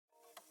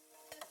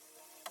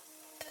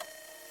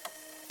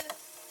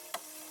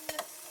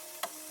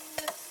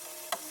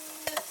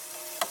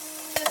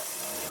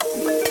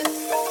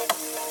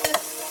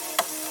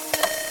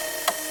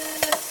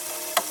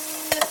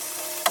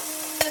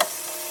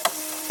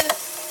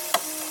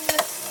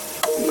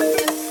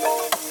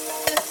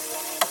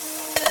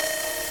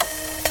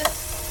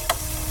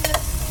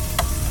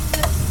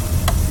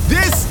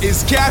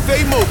is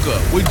Cafe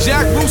Mocha with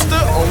Jack Rooster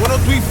on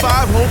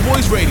 103.5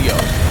 Homeboys Radio.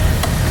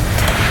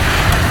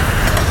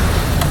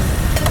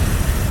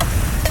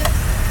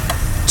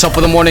 Top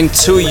of the morning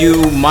to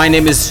you. My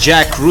name is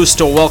Jack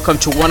Rooster. Welcome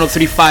to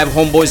 103.5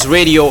 Homeboys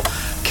Radio.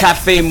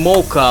 Cafe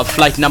Mocha,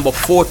 flight number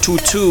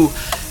 422,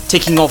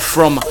 taking off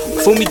from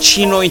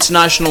Fiumicino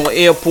International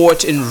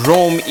Airport in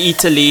Rome,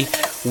 Italy.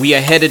 We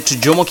are headed to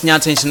Jomo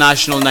Kenyatta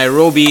International,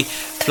 Nairobi,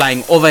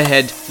 flying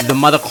overhead the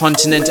mother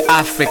continent,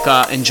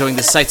 Africa, enjoying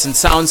the sights and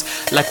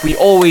sounds like we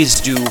always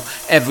do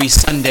every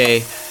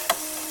Sunday.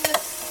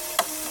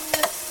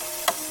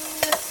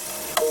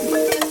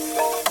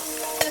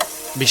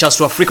 Big shouts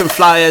to our frequent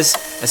flyers,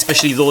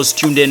 especially those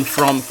tuned in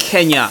from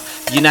Kenya,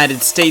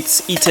 United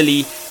States,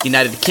 Italy,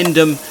 United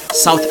Kingdom,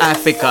 South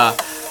Africa,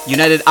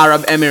 United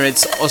Arab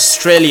Emirates,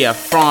 Australia,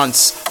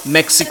 France,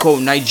 Mexico,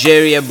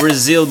 Nigeria,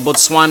 Brazil,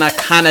 Botswana,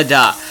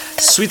 Canada,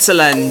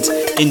 Switzerland,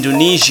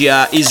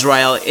 Indonesia,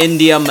 Israel,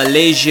 India,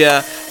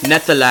 Malaysia,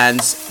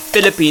 Netherlands,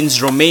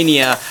 Philippines,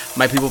 Romania,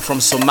 my people from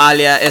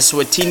Somalia,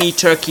 Eswatini,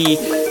 Turkey,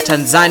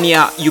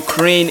 Tanzania,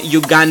 Ukraine,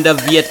 Uganda,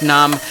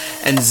 Vietnam,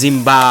 and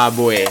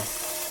Zimbabwe.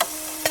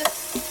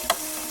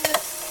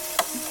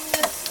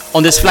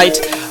 On this flight,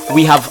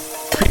 we have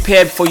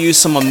prepared for you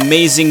some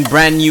amazing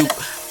brand new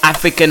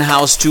African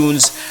house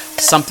tunes,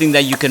 something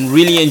that you can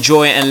really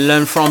enjoy and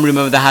learn from.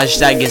 Remember the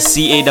hashtag is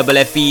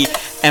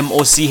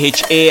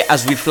CAFFEMOCHA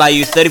as we fly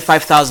you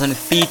 35,000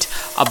 feet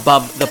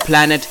above the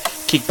planet.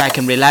 Kick back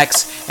and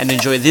relax and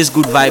enjoy these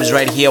good vibes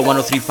right here,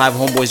 103.5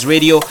 Homeboys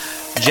Radio.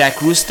 Jack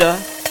Rooster,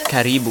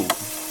 Karibu.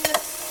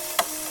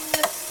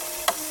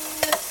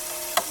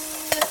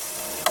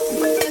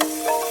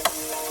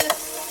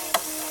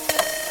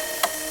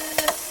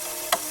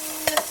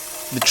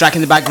 The track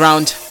in the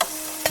background,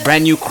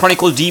 brand new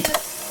Chronicle Deep,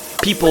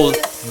 People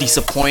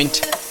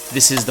Disappoint.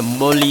 This is the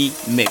Molly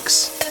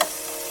Mix.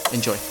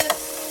 Enjoy.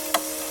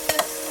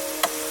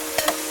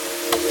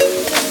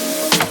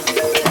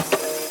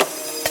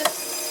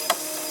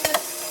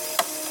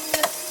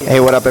 Hey,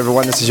 what up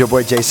everyone? This is your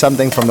boy Jay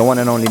Something from the one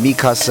and only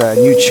Mikasa,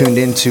 and you tuned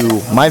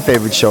into my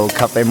favorite show,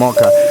 Cafe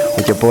Mocha,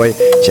 with your boy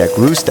Jack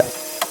Rooster.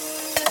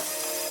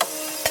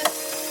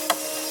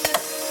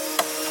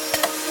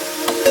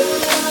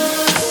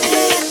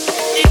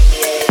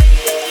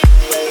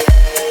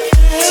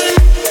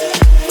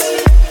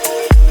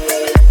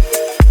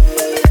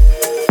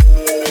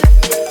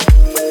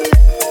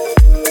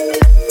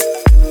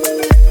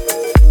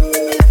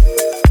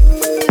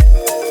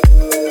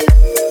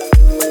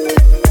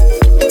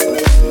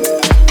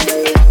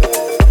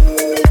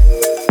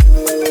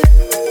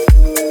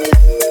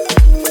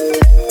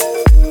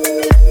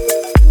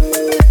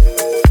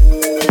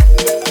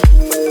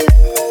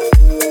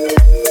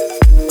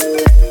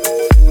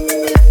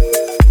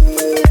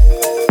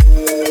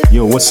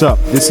 What's up?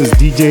 This is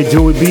DJ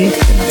Joey B, and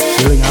I'm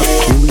chilling out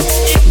coolly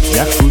with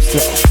Jack Rooster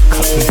of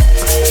Cafe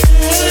Mocha.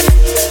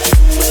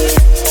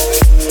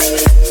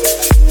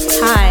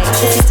 Hi,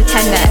 this is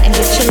Takenda, and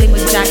you're chilling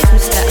with Jack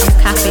Rooster of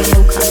Cafe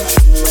Mocha.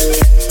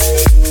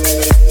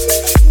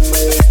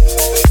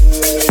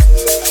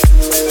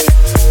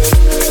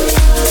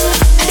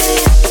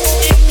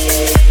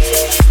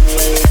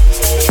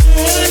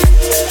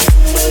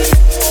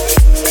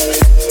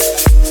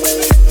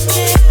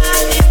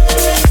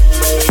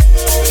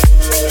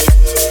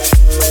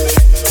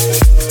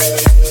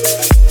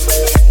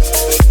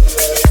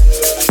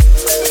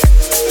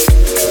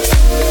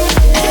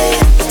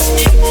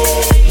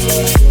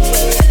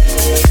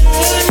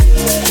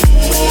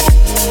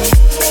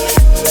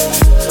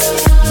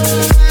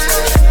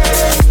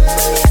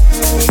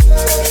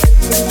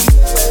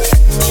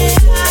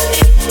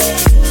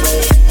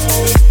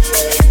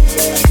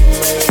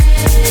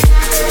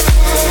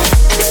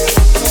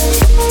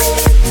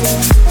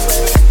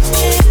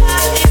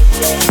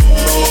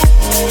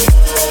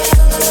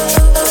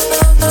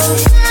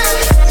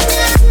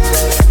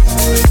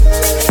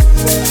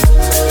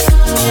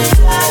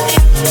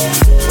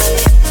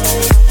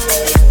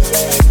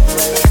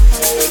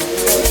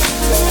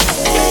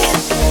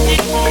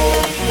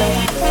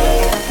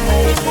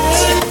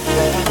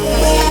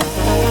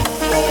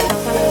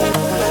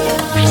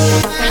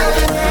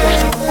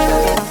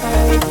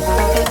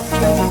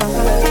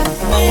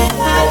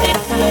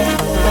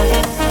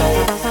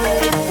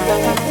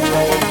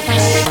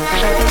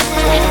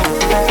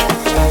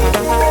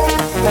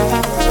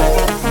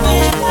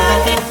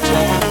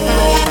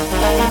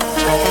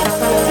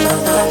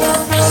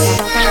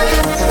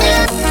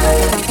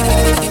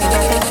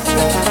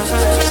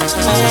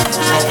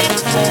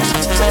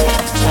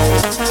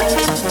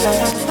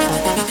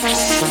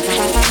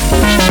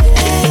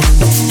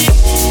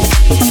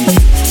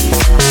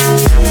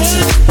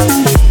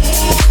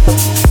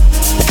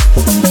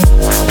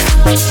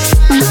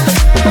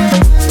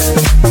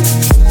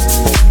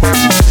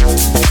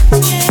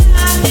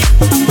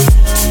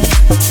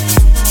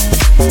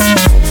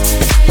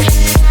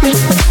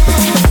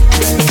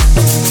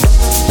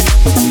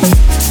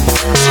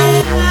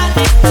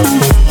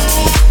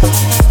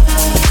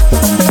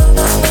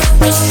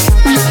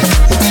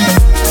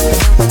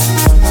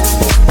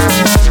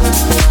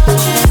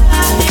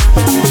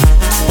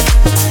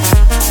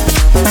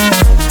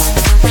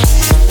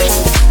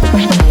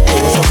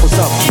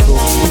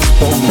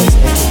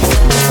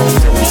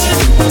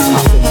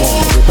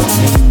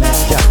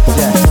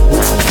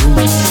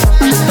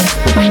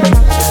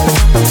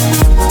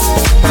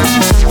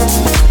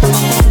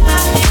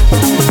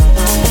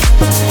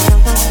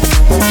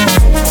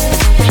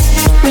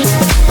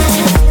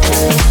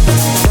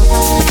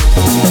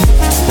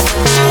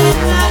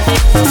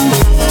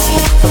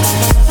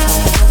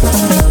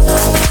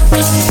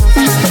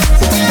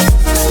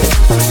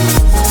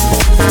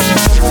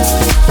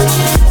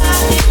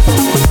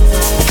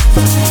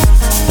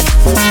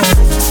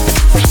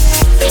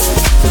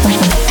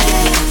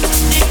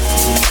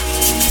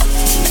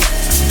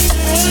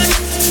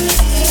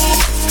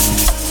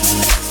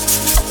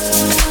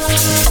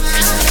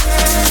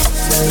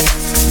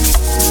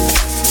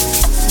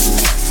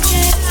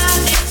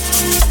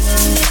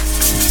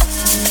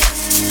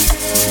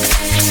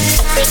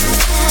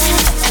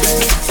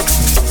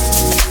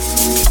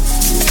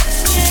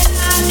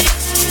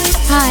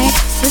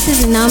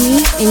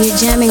 and you're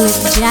jamming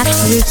with Jack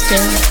Rooster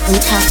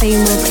on Cafe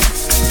Mocha.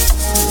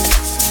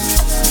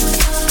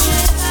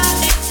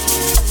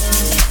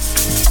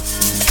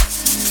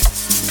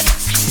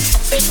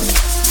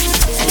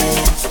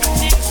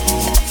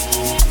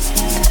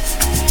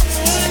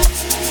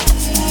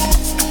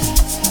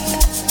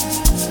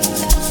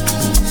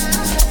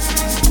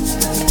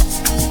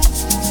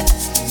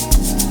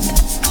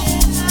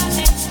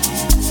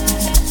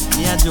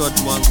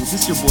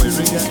 This your boy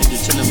Ringer, and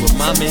you're chilling with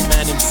my main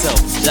man himself,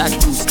 Jack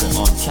Rooster,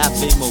 on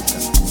Cafe Mocha.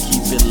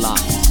 Keep it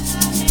locked.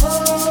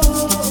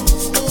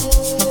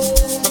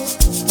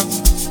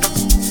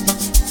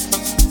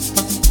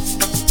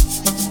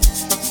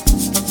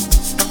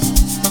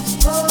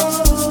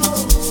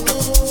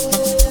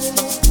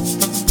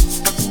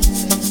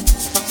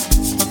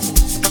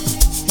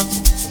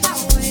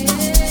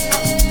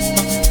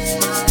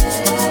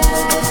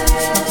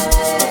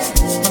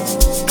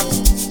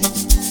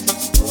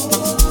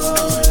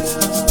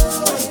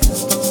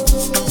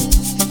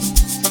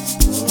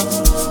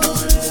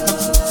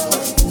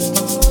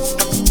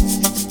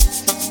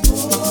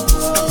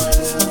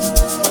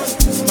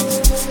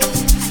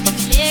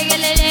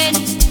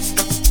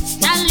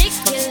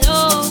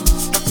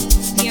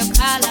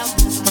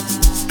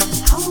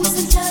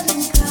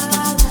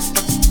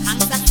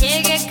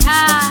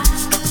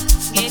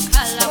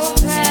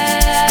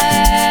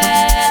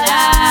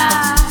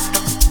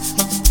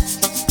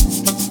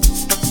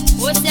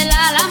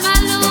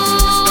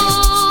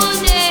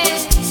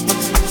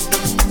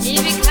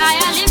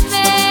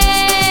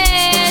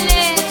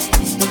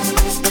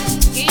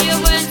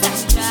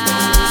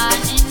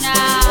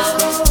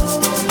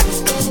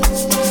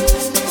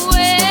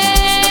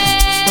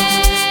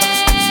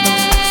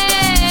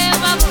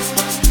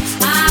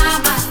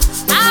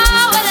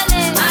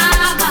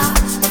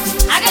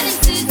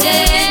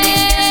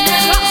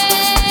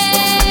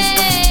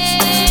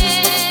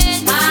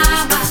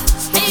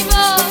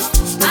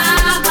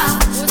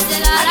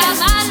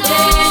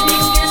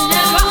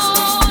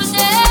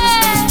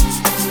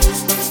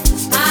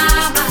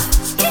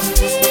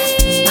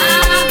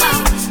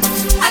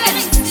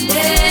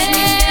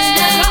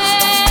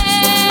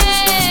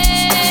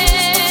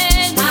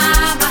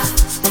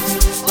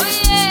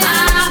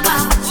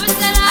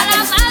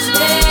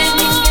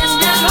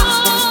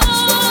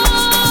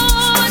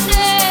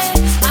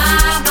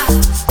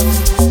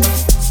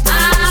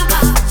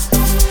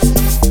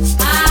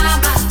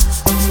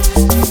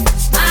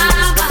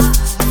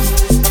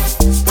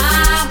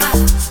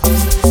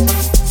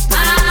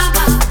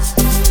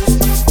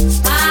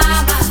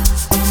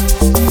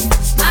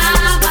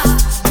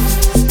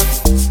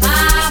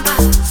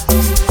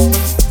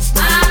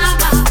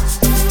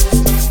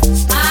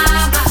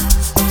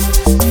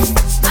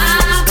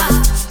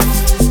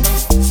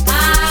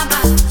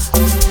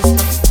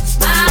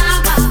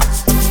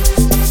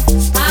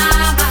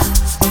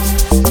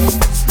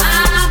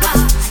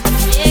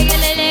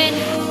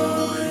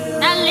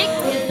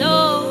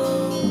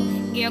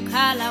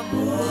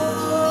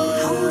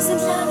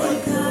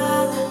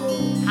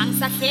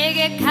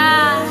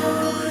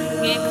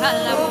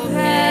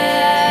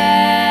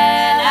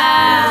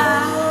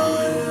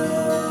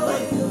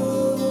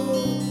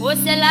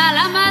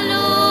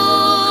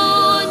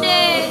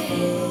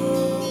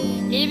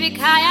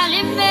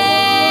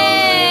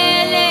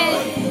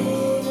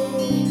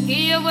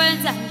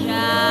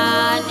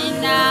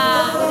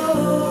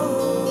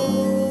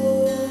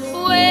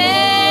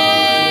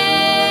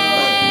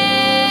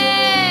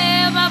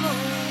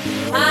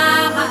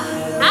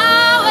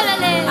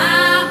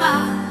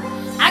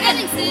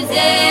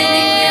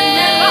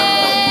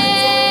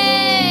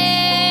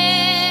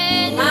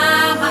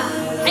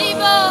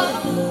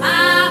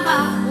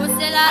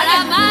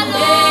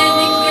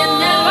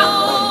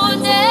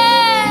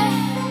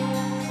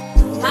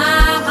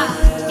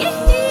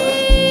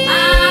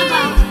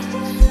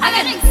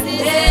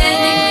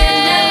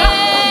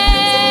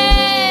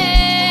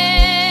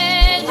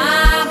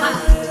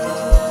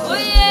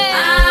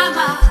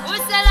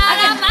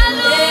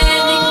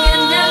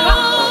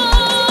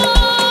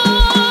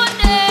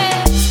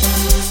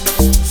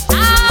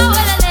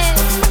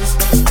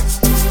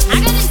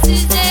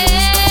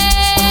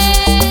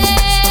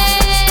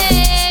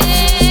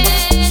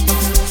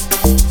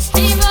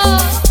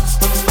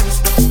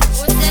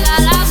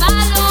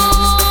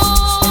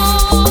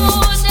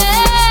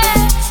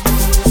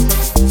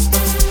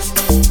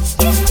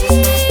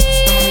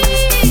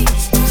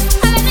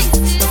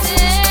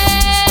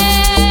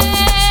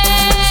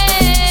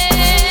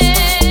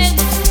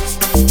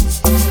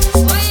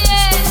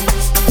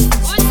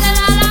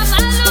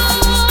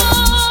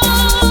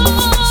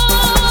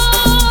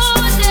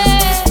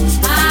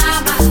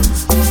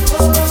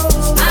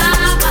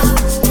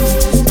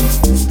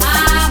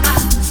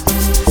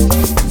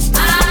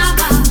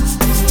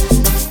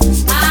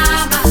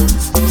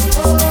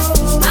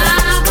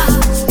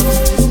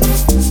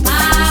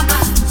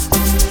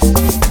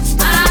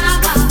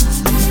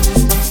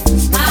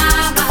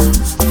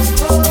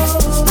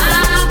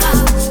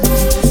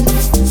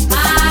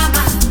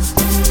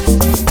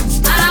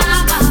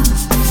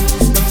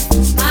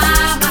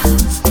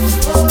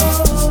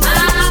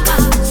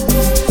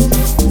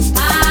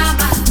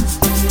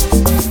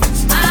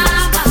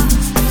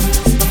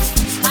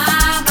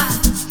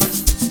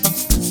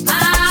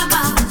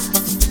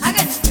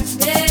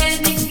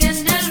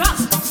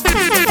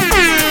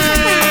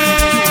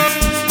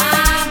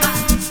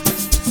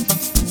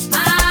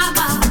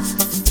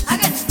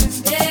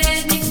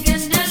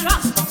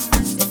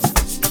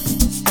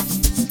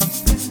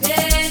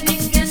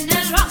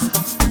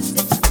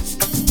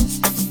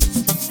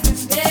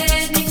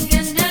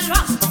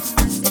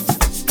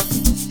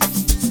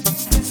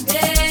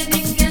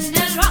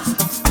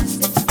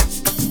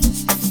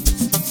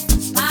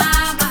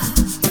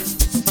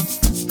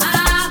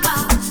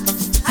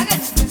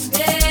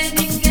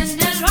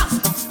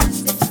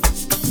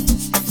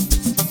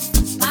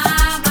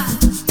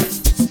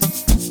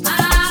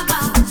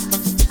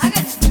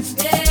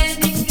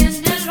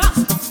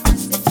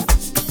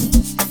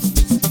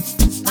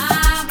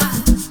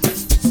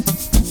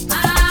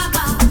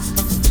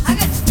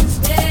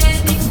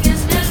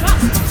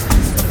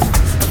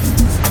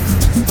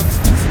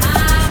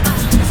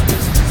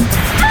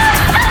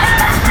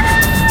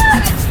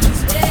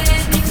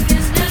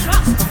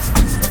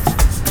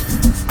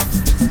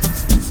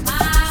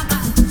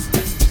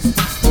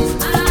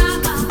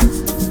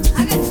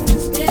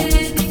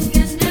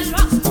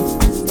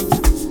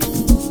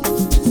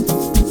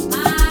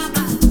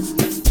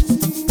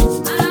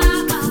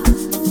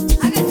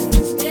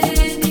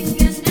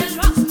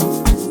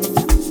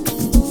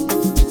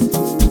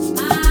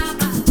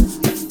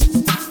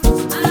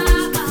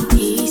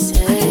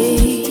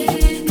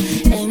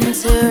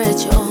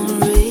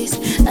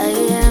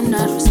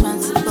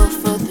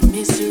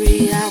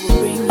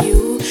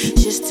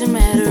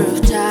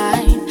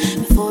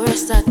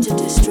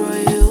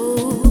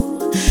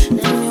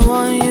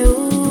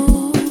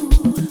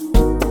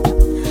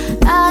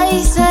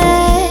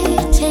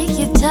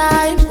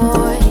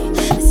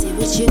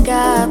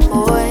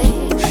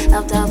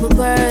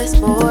 first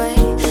boy.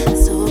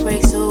 So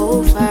break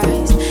so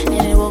first,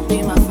 and it won't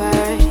be my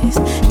first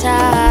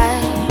time.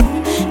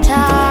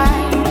 Cry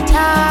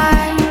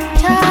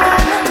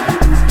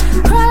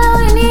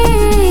all you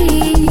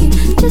need,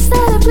 just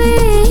let it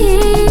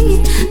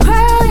bleed.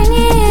 Cry all you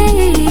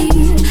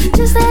need,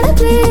 just let it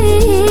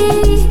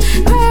bleed.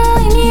 Cry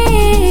all you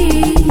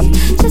need,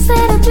 just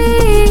let it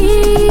bleed.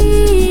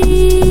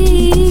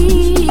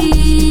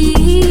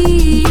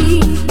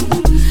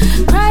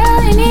 Cry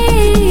all you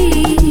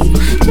need,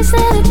 just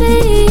let it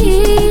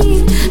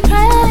bleed.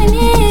 Cry all you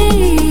need,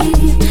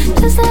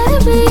 just let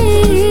it bleed.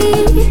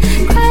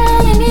 Cry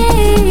all you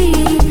need,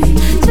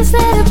 just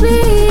let it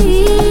bleed.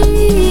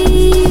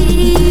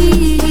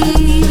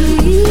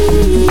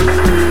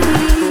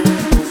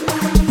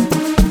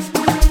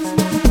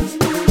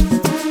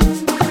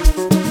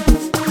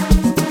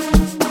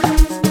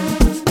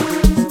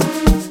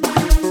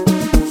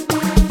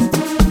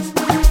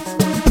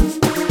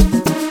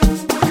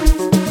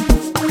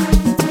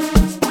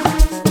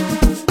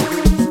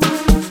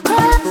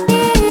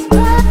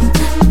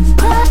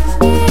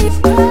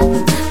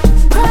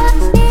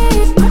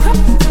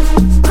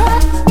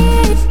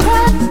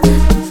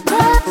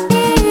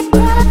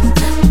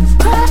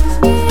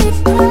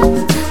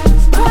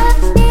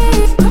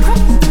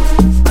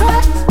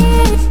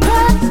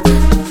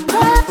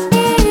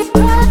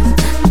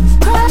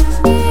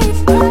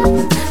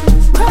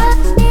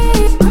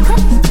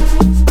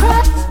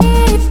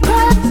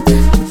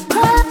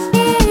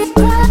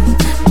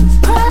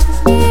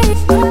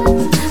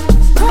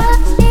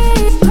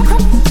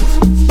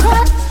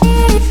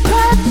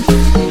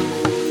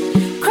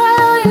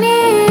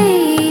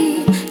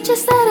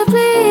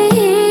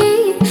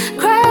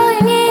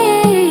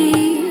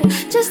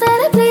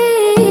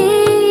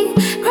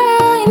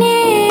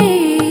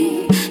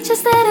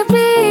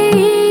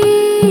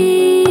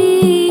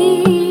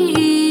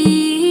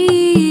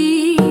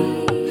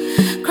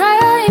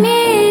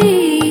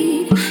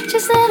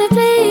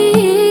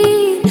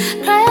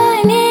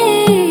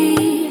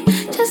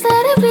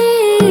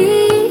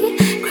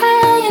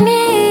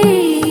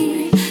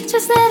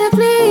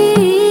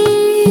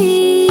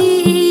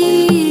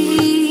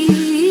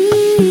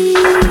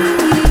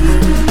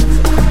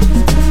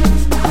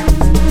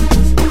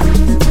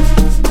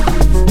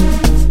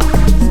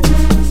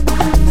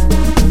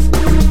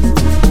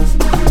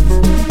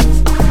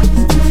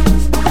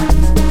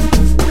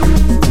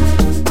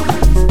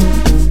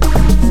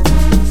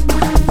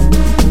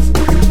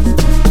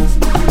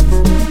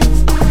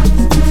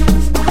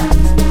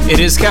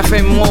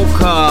 Cafe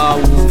Mocha,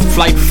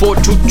 flight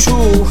 422.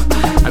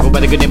 I go by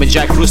the good name of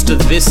Jack Rooster.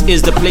 This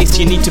is the place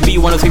you need to be.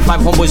 103.5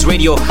 Homeboys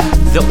Radio,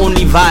 the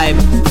only vibe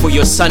for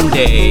your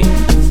Sunday.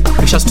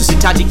 Big shouts to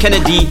Sitati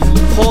Kennedy,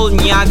 Paul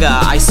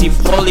Nyaga. I see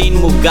Pauline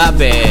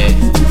Mugabe.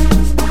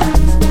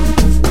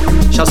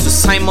 Shouts to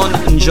Simon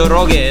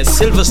Njoroge,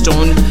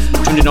 Silverstone,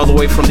 tuned in all the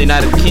way from the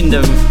United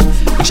Kingdom.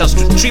 Big shouts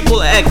to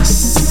Triple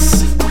X.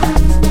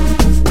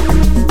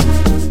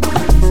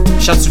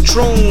 Shouts to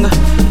Trung.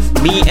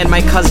 Me and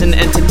my cousin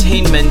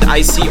Entertainment.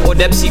 I see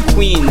Odepsi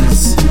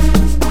Queens.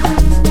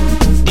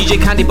 DJ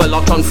Kandiba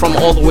locked on from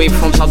all the way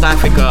from South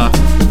Africa.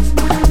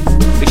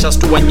 Big shouts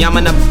to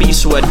Wanyamana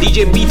Biswa.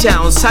 DJ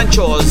B-Town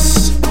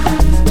Sanchos.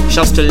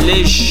 Shouts to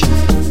Lish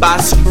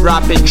Bass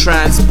Rapid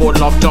Transport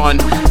locked on.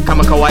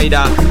 Kama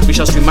Kawaida. Big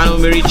shouts to Emmanuel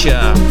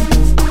Mericha.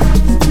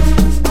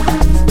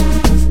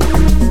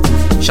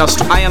 Shouts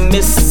to I Am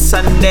Miss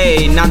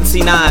Sunday,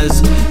 Nancy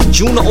Naz,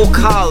 June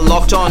Okal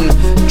locked on,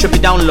 Trip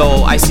It Down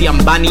Low. I see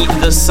Ambani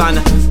the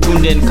Sun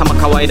tuned in, Kama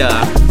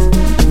Kawaida.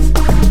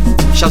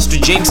 Shouts to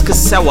James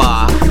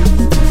Kasewa,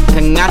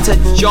 Kangata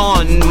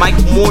John, Mike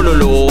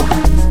Mololo.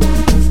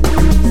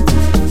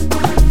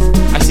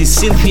 I see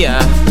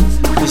Cynthia,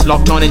 who's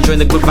locked on, enjoying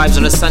the good vibes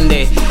on a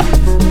Sunday.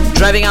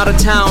 Driving out of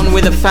town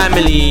with a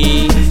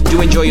family.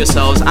 Do enjoy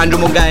yourselves. Andrew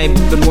Mugai,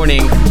 good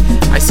morning.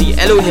 I see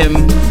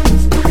Elohim.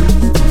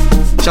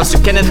 Shouts to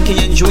Kenneth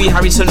Kinyanjui,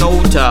 Harrison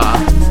Ota.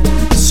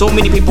 So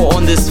many people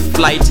on this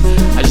flight.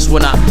 I just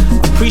want to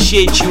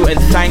appreciate you and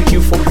thank you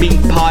for being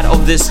part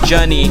of this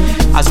journey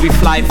as we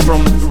fly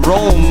from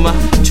Rome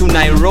to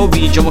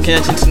Nairobi. Jomo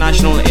Kenyatta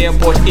International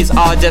Airport is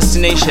our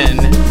destination.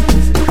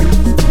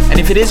 And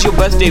if it is your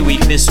birthday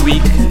week this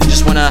week, I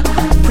just want to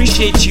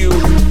appreciate you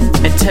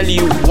and tell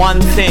you one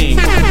thing.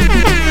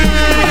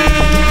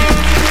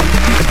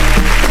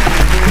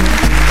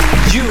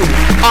 You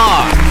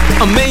are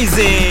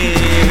amazing.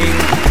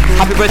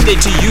 Happy birthday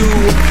to you.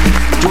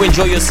 Do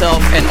enjoy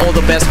yourself and all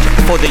the best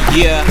for the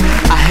year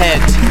ahead.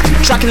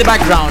 Track in the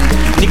background,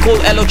 Nicole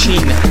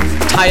Elochin,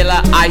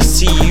 Tyler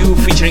ICU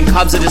featuring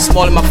Kabza De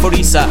Small and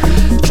Maforisa.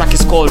 Track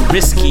is called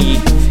Risky.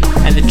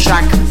 And the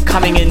track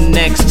coming in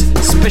next,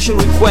 special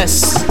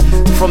requests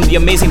from the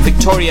amazing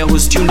Victoria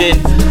who's tuned in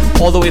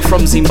all the way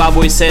from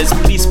Zimbabwe, says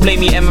please play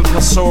me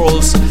MF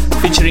Sorrels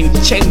featuring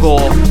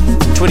Chengo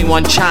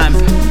 21 Champ.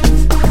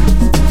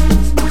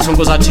 This one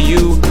goes out to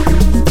you.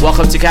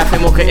 Welcome to Cafe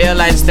Mocha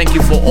Airlines. Thank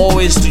you for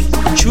always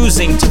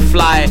choosing to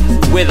fly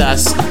with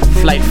us.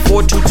 Flight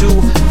 422.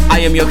 I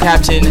am your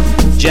captain,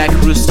 Jack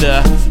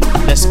Rooster.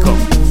 Let's go.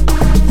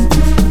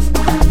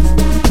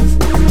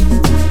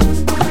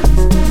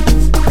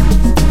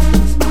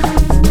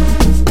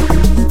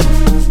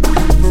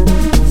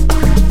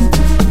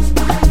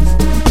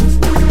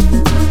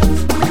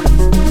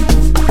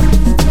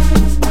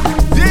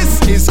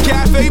 This is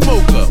Cafe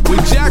Mocha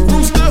with Jack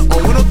Rooster on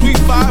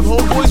 103.5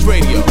 Homeboys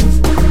Radio.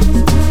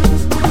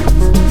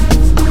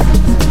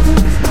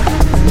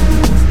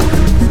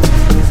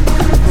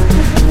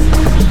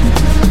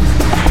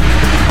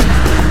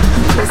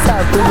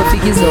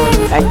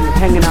 And you're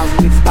hanging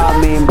out with our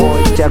main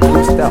boy Jack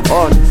Rooster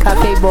on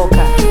Cafe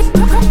Mocha.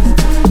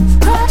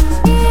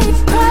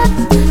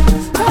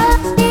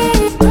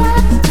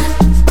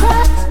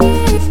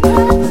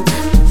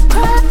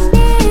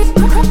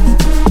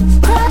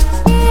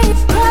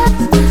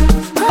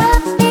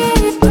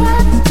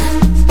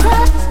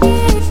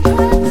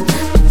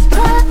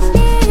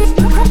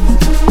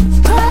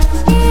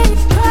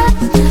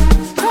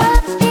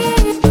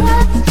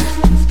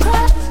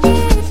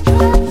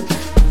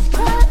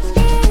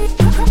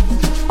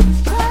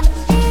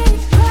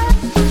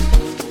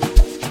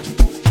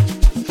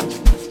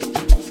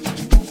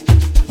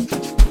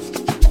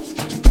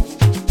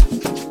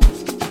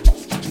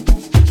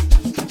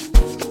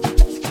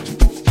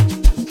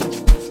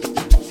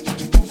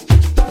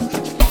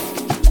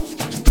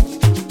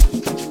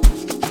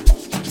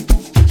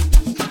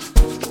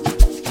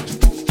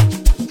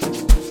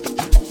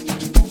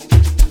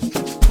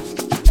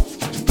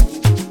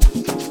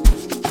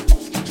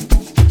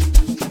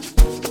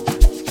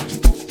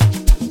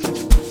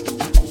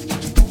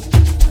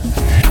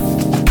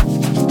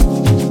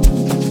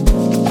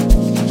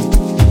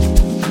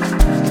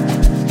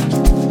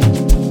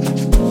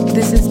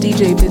 This is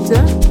DJ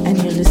Bitter, and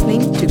you're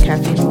listening to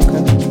Cafe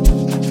Mocha.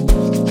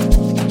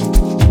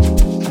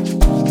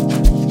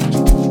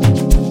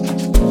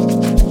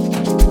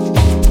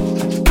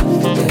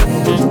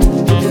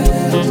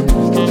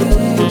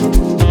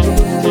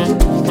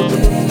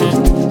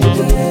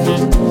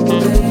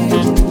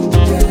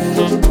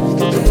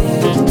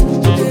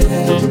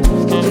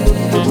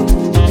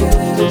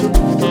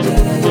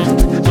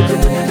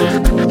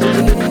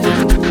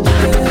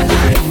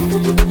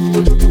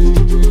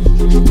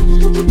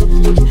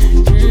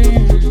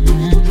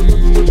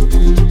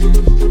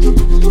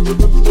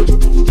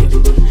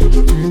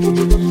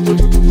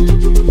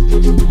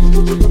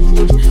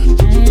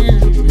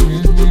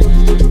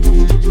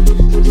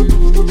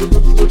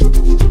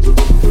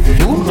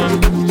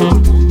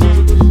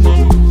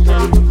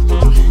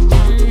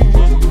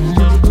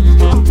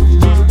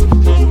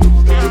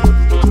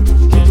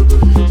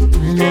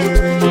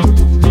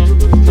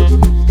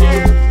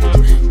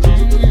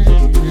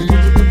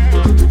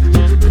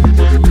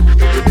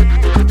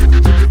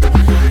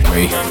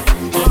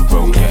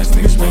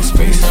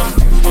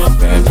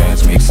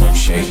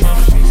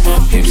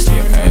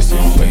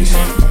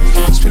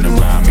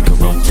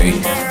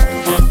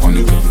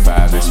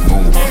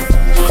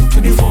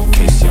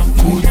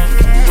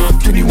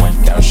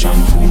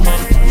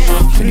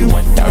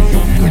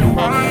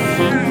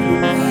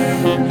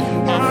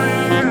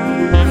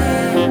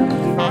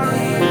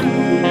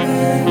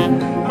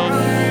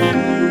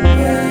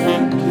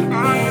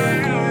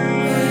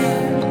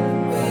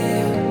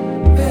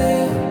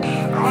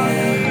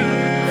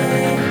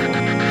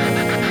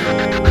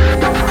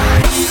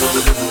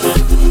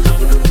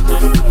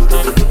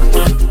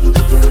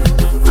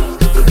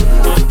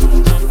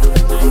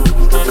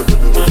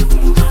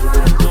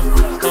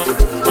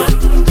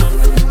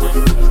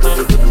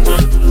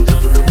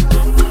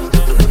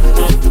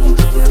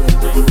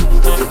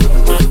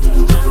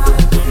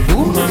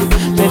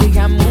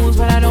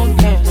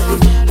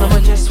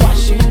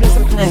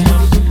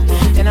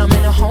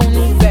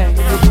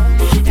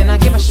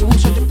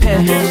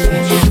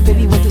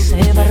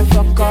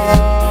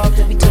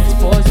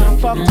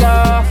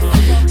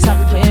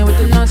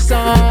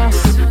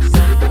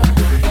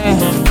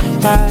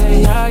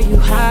 Why are you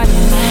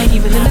hiding?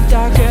 Even in the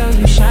dark, girl,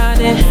 you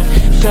shining.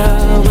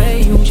 The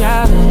way you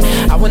driving,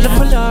 I wanna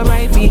pull up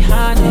right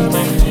behind it.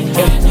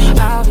 Yeah,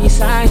 I'll be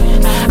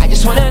silent. I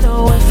just wanna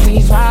know if we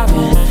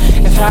vibing.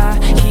 If I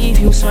keep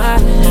you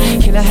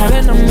smiling, can I have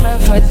your number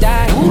for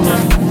dialing?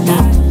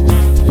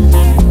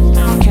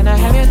 Can I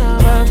have your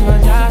number for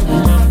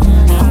dialing?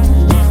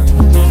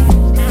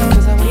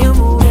 'Cause the way you're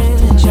moving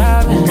and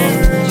driving,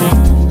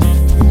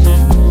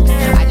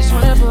 I just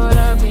wanna pull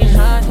up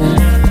behind it.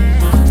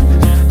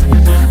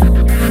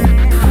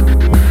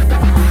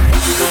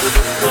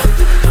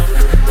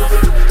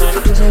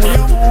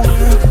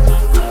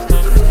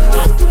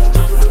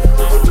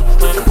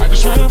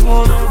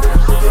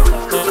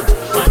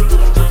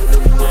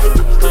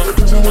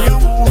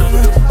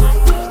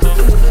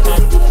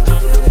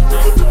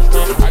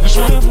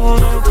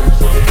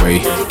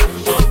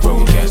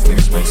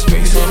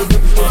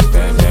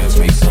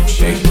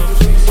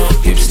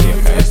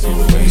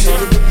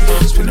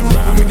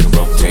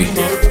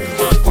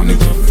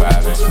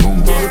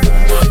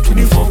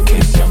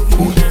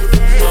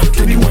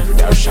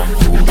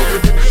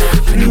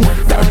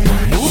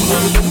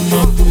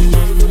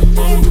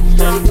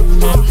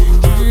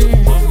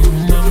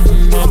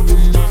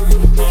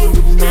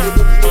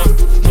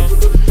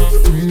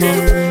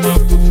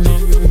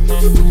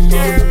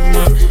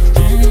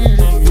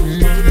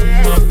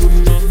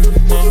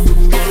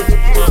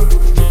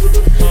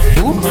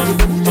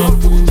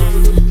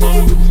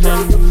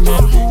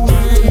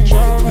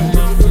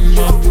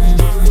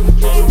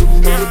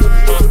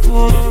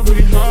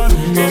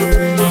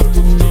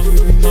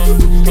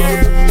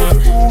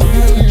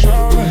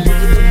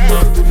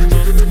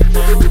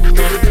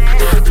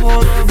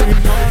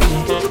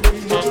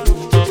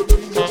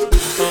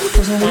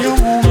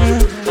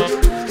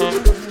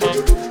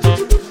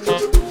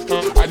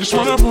 just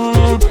wanna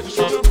move.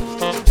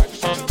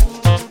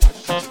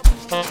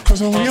 Cause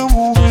the way you're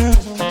moving,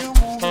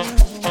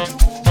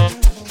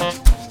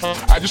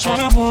 I just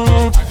wanna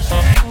move.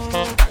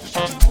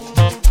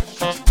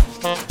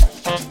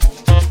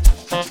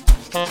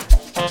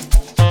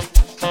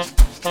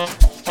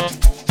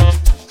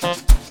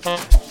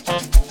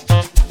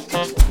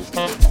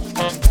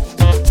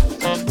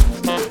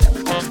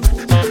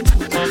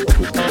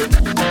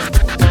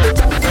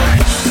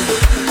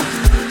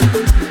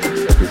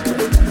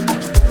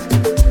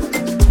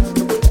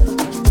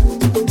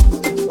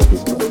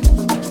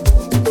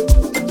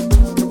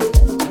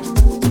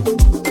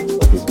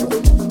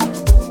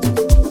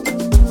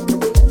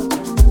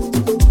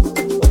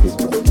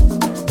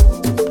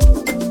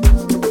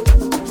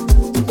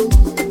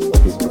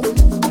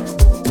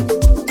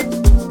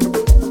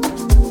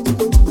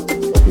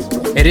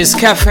 It is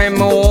Cafe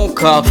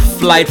Mocha,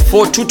 flight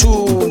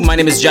 422. My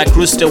name is Jack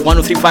Rooster,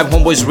 1035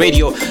 Homeboys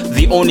Radio,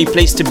 the only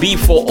place to be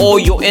for all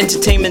your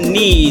entertainment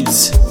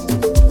needs.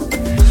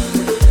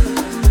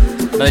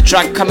 The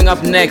track coming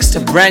up next, a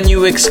brand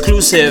new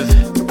exclusive.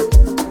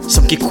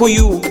 Some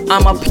Kikuyu,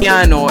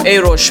 Amapiano,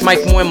 Erosh,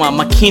 Mike Mwema,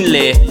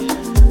 McKinley.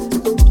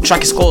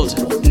 Track is called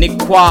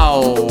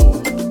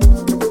Nikwao.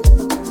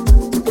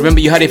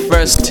 Remember, you heard it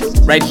first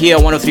right here,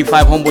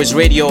 1035 Homeboys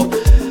Radio.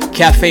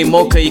 Cafe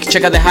Mocha. You can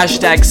check out the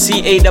hashtag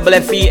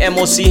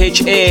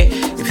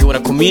CAFFEMOCHA if you want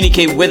to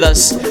communicate with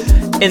us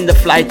in the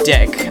flight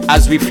deck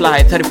as we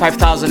fly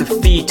 35,000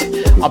 feet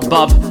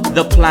above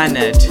the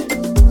planet.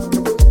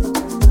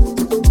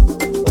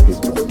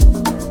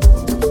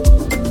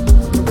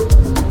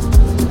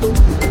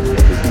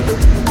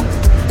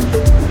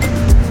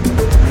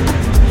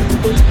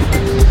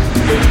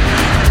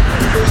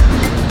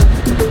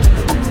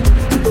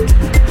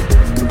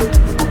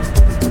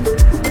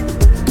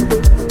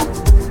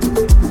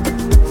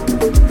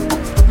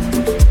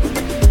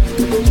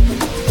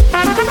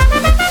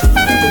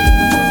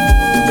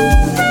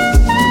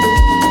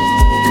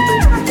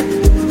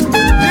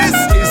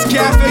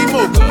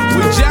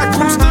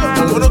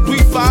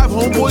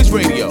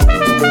 Radio.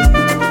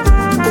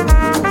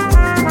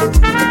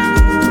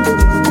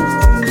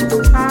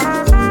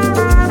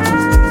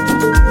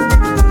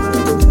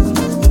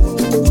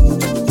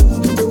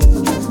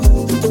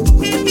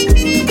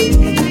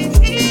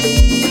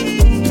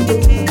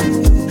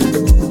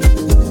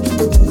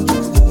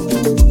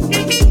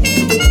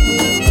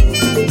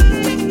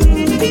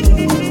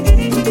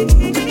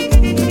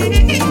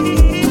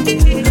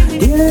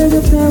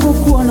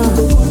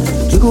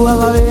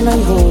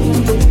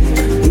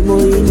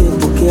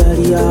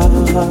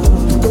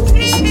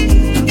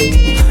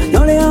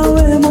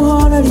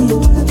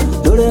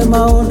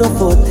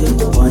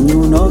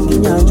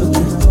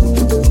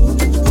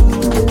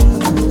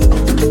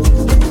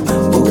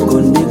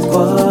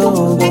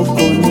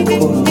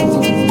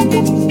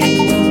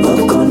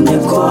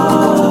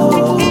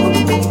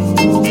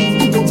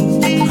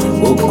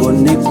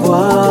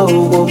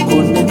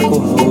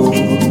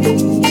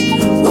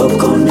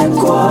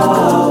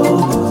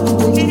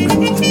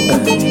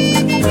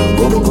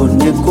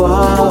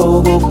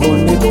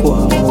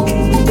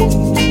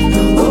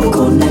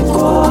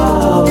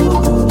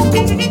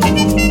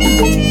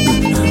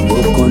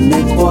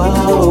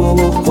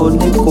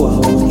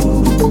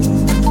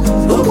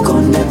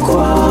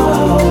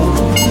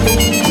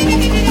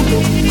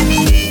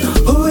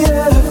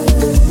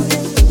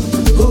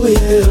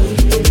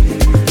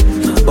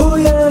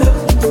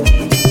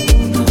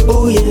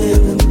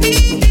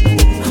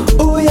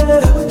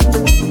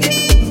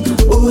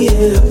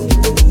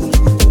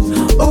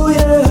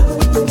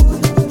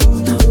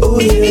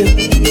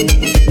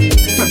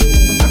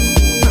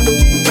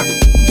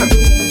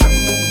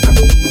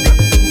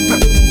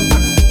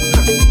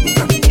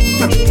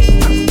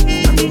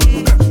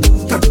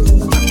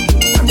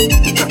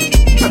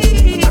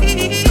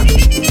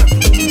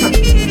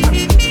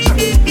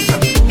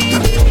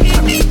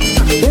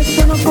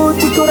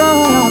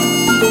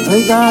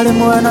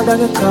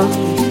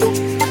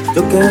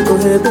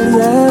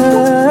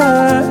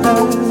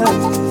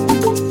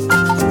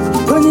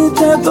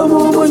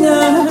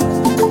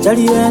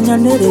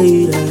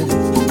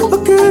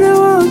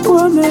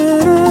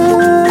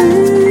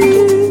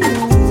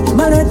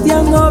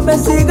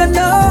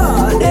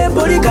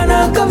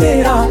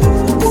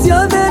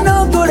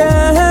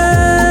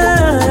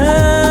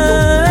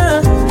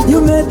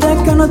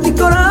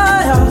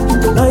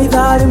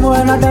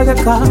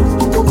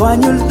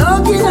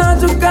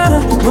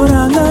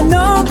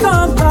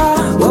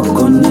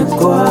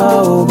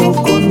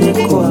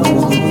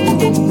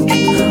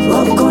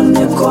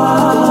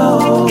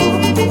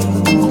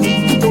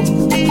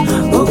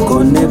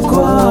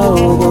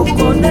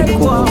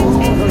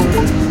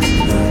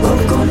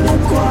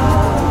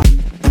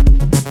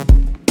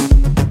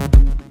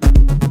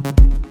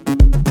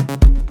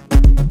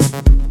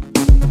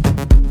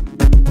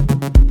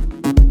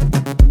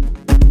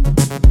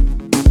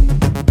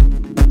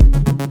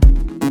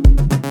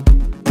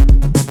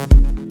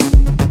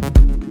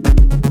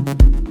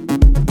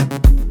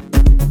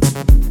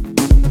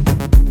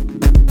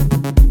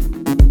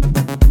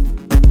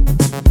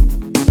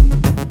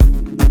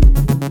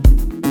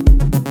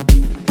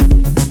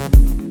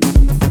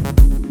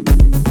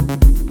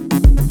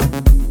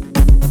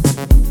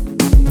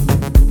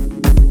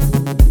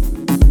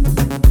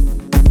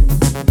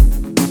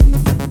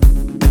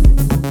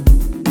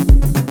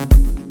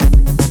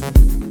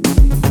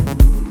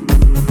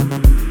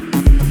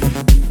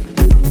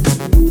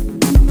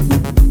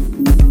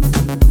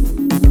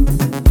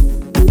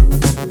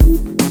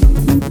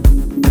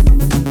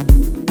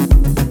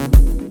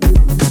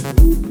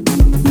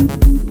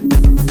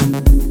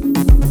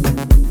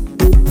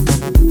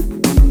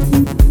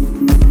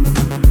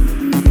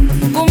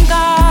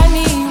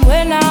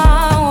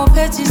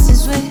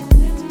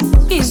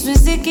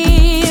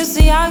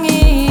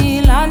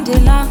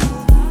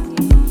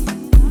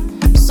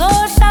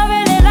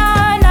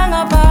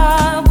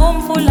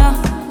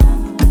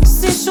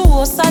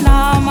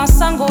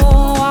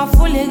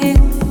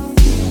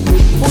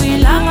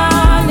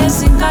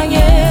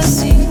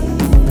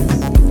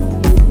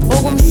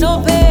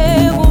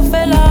 okumhlophe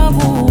kuvela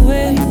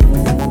kuwe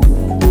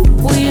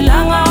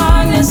uyilanga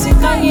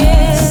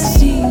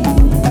nesikanyesi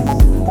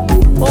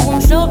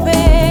okumhlophe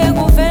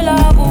kuvela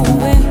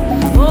kuwe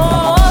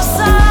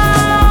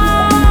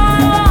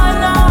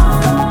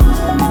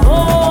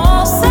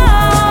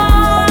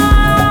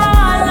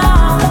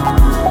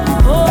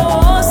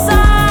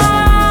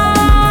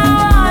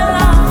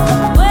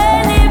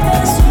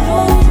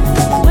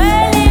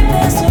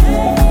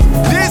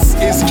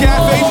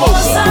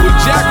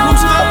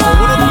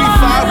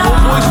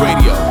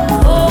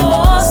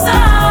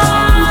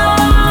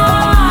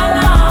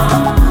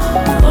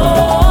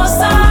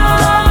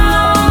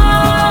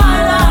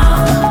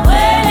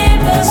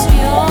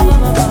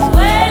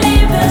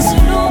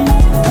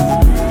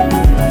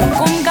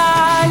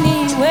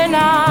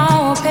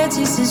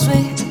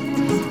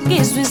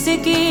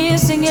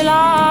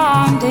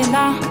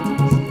singilandela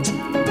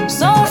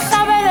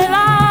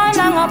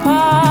sohlabelelana ngapha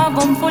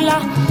komfula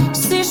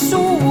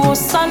sishuwo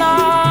sana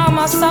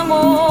masango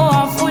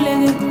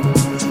afuleke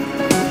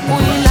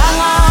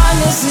uyilanga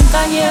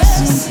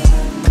nezinkanyezi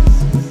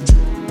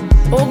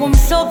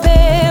okumhlophe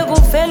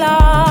kuvela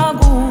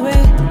kuwe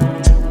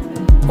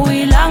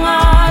uyilanga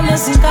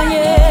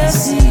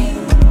nezinkanyezi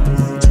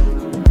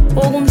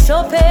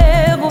okumhlophe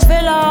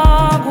kuvela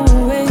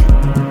kuwe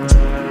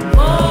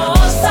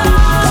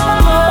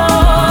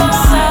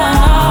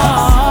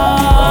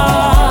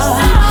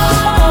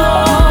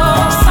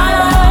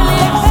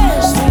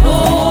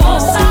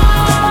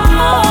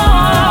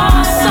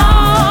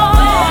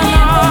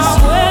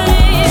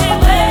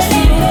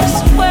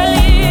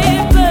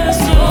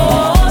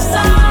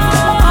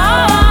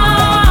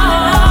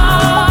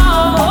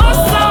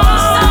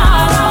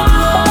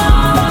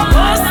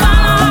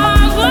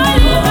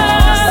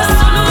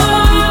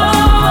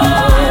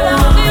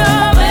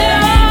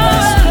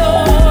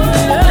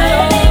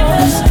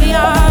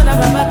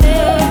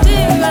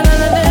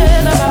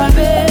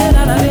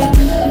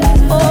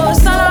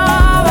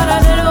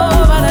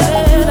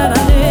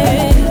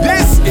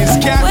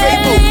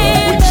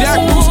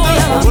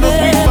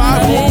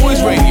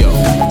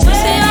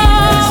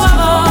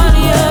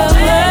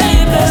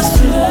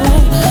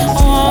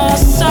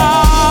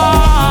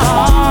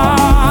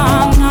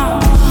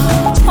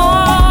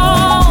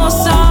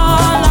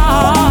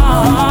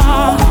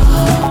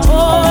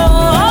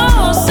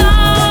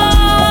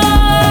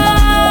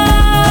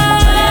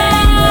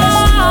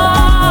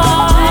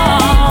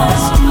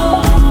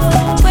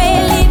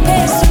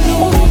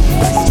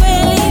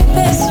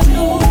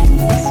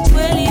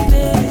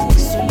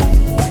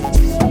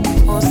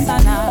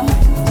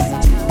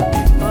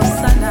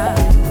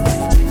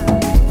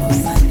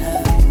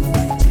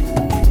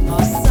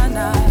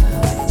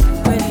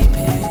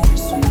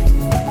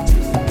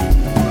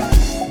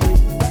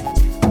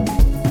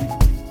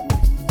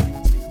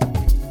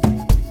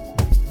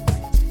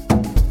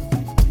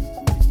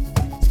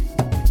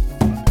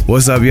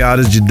What's up, y'all?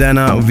 This is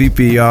Jadena,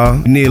 VP, y'all.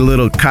 You need a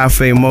little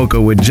Cafe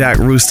Mocha with Jack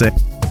Rooster.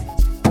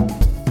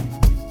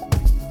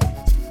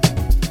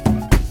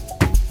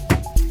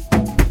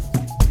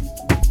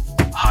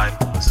 Hi,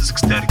 this is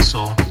Ecstatic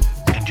Soul,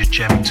 and you're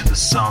jamming to the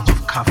sounds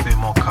of Cafe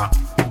Mocha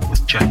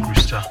with Jack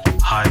Rooster.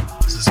 Hi,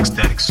 this is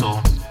Ecstatic Soul,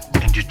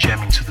 and you're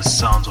jamming to the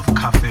sounds of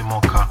Cafe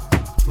Mocha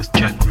with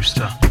Jack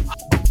Rooster.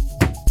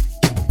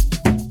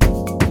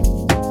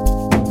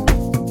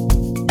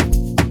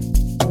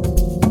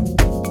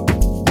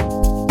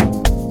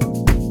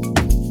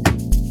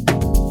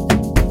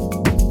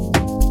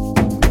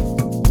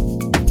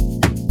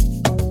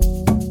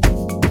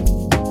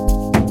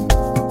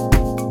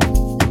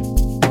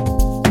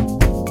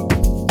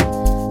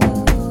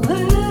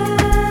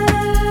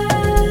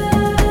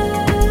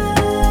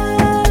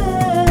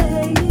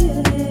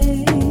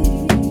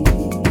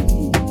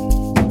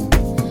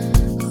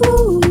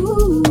 Ooh.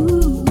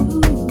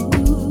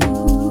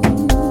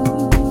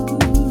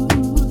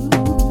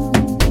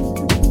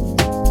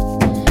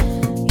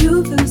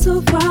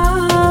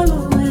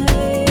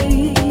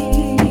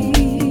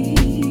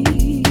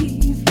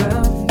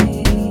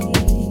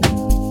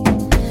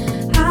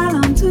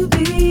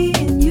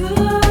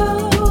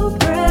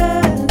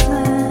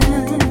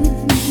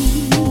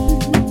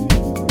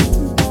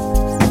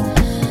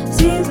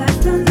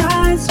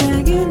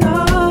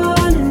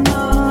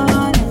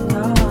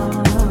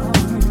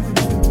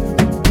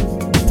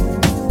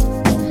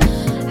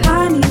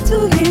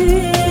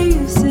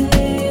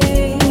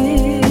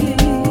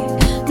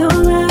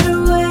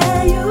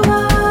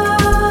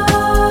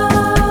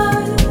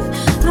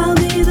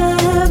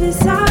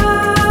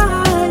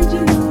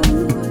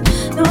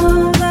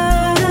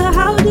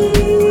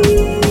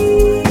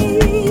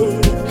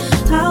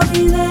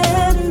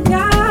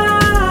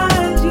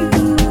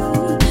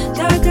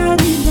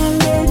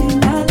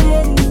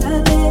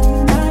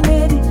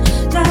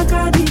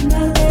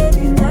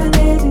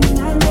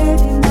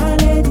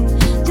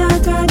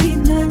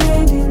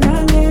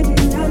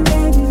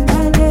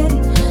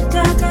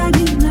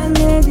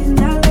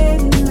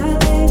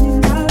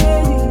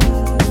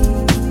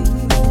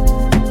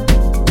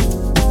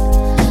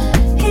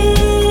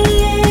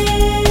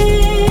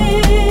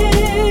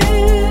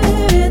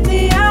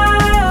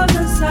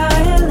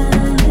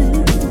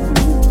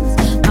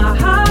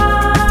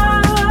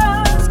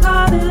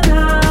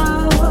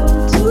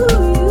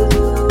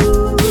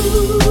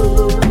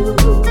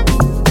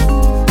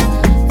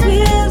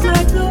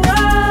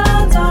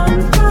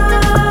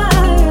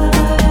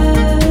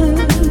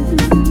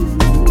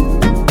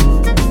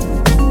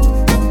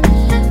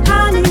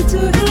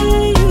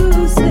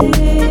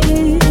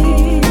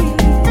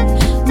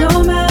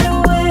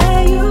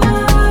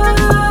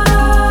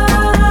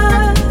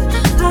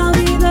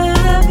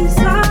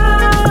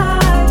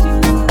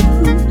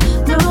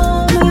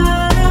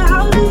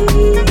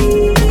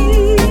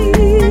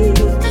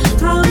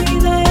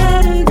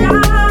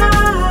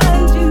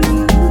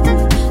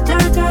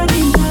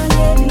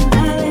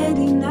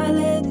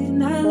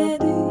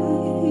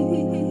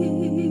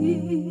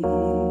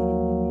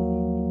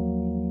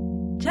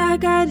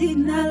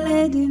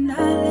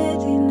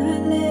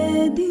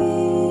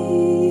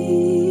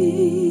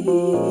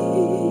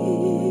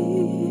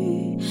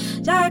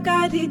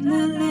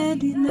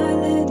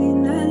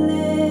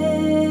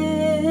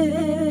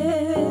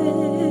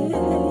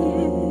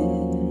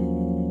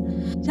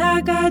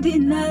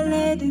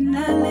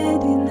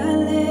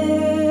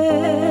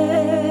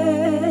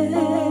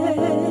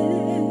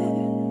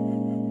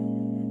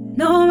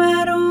 No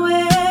matter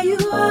where you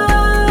are,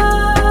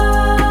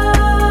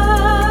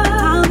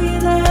 I'll be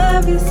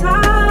there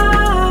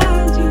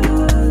beside you.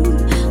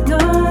 No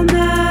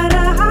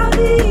matter how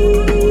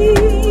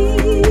deep,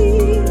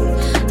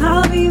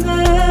 I'll be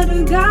there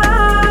to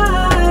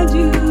guide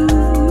you.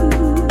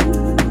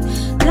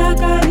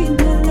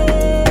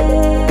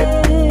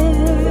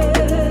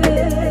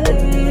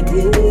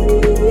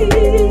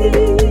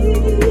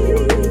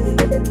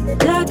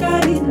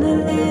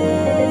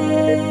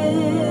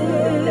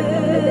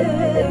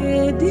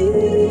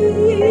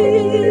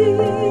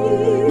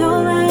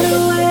 No matter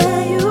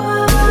where you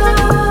are,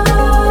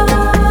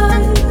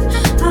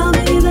 I'll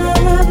be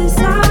there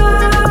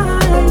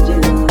beside you.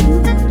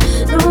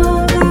 No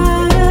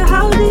matter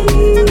how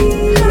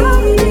deep,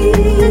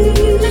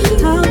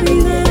 I'll be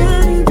there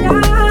to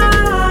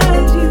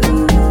guide you.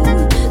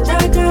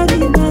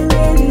 Jacarina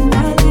lady,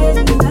 na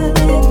lady, na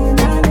lady,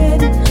 na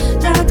lady.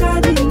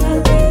 Jacarina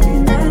lady,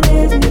 na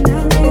lady,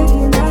 na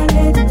lady, na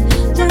lady.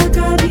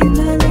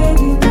 Jacarina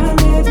lady, na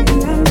lady,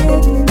 na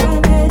lady, na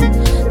lady.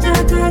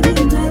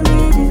 Jacarina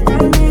lady, na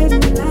lady,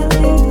 na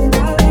lady,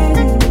 na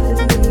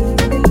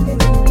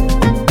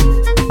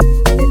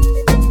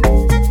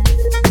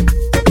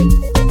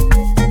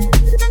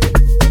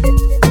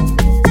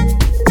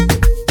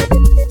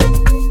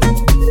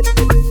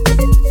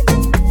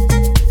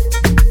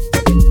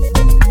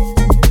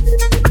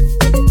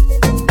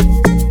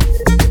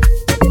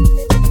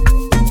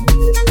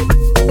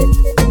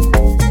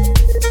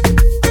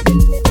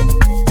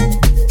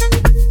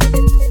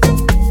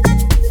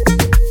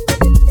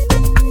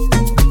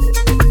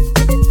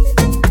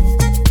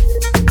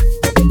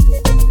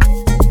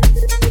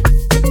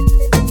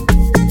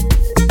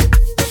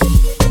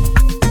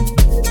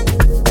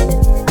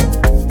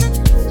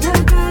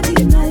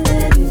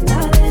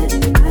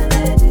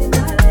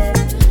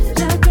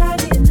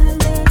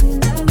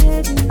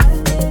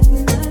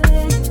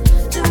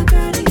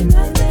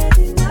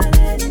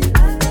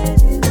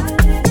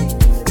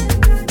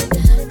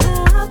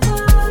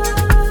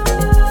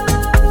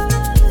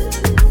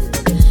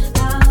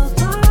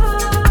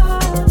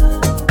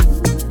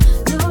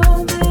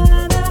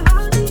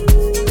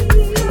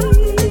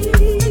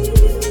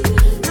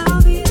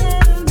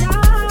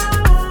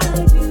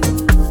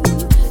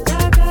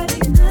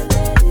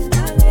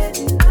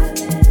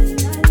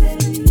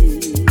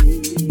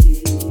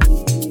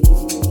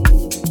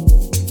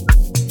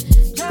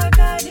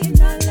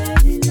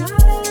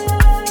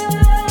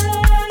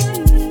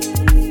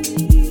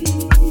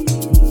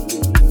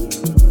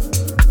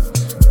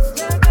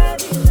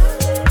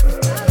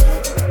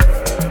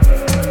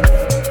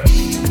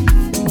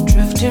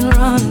Drifting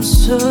round in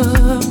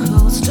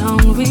circles,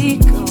 down we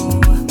go.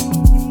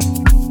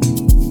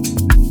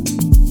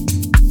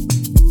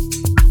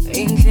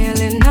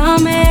 Indlela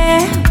nami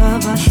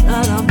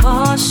abahlala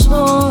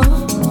baso,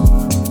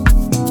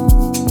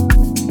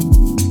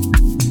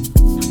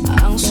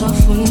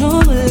 angisafuna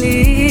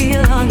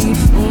ukulila,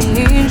 ngifuna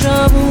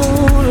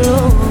injabulo.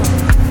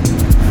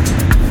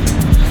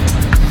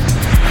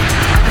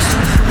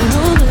 Angisafuna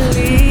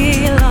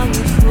ukulila,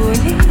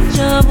 ngifuna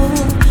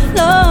injabulo.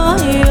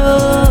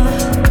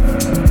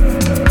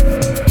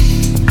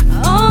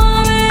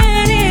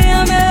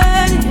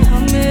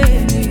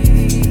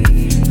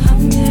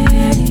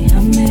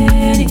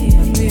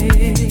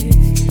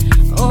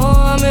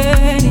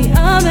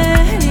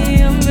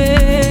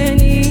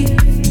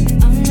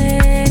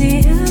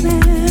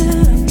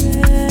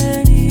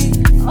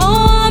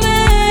 Oh,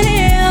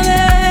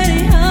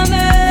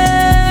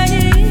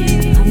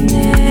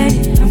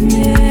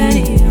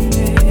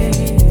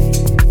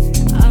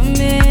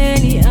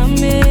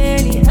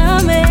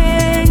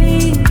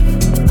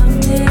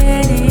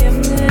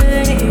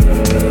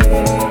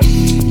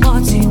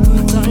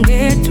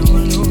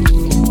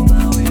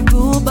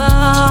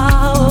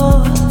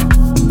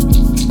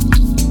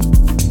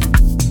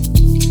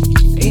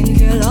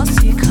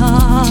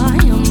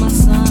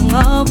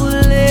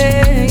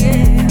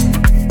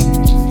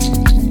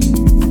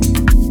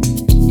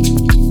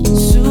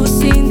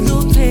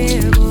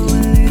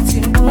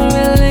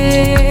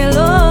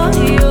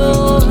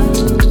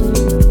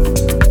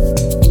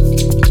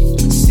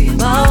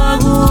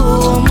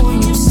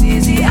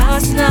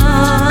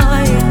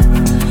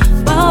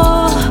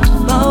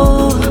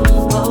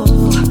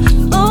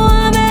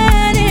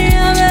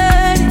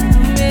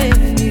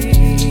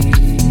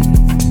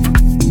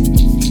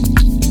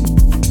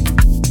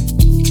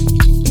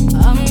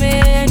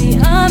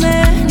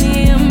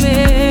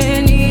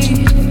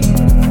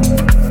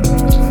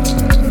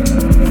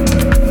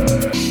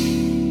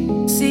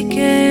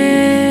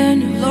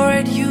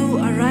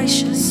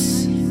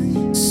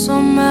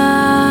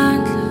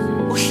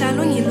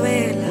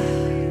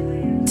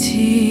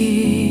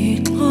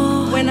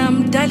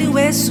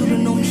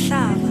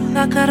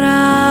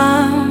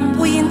 Bakaram,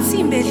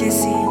 uyinsimbi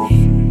edlezini.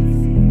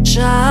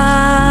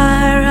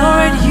 Jara,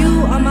 Lord, you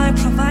are my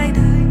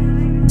provider.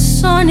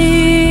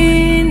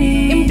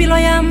 Sonini, impilo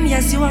yam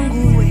yaziwa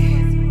nguwe.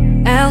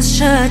 El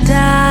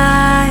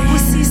Shaddai,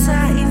 usisa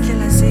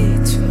indlela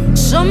zethu.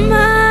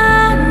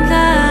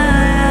 Somandla.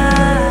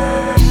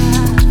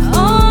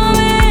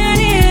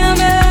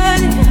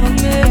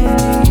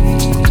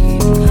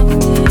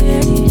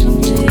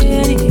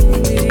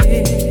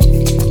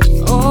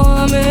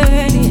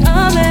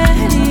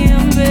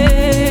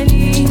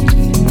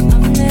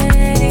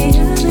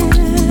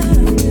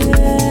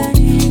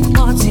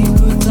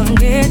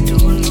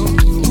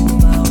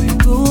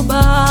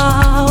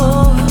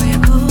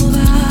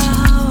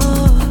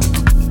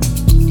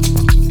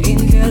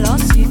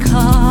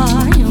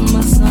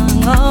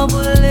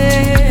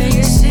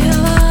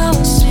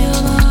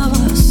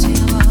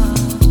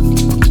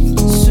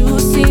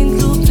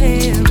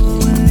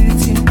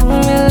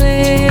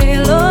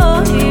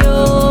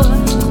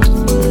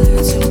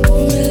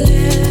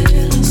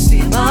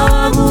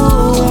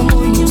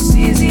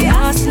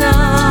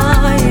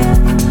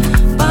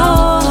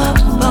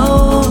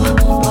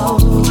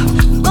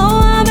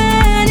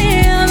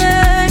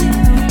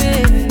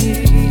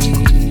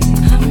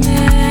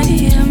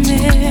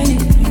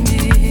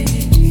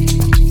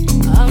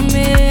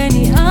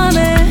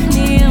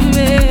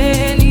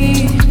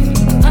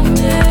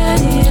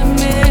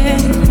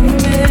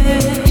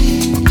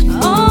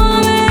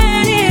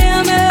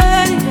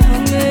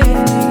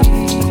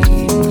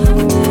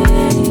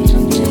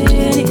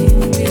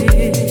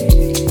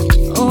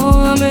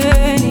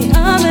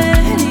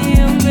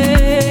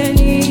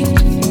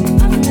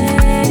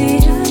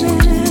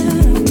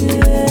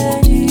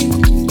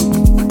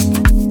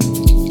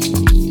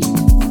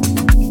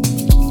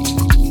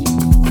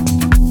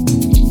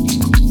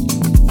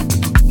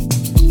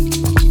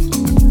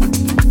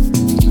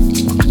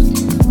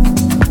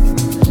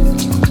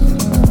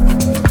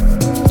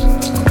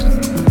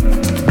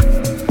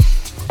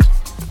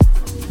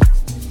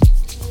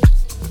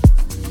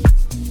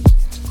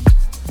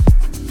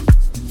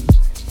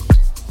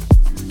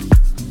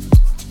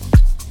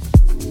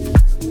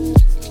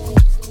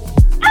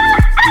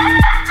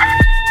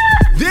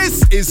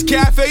 Is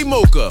Cafe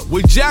Mocha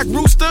with Jack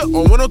Rooster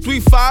on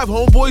 103.5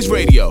 Homeboys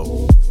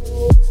Radio.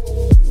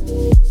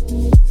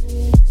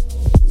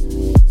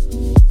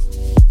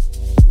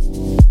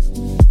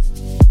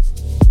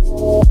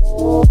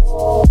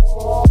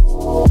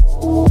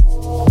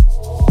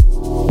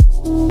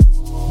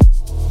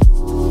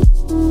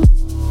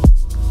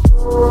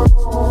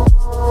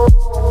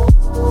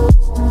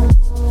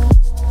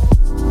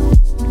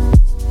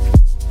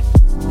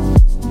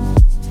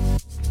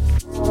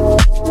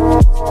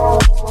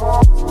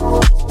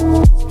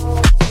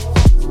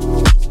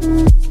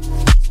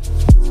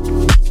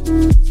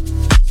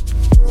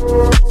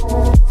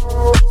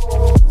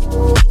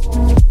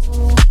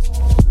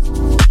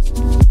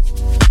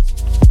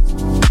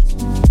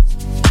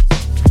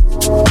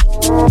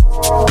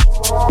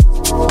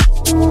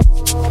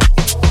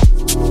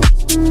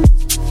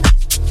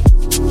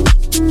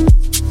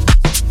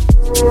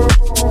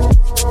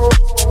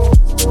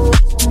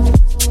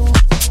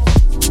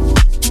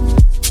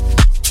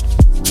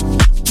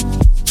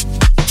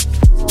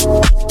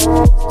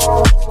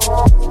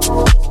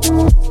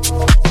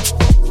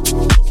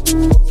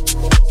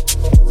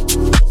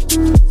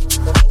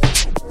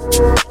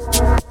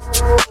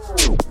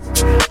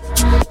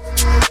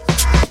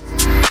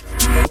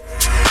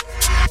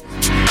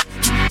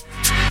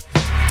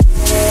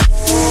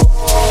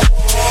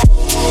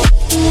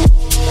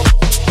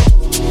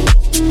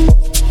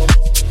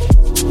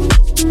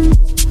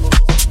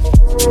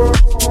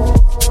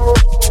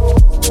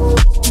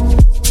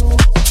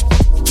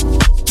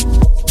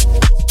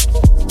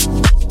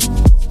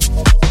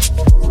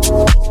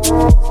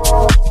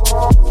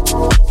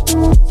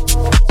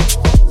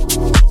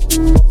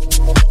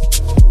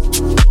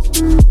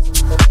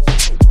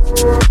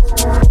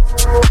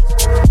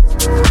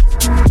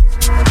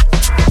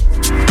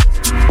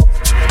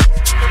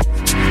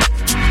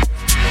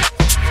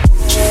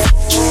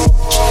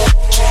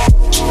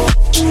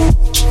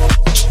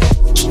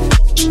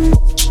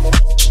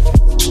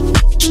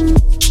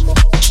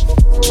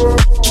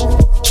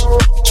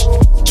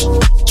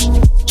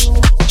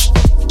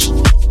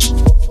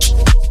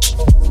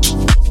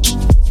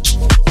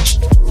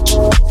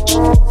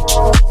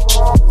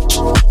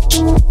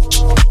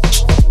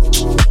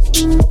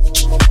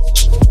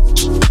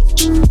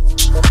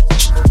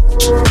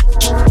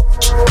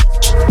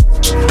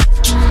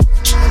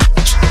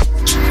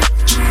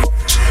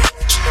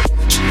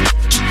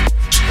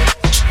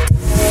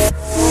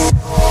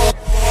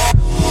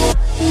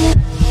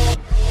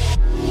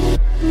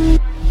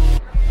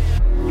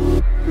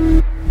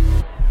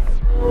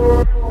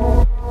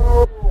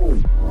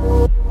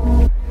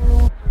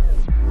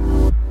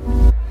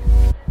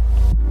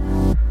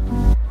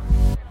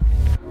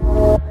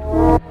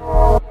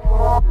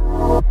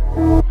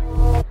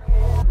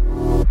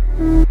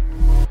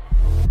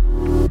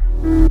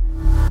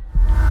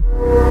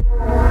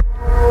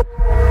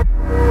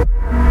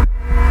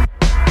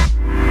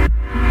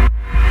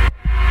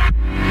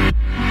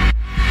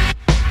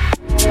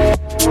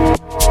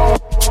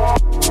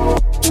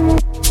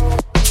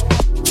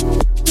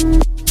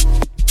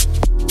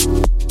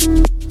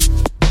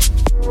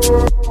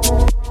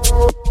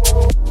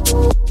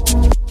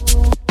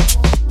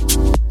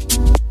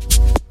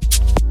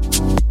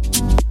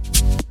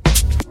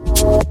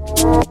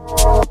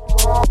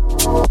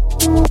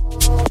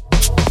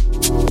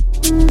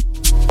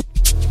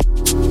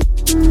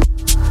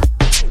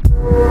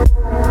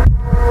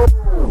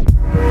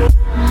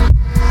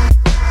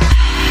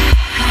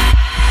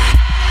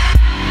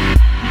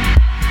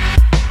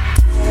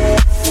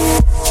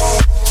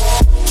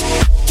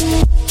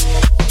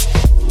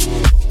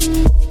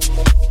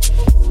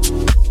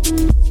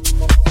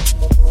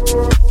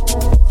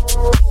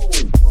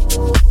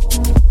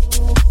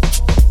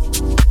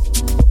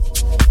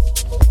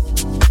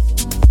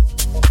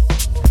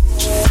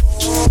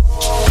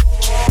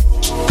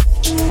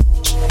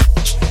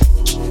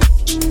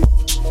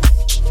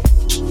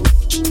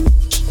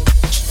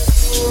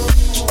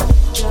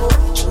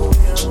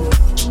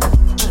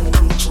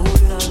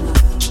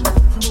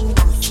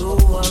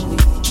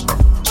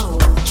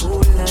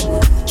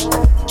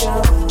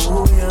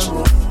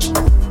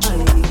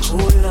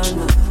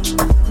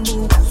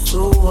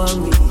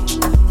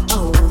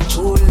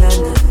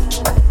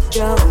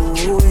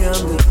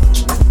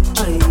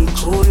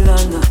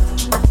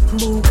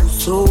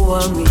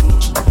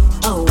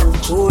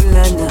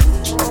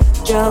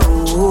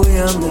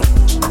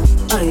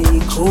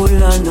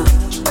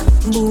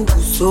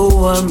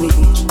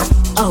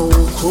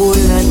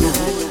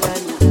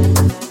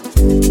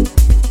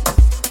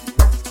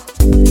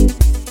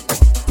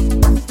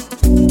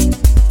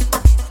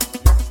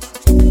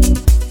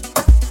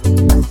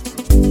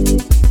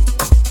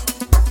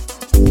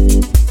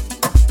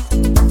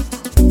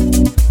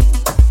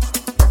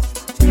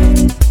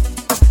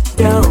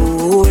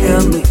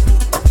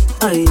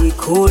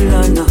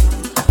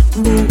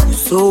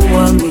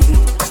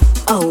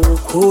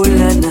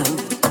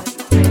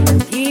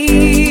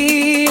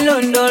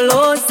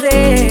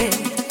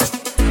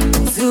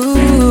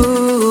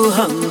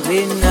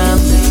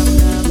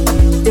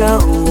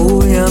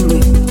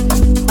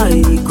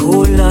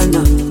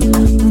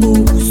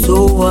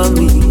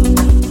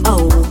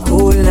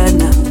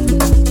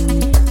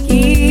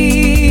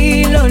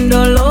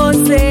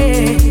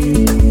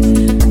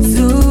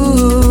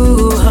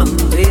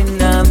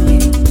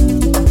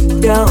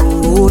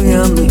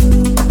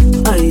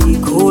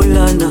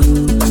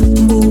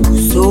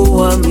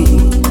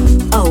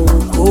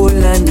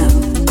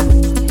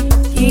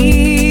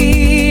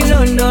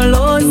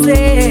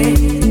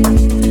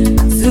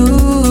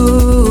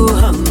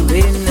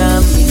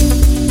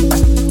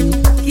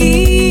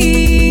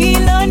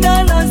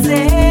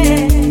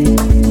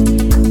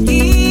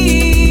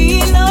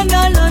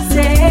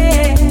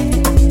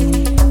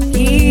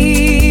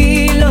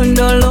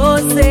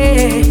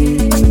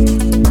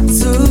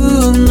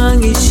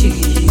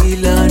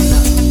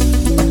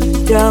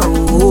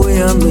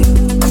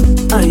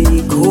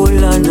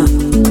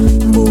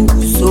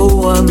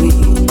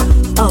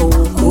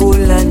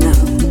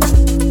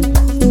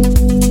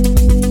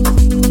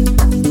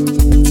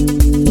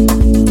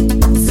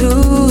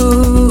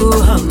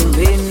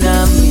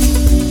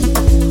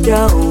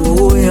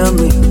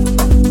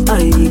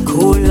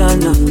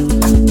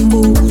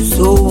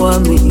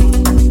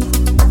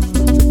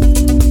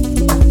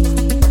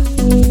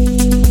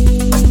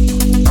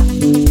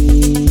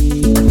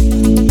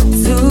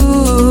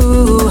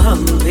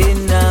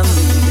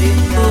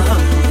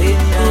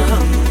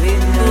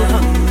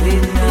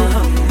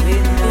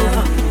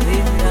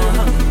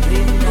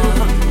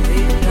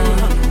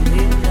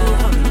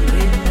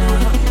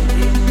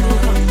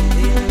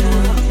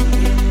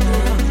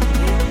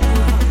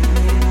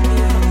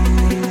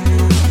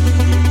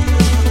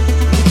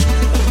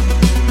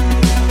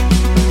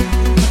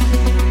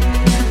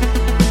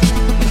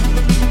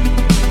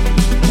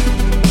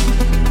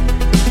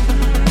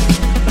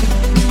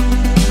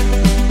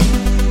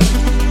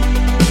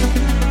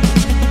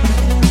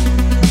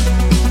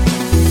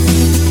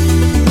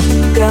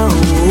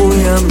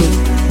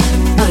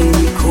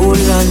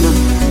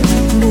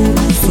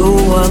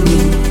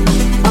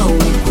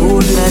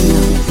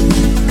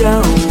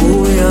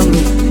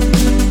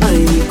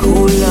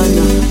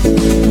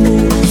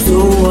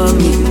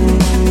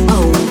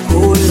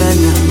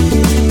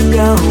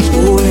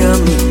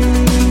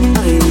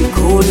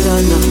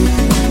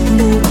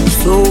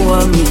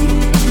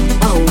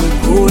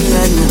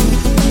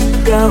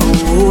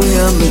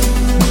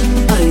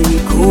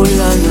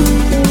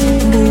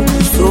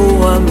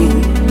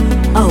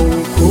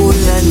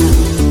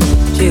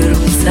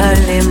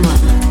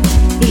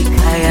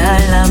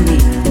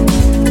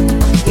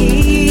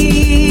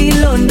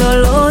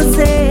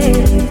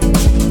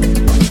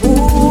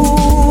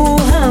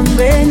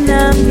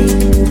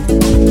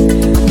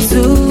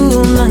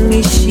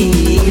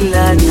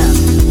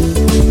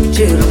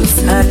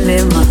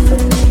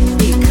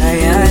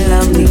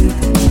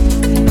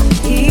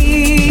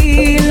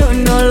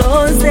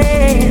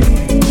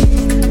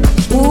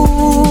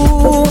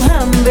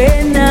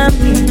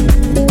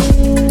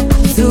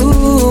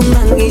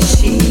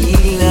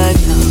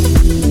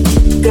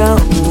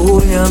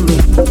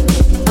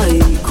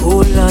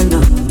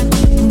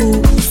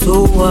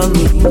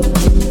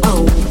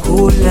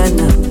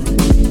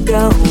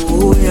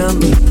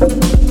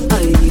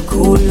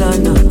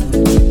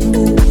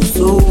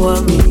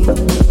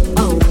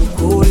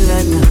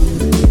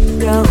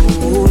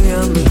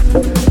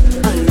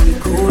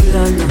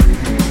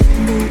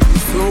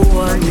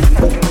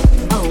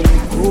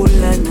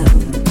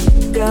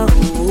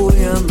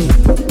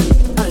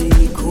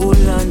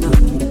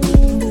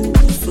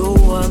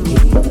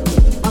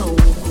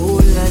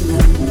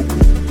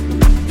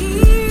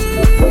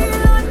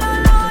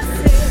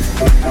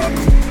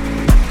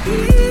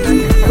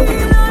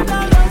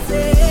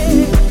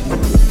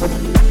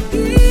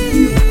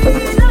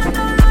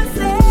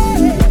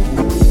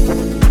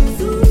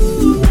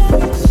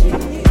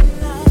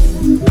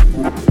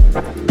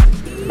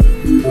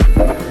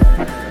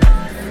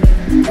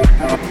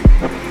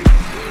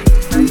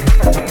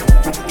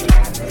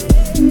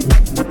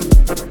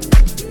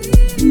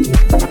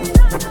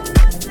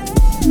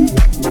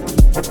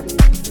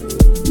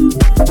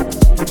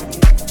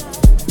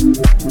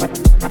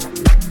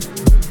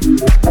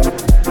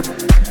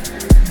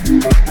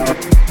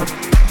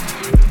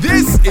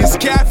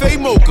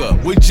 Mocha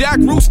with Jack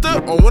Rooster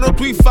on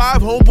 103.5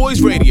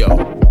 Homeboys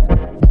Radio.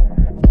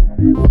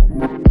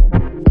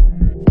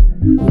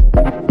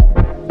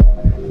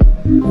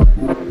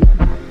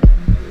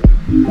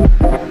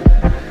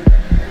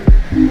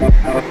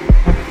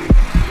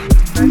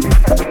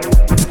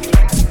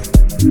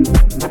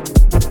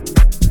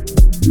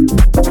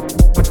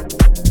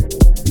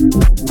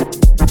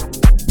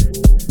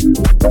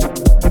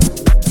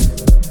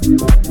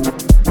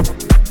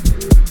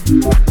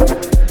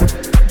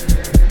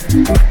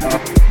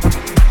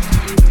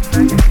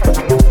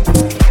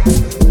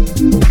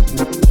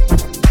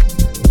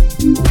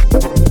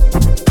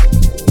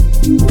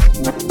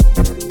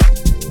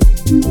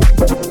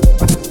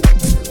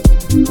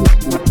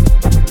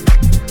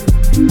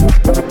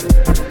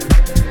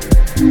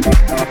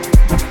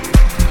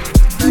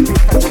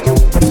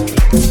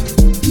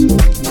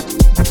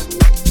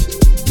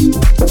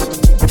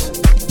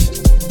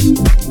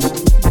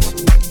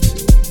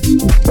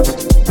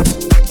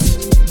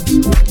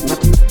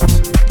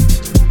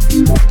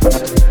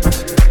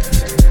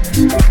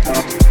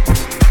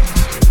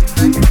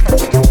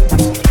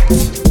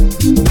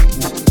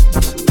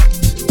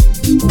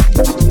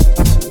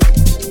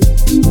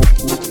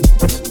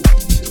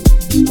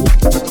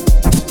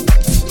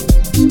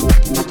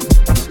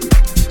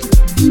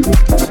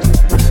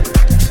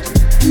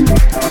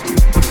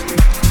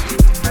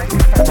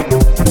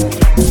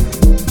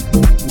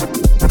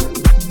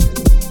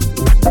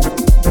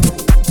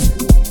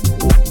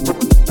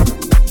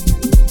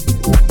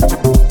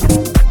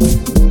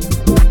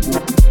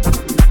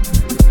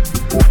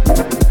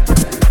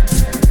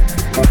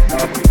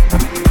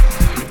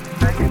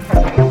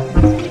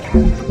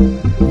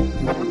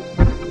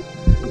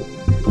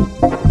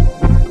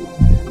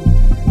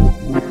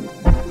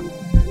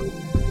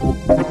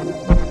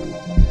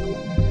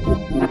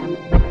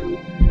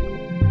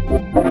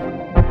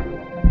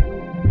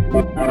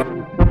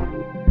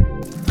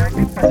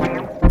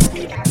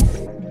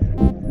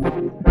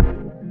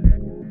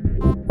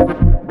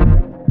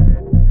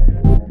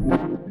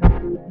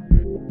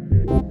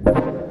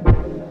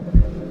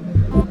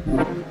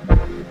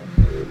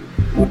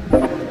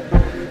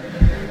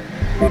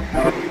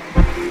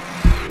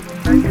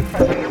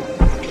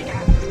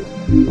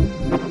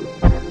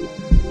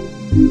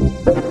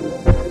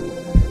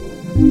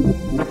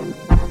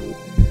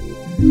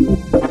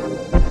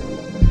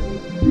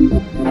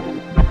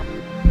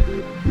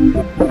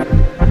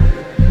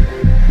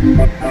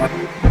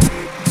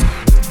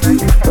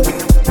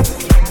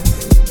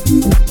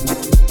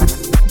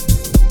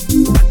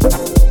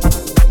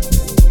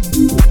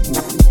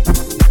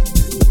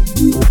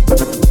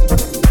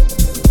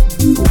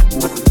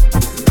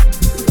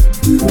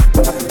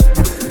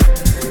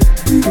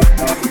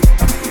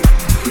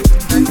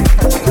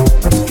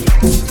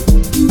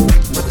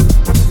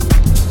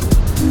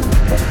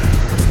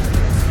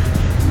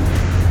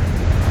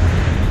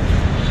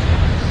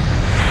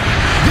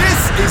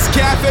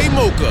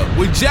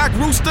 With Jack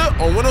Rooster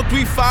on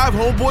 103.5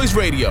 Homeboys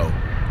Radio.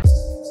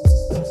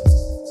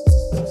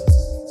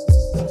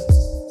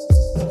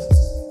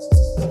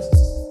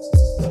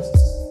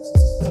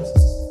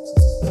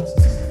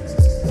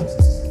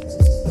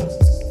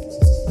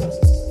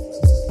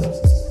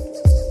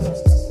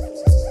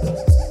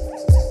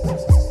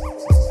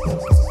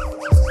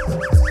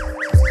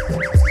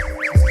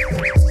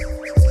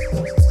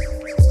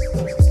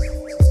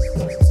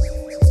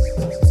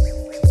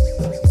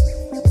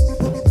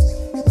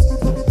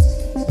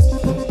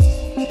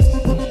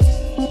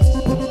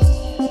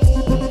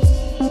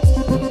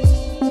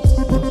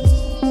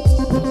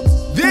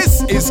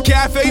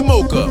 Cafe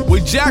Mocha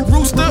with Jack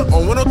Rooster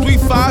on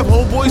 103.5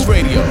 Homeboys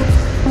Radio.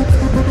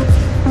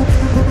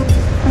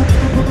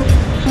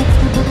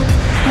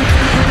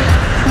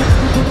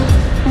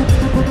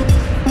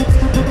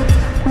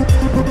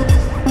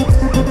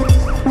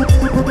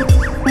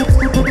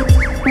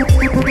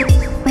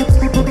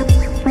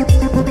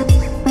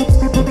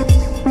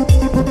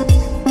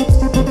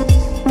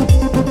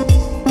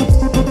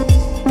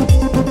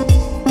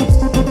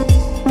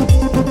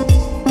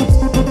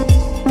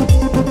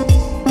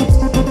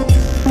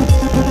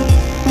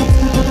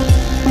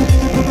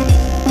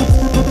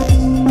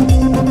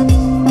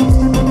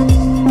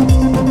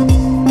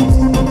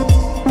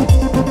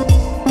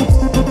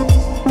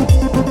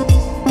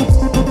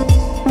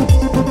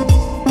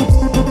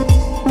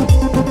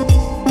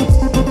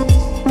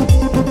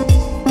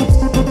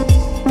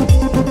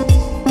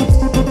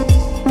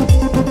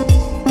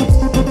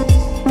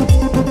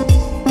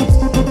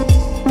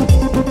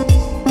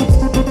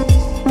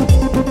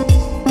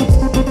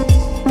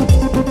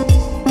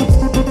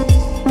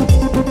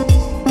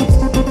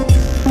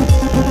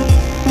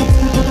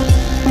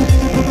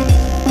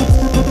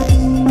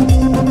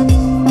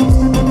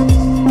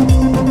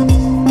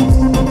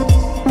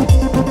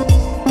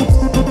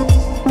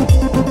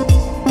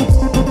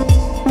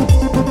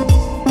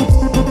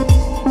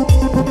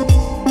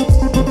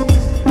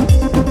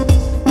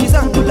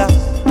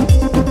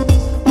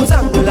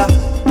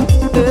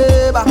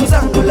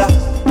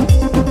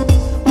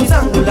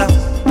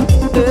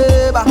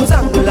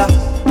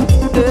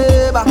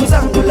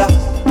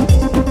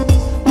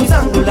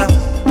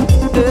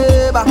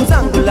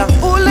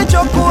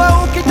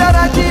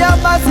 ukitarajia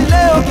basi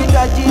leo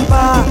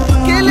kitajipa.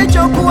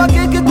 Kilichokuwa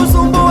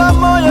kikikusumbua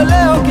moyo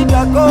leo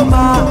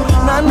kitakoma,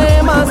 na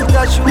neema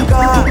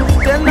zitashuka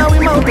tena,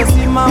 wima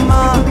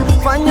utasimama.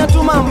 Fanya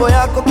tu mambo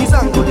yako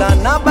kizangula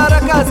na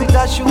baraka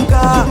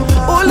zitashuka.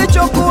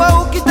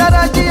 Ulichokuwa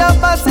ukitarajia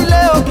basi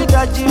leo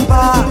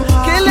kitajipa.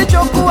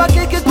 Kilichokuwa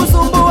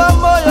kikikusumbua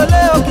moyo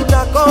leo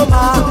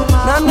kitakoma,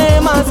 na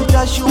neema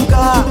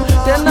zitashuka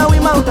tena,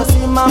 wima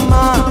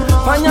utasimama.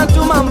 Fanya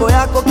tu mambo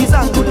yako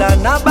kizangula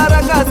na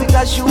baraka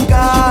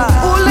zitashuka.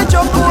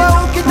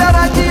 Ulichokuwa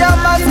ukitarajia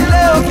basi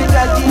leo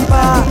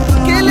kitajipa.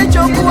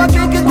 Kilichokuwa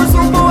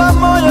kikikusumbua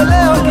moyo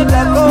leo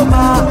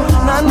kitakoma,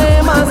 na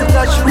neema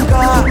zitashuka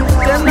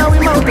tena,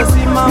 wima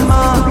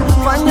utasimama.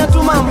 Fanya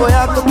tu mambo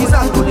yako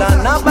kizangula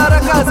na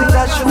baraka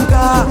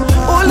zitashuka.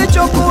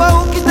 Ulichokuwa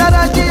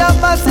ukitarajia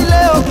basi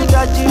leo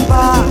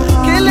kitajipa.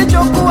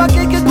 Kilichokuwa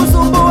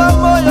kikikusumbua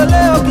moyo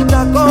leo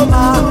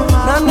kitakoma,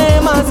 na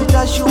neema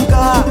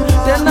zitashuka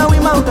tena,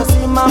 wima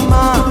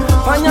utasimama.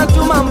 Fanya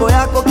tu mambo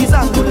yako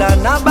kizangula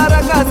na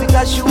baraka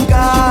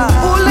zitashuka.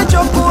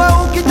 Ulichokuwa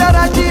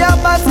ukitarajia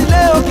basi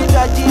leo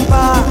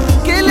kitajipa.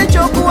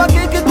 Kilichokuwa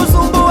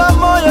kikikusumbua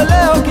moyo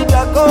leo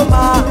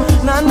kitakoma,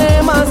 na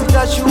neema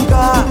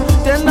zitashuka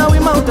tena,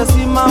 wima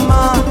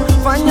utasimama.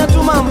 Fanya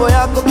tu mambo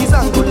yako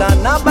kizangula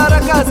na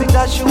baraka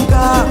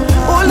zitashuka.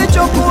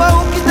 Ulichokuwa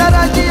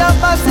ukitarajia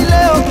basi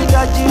leo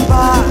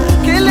kitajipa.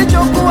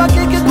 Kilichokuwa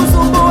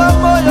kikikusumbua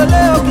moyo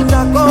leo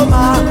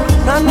kitakoma,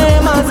 na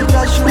neema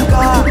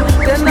zitashuka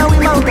tena,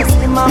 wima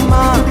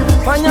utasimama.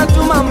 Fanya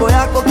tu mambo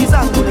yako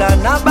kizangula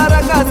na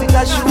baraka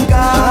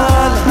zitashuka.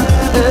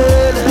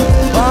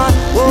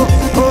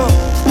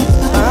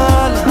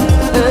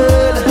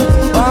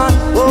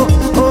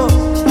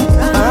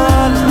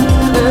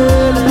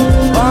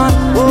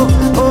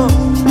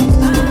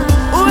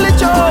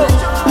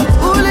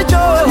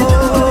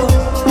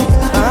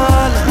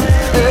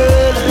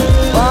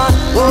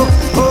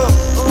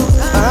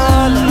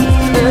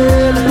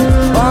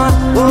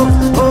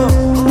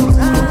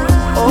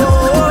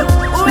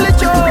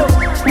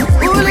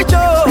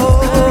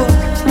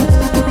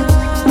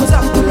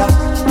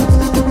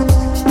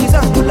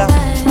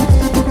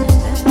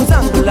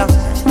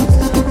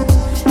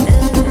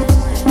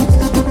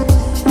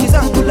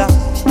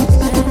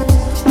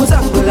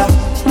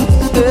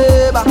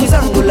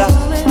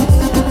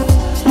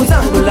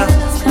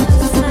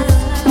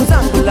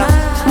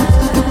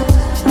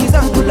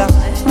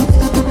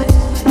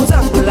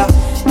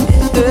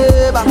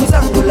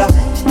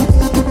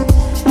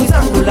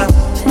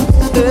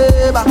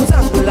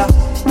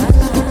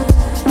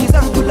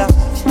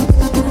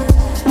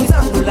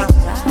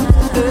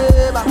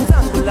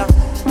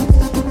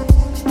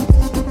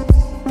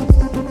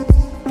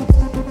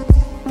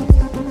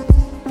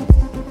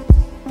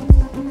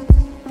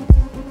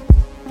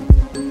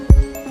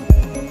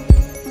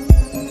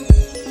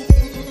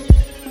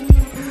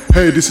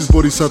 Hey, this is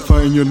Bodhisattva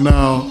and you're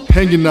now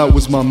hanging out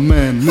with my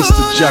man,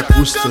 Mr. Jack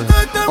Rooster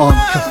on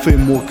Cafe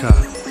Mocha.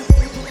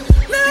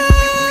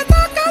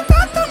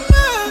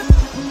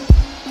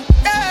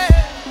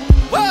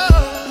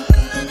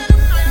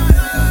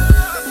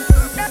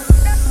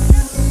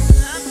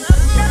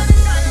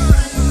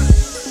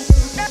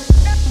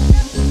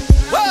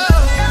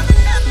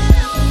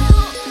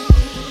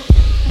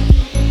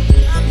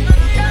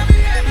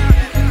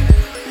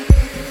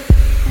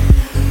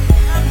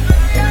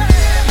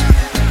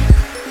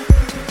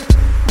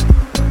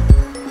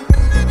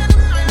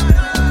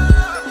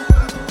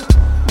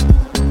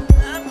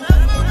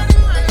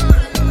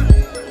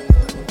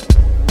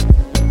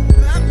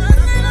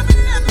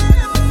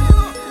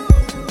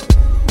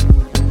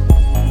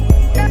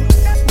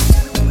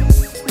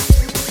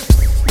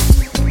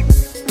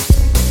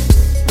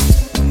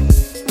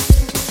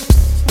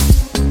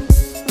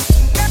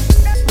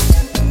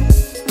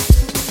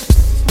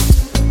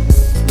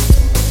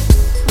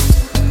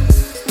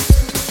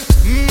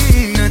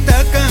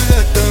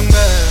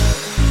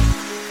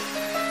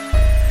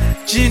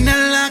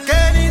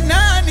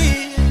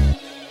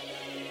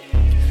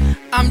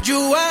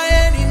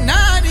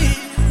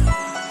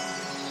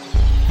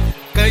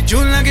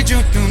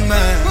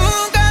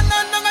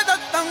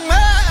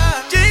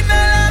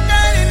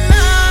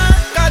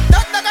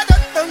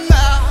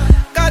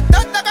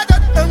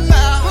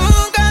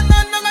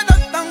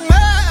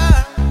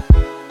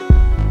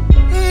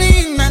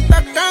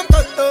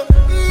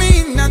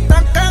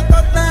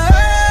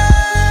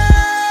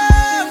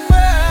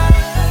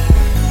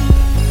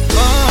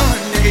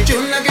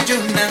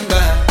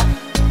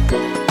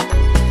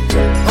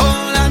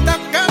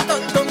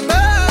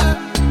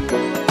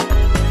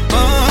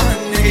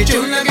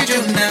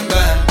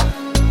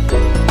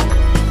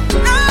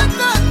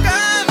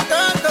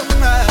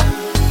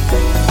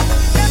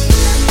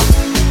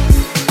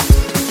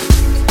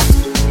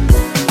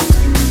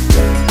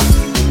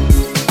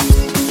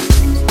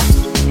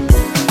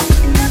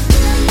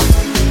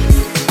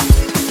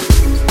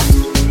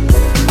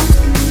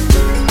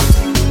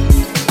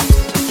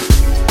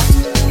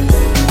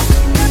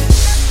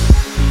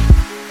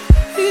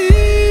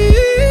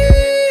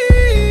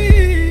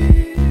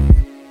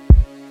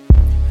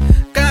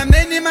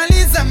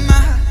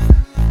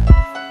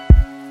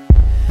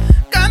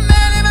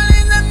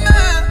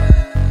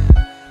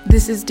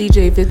 is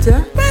DJ Vita,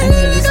 and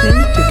you're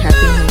listening to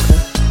Cafe Mocha.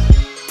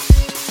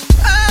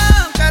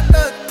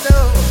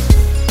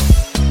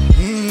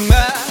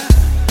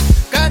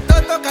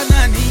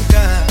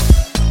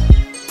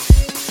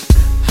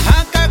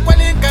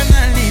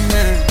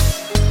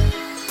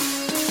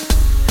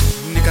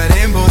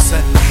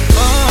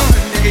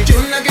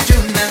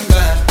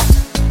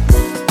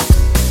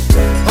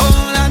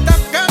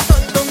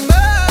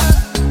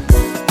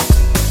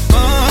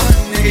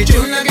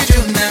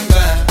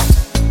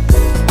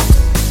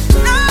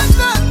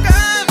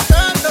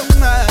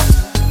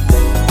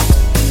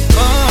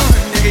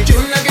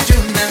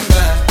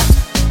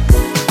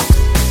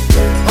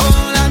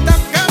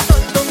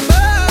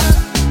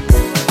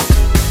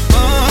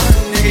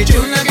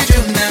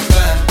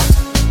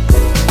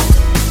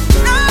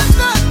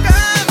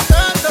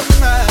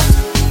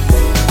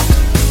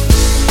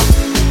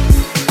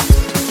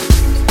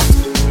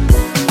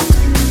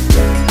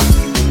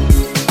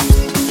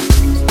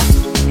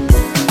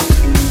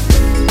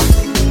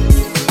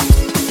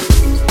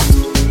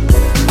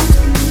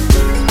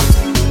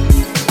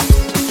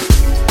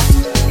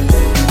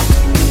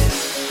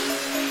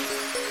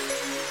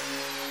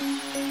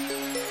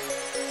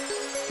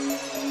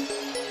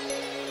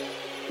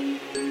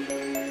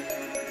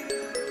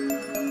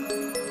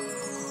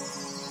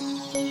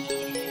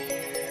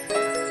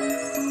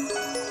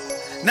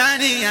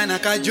 Nani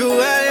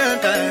anakajua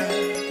yaka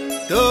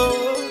do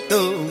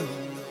do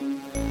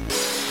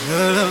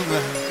Dodoma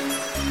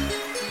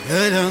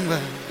Dodoma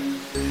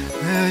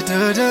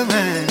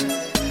Dodoma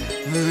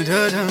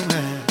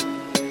Dodoma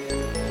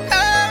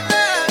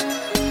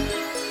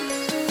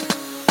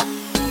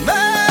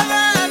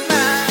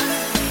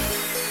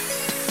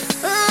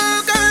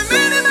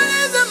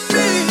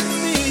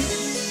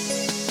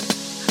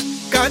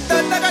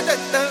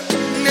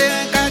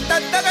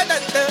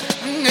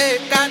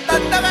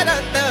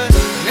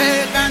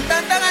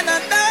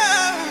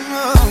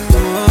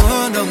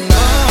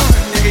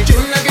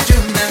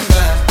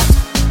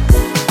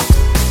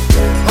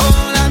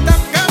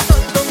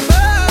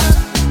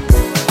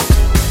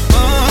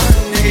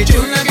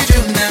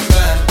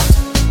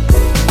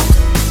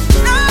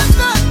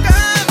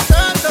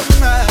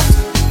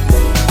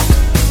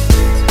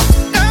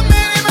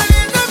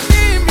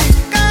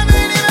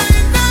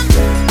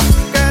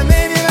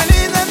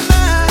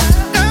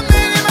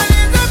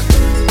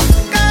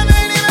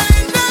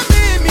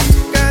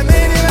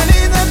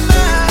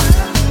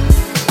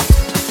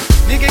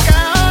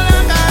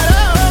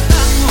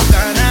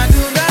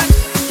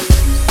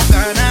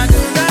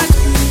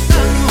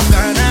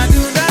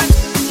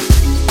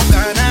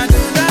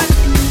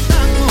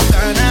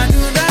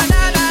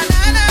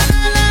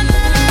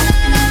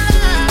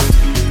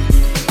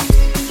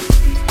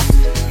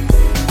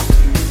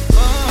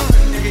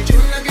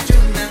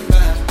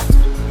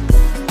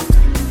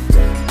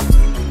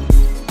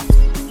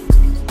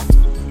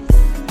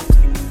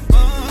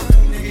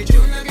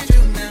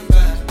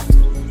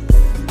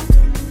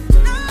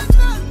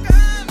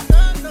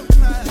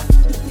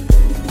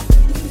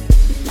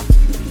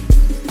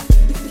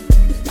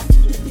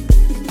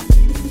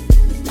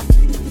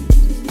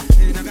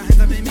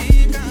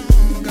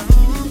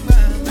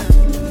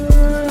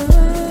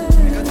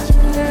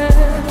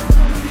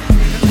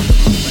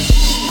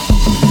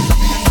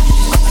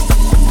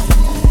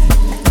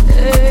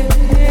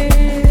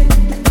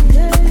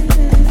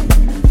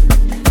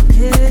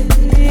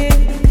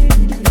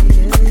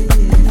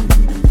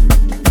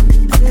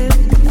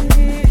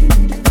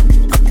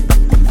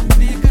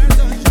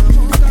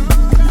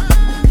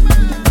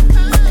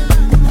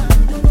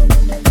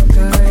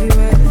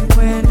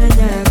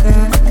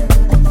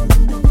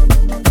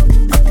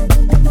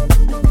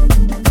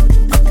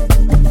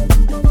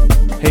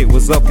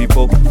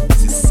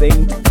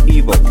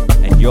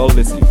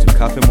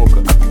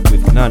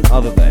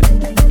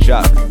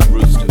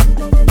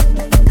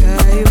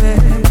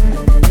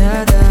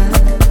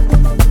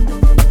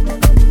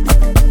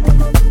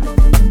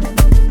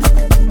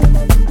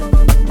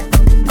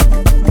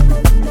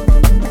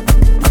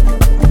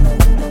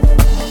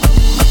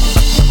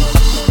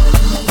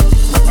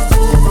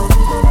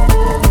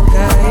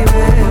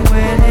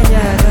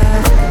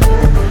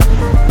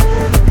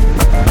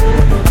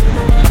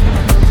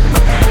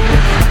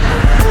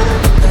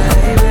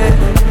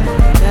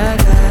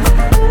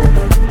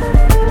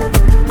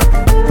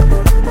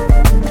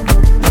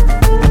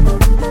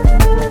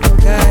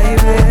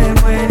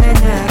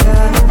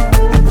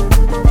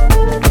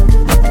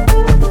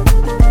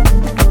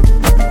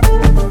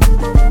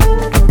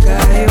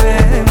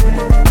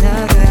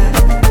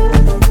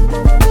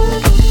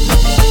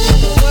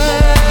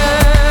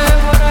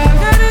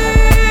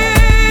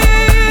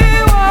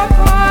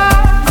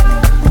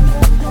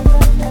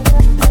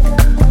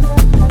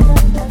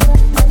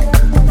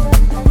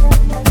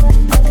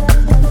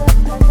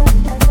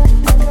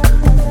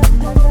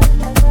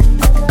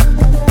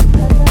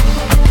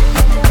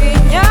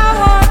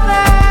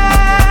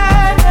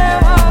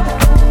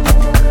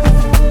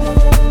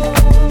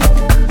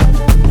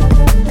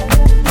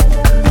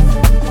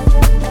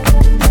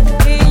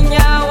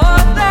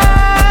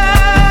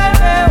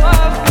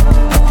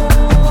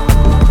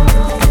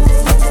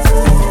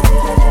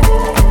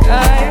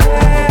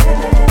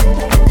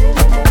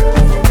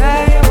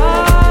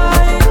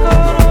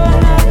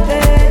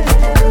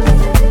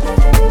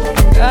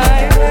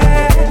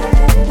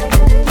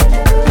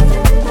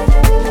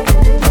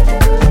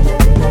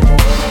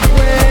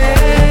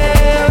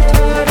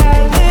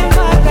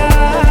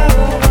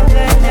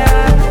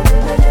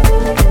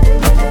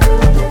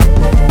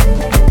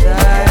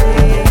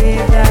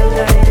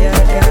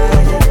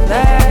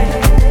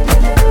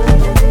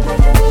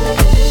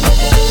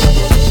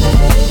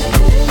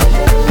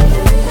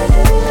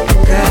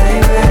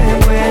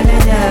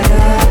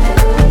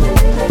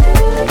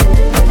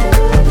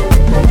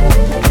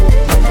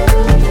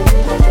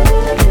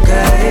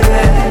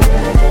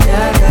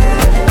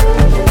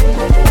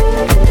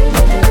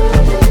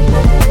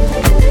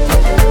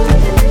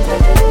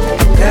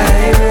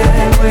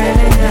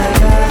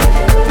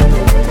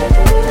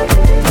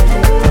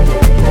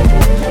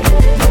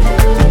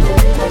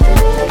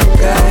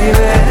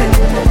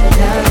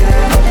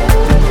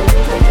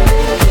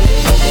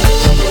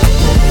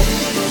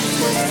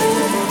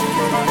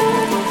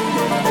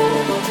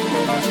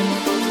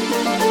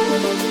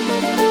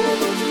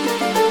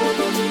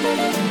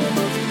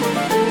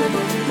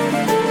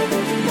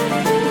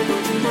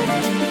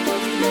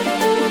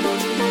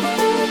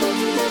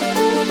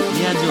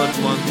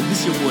front one.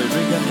 This your boy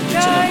Rigger, and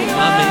you're chilling with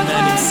my main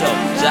man himself,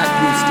 Jack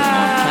Rooster,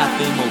 on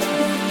Cafe Mocha.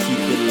 Keep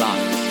it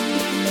locked.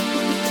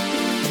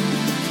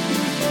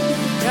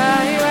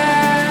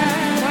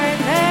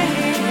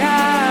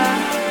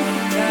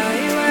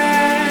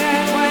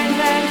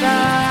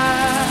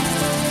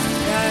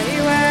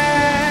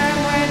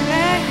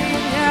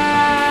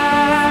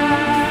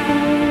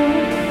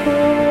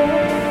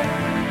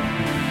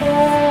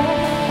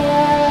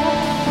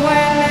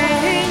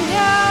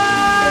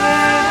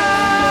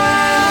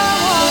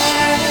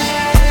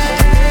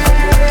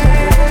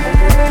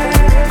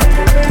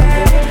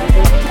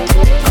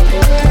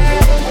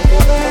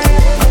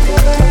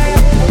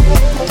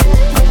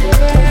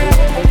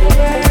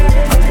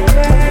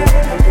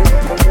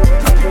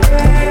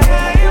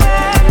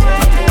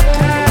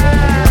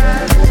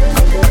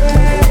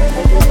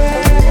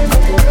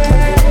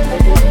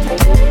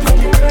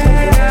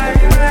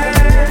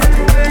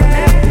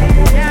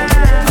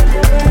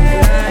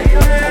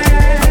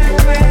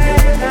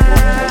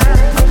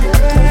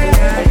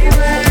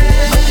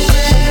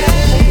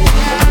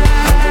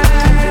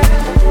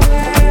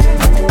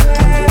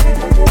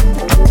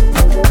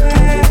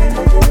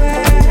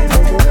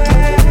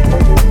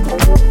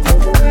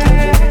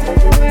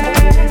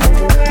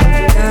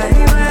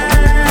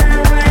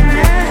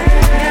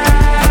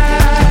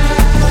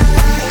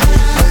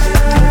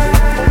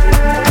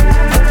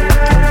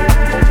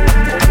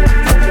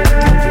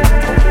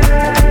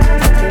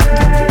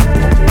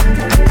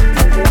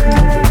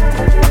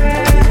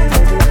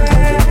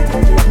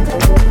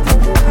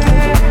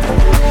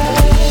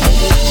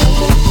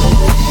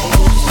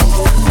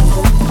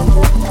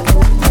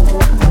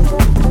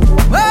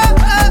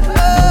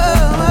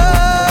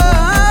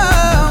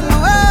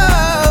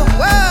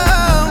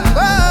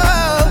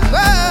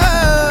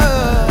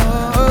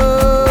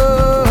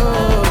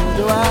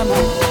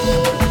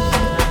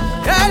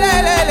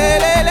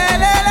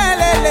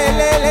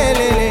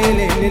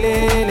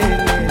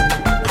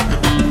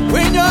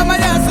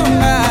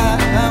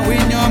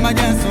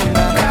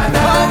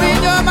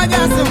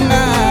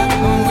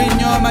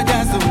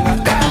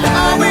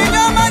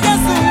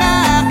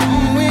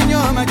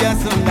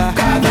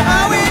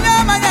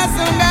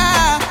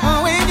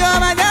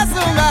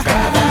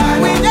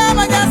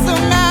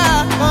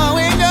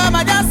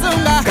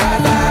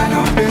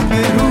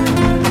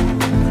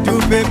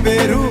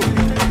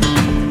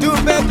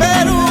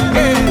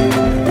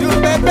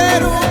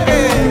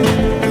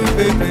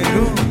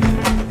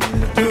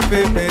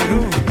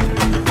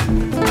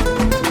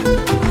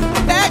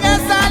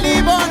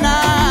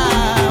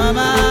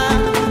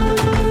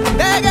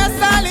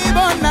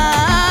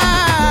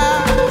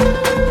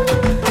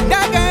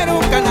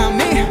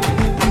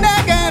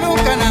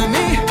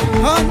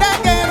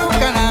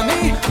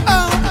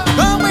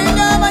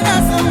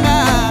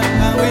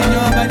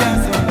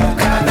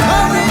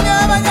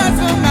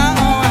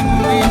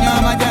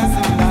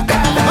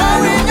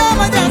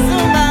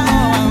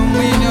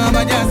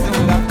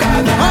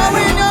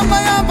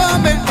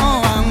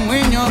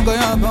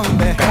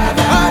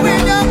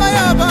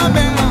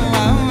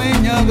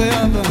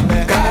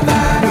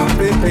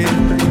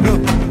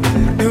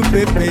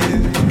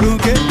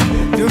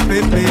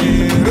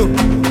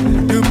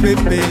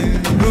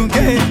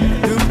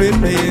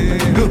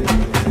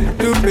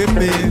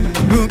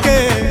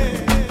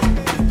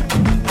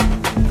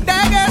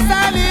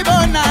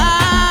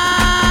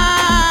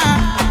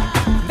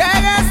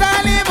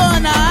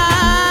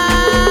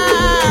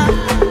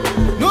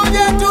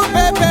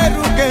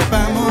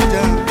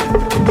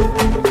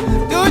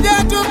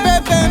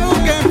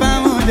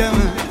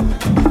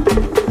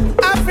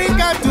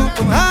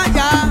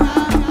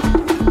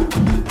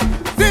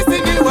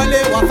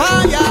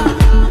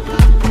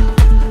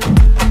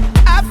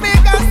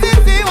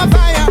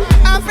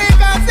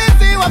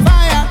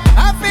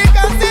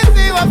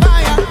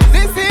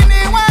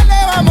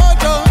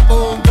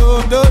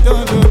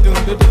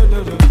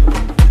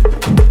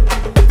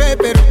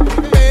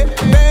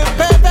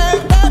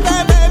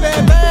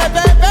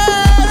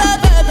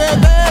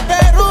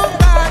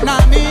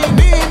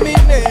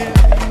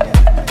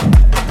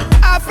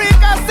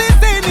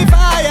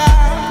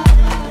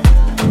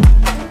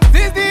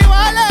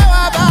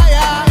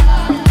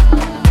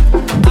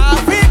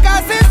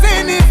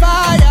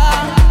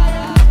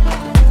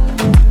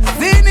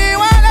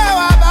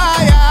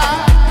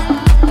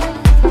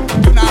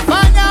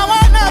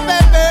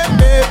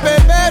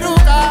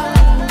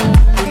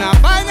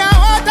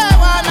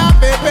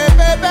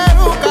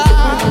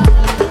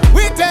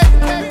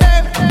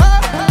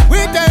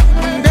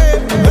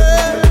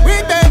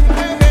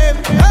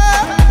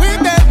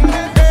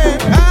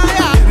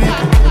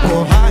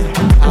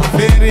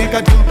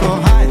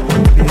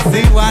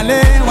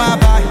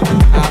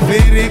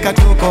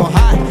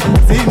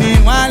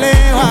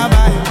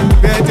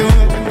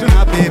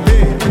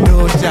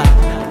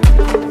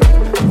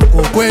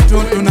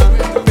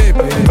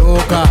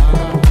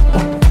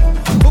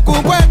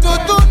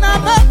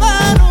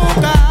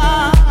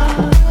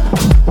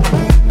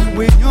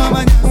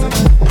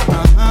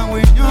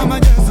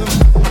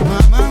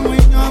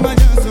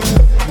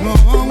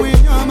 Mama, we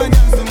know my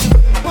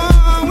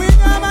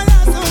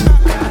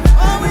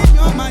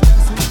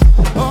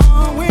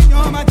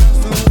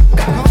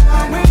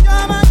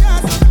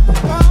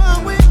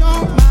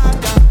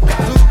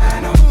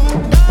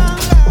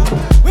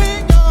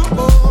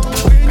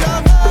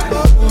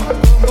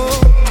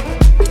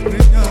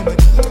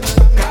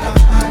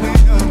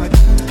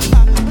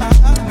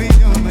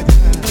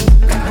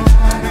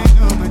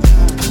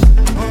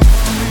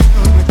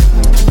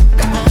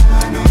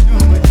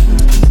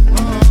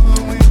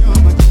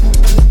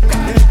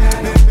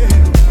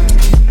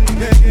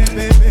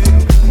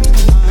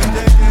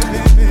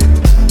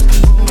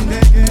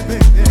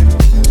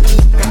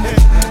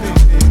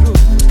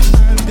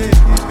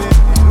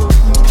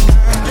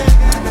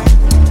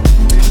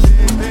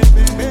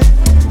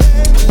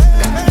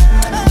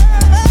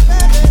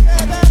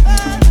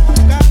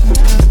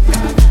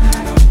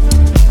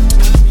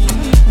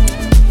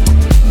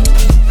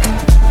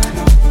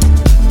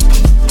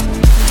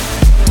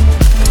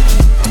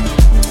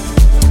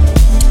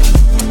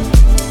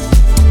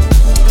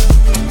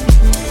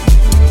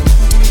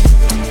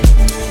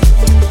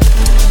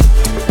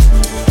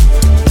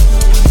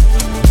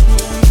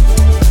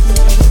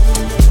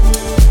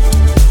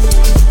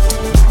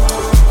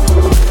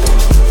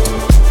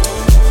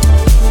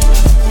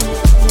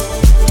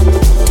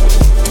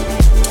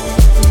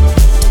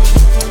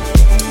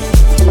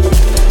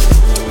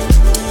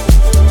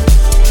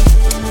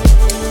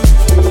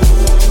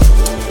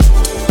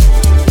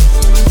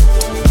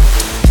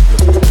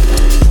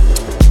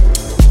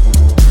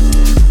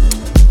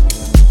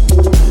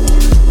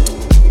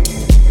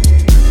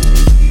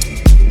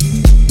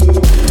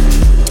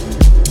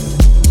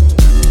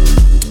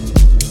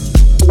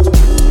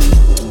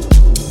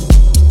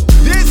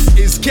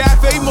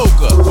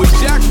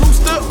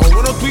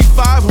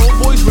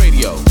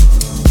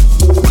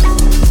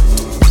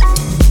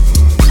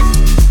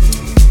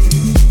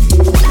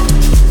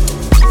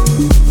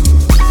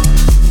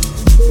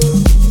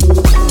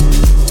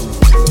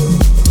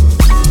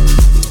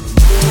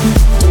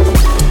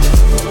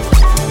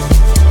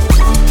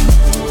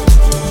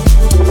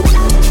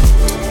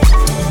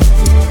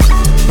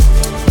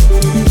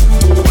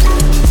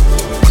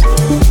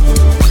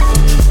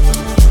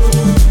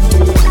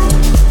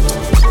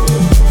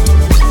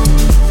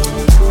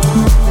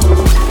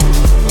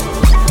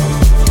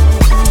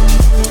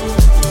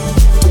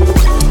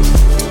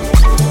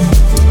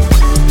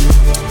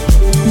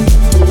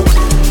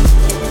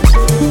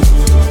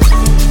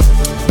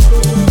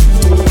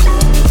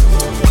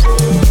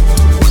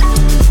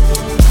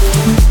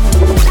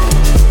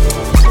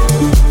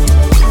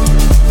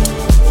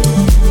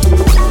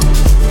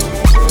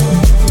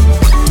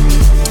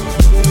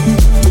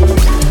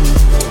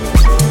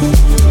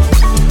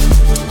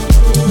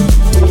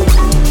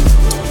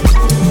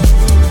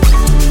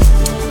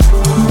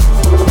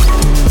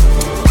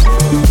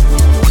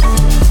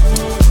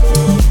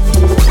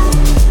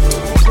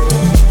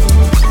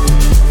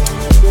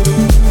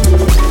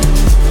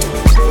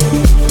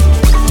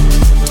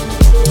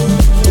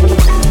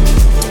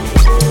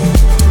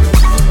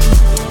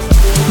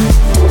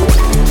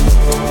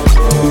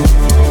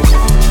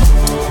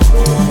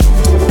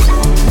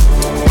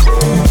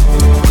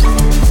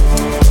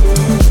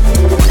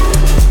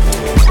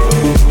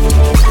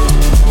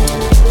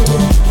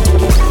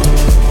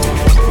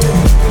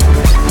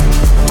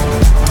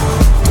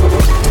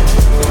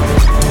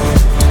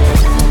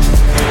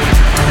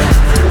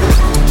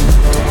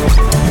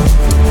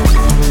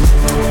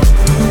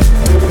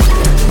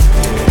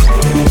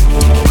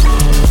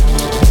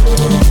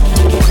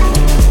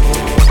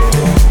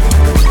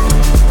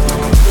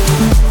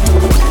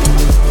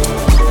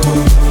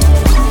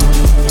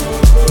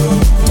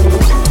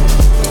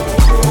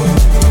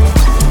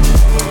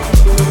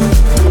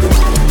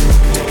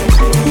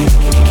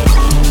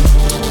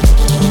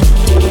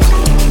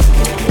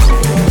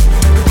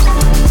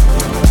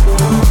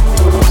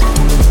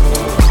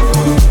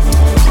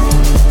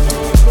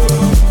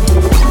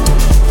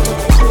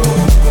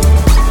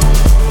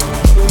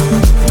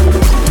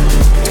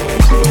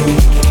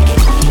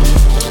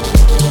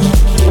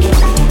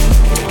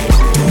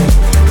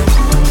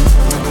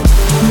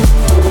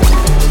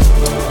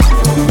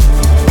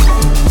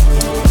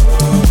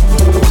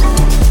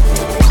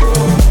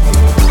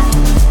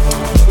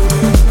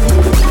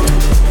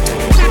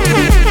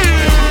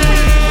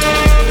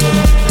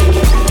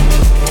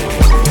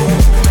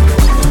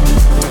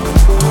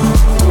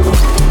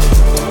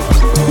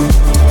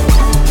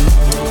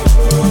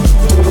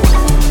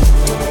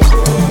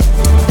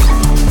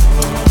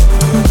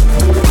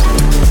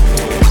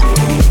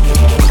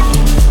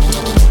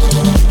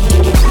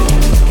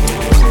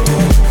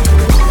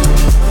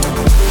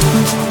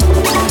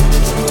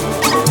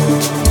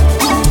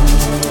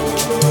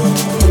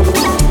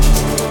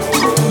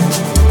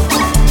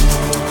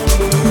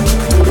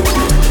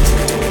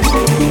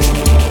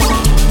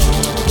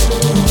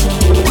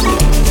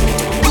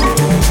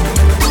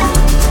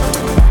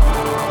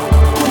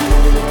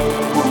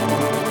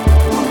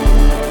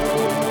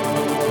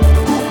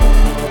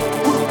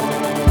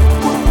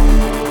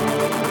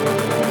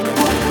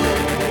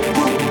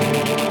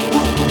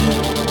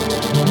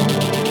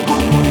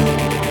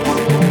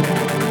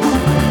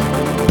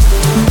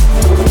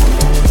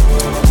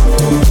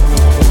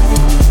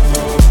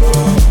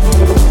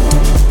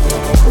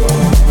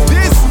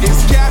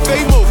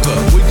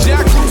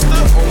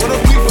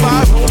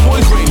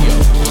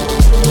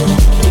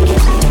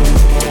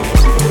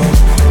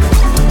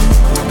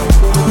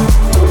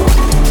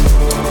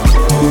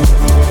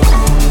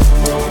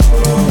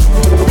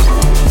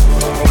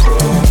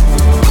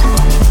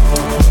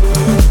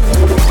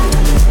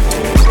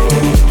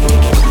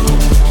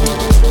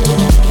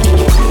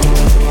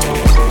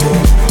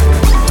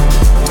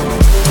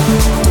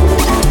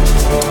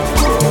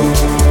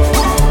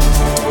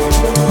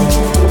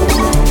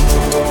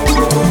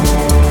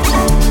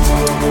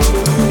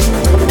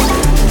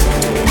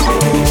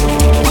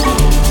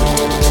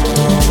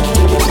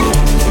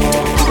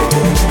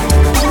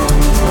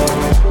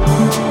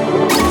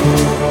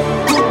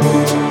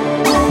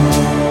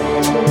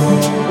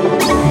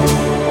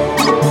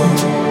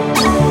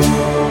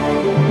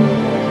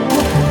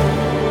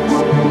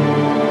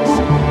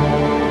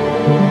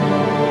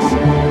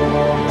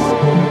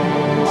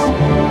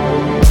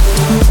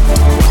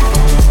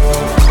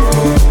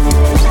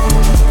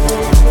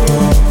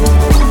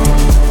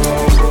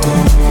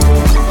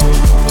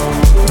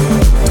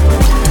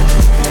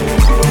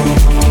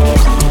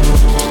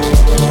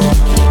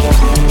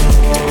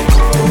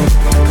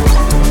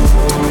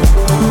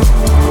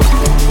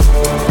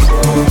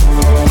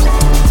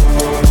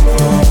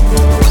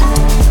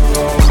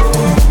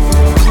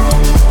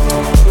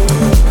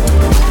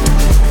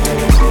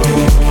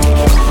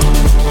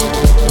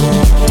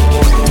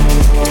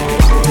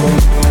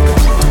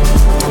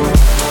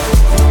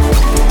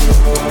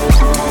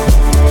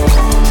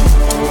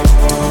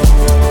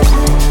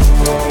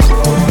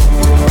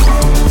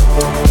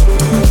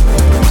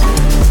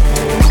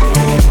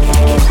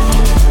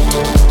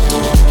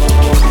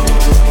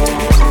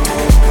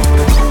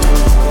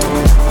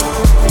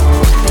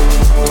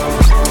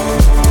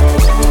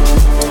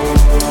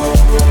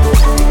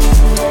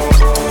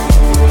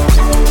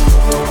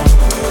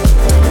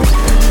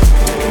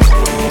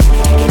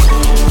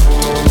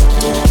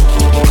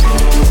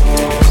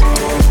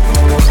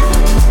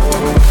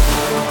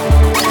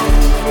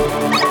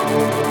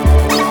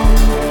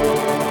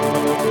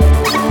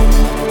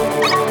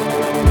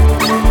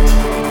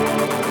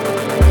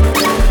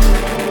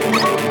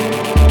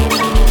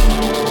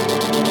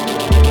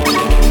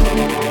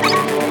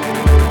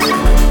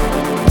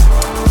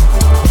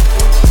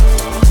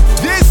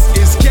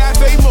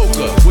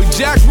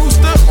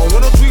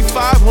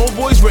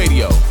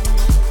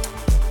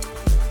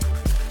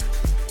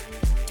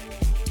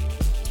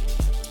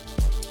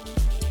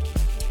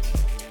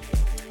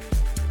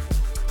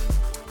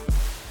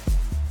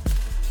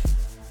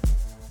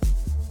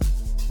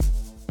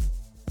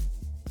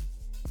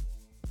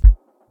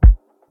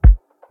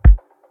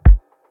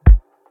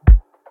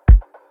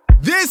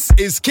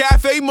is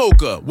Cafe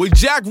Mocha with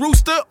Jack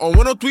Rooster on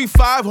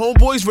 103.5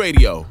 Homeboys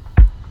Radio.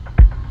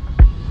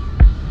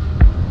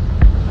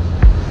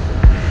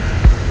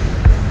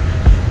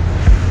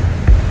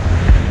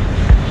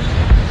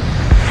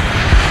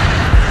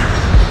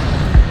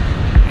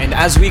 And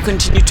as we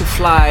continue to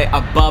fly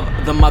above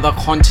the mother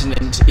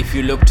continent, if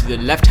you look to the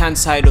left-hand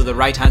side or the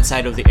right-hand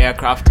side of the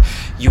aircraft,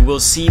 you will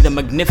see the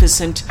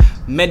magnificent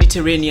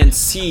Mediterranean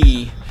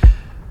Sea,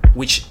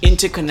 which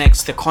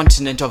interconnects the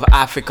continent of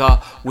Africa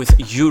with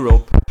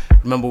Europe.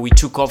 Remember, we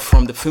took off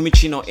from the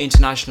Fiumicino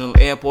International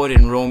Airport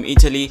in Rome,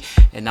 Italy,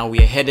 and now we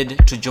are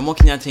headed to Jomo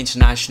Kenyatta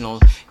International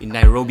in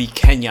Nairobi,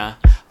 Kenya,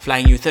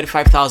 flying you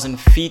 35,000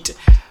 feet.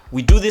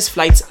 We do these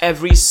flights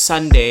every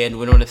Sunday, and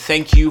we want to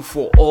thank you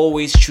for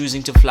always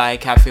choosing to fly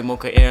Cafe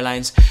Mocha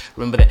Airlines.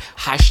 Remember, the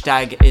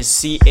hashtag is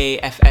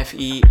CAFFEMOCHA.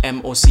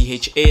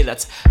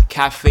 That's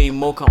Cafe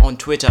Mocha on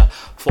Twitter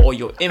for all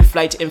your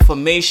in-flight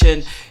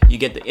information. You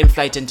get the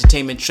in-flight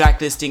entertainment track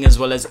listing as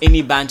well as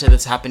any banter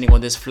that's happening on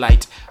this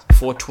flight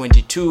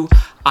 422.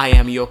 I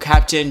am your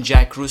captain,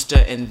 Jack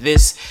Rooster, and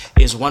this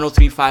is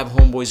 103.5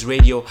 Homeboys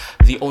Radio,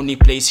 the only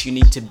place you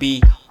need to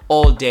be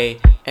all day,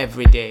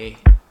 every day.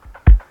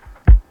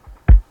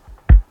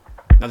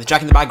 Now the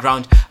track in the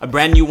background, a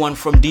brand new one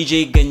from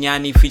DJ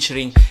Ganyani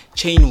featuring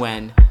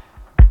Chainwan.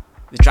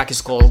 The track is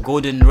called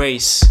Golden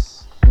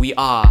Race. We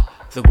are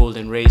the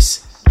Golden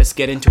Race. Let's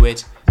get into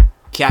it.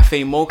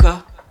 Cafe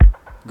Mocha,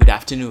 good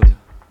afternoon.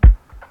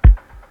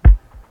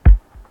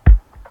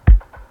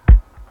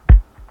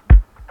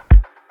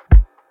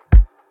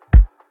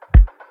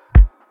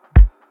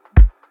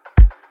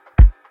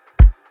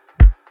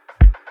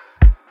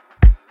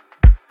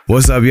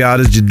 What's up, y'all?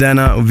 This is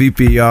Jadena,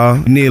 VP, y'all.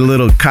 You need a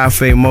little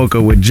Cafe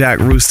Mocha with Jack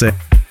Rooster.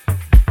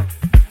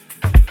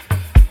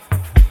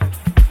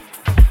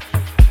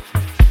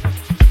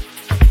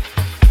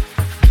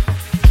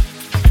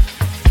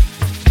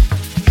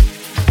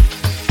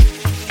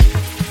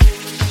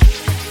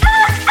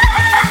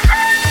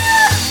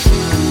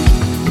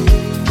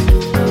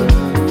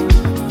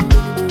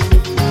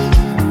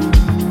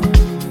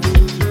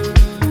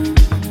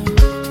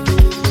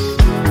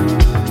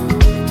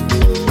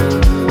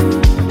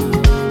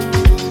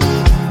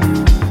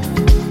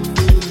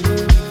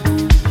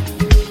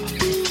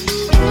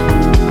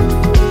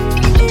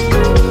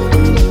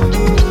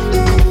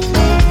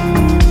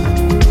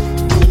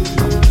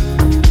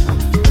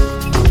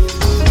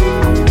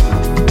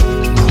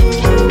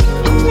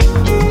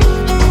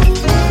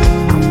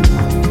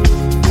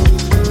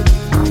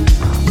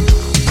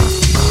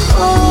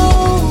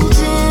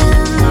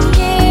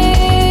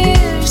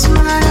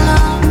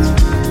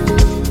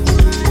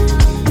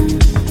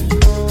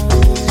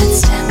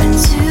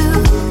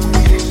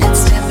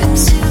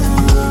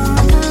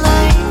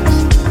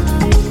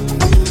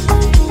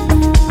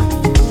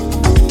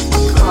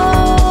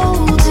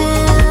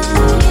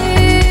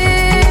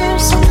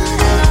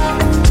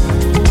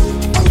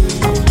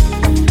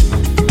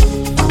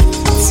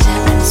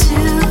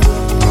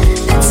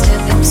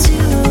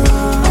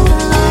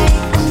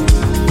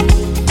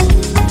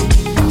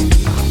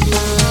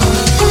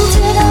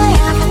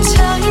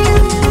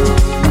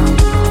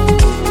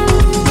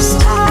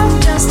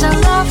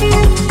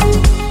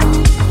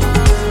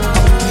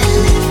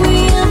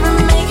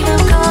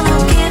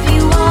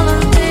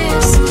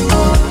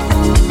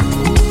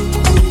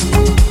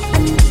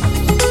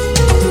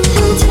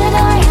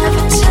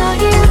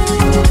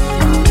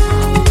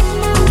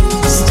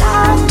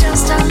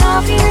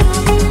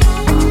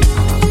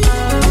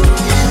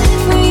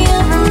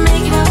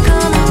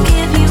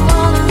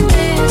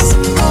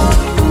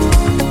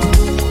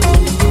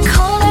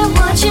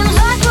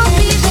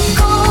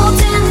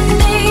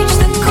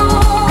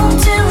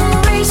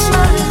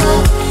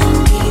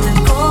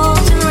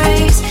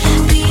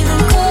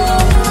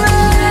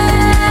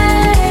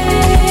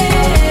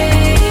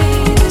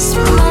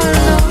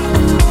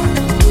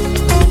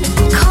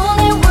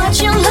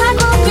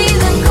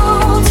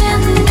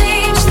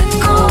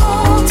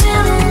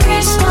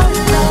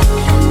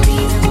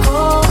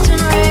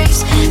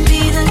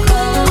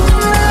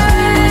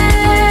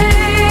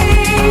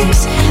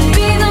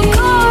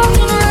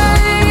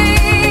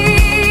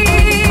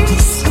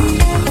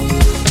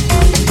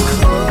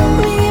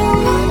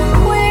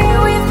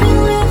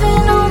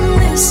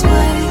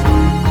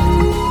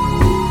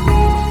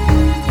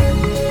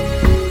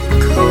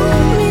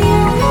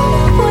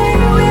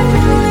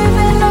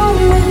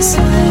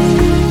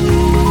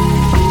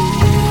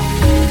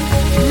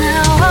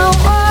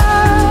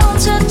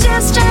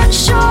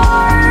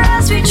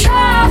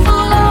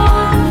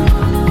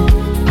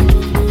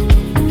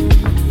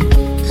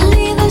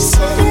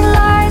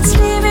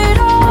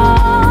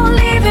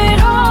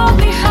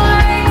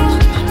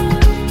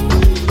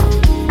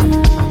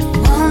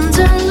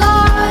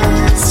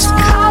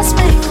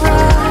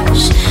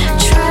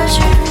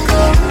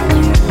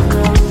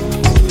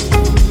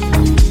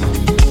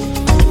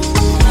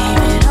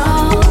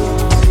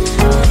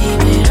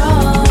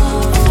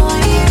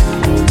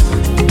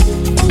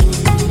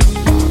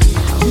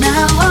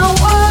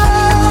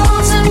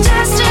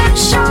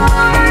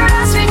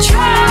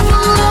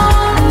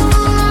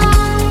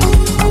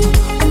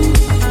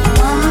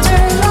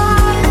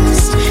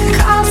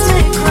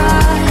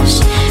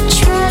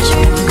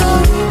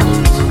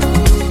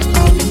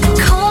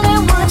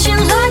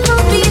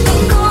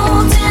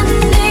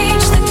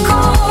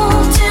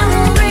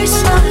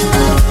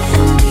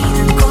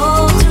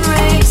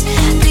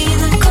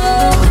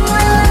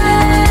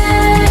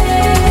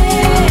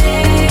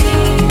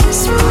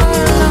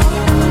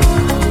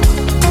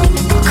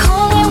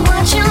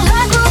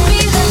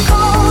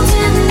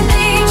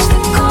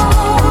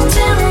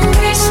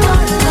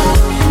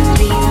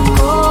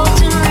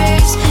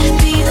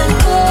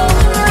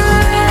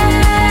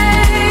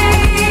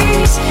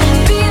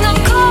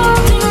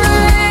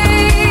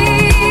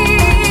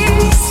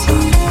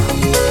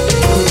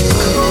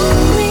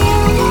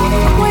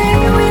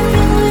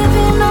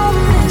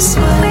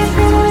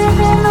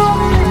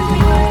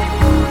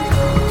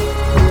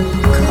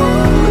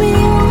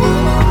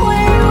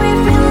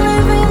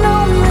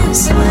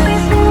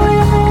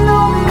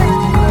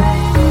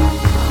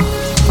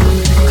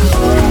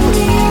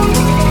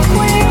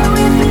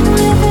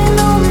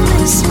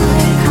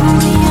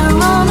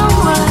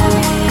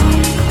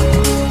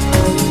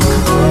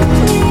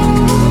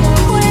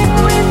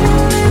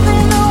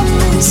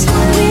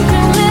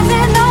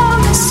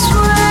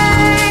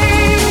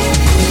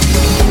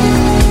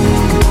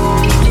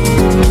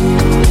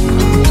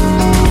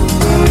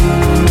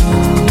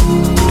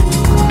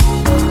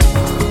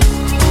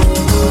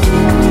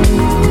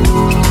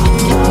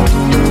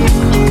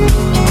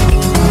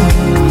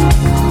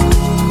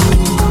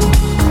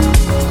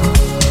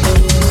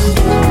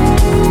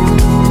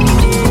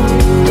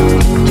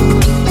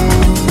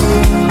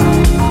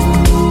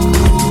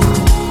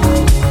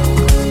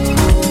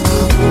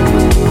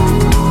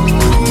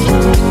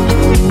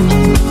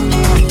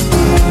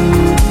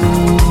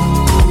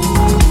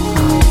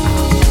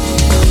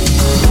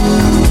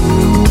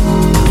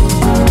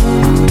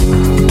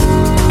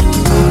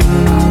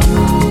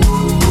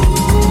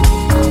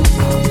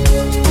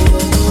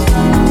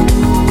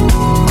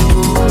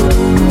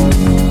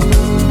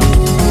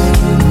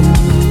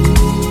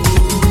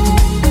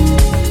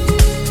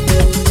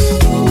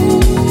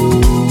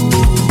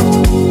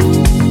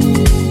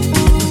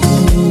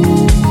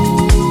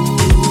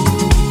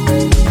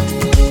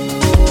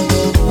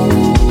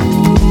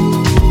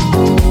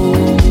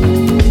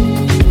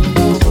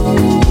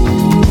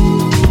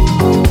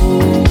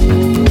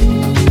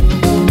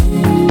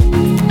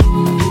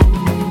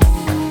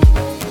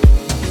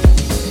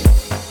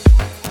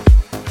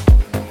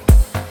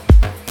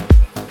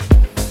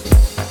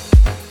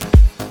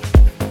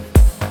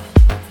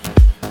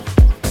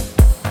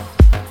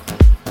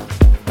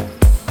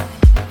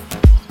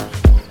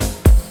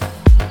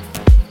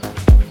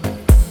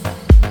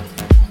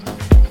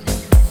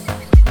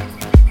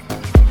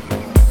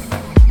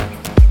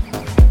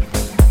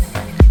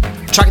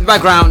 Track in the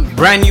background,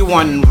 brand new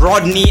one,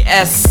 Rodney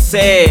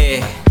S.A.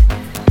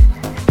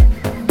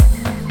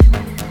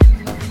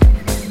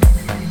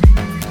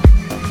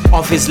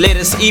 Of his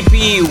latest EP,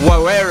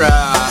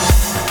 Wawera.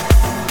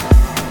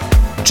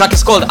 Track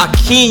is called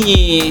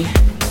Akinyi.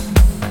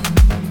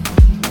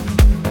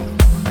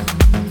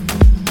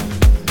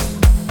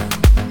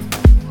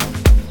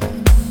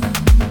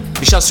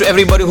 Big shouts to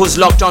everybody who's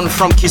locked on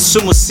from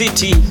Kisumu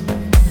City.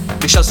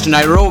 Big shouts to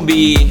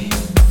Nairobi,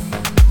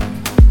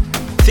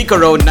 Thika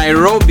Road,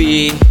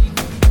 Nairobi,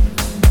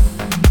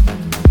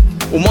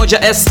 Umoja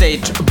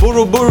Estate,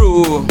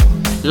 Buruburu,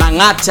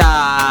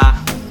 Langata.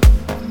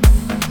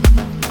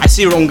 I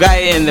see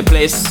Rongai in the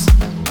place.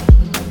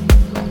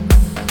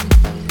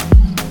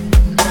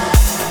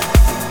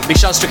 Big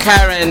shouts to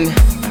Karen,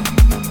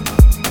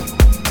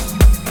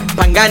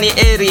 Pangani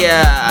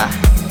area.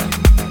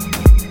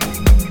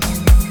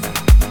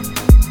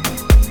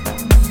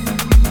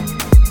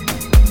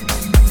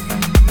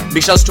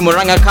 Big shouts to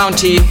Murang'a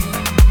County.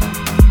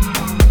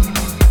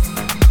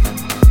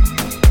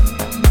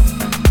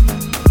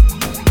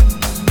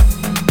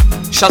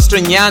 Shouts to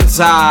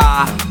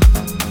Nyanza,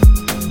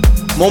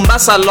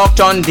 Mombasa locked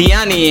on,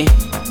 Diani.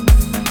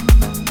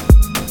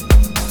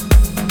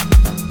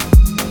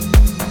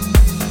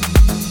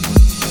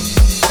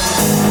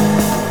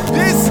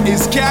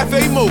 This is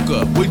Cafe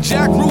Mocha with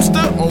Jack Rooster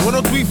on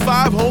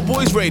 103.5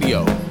 Homeboys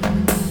Radio.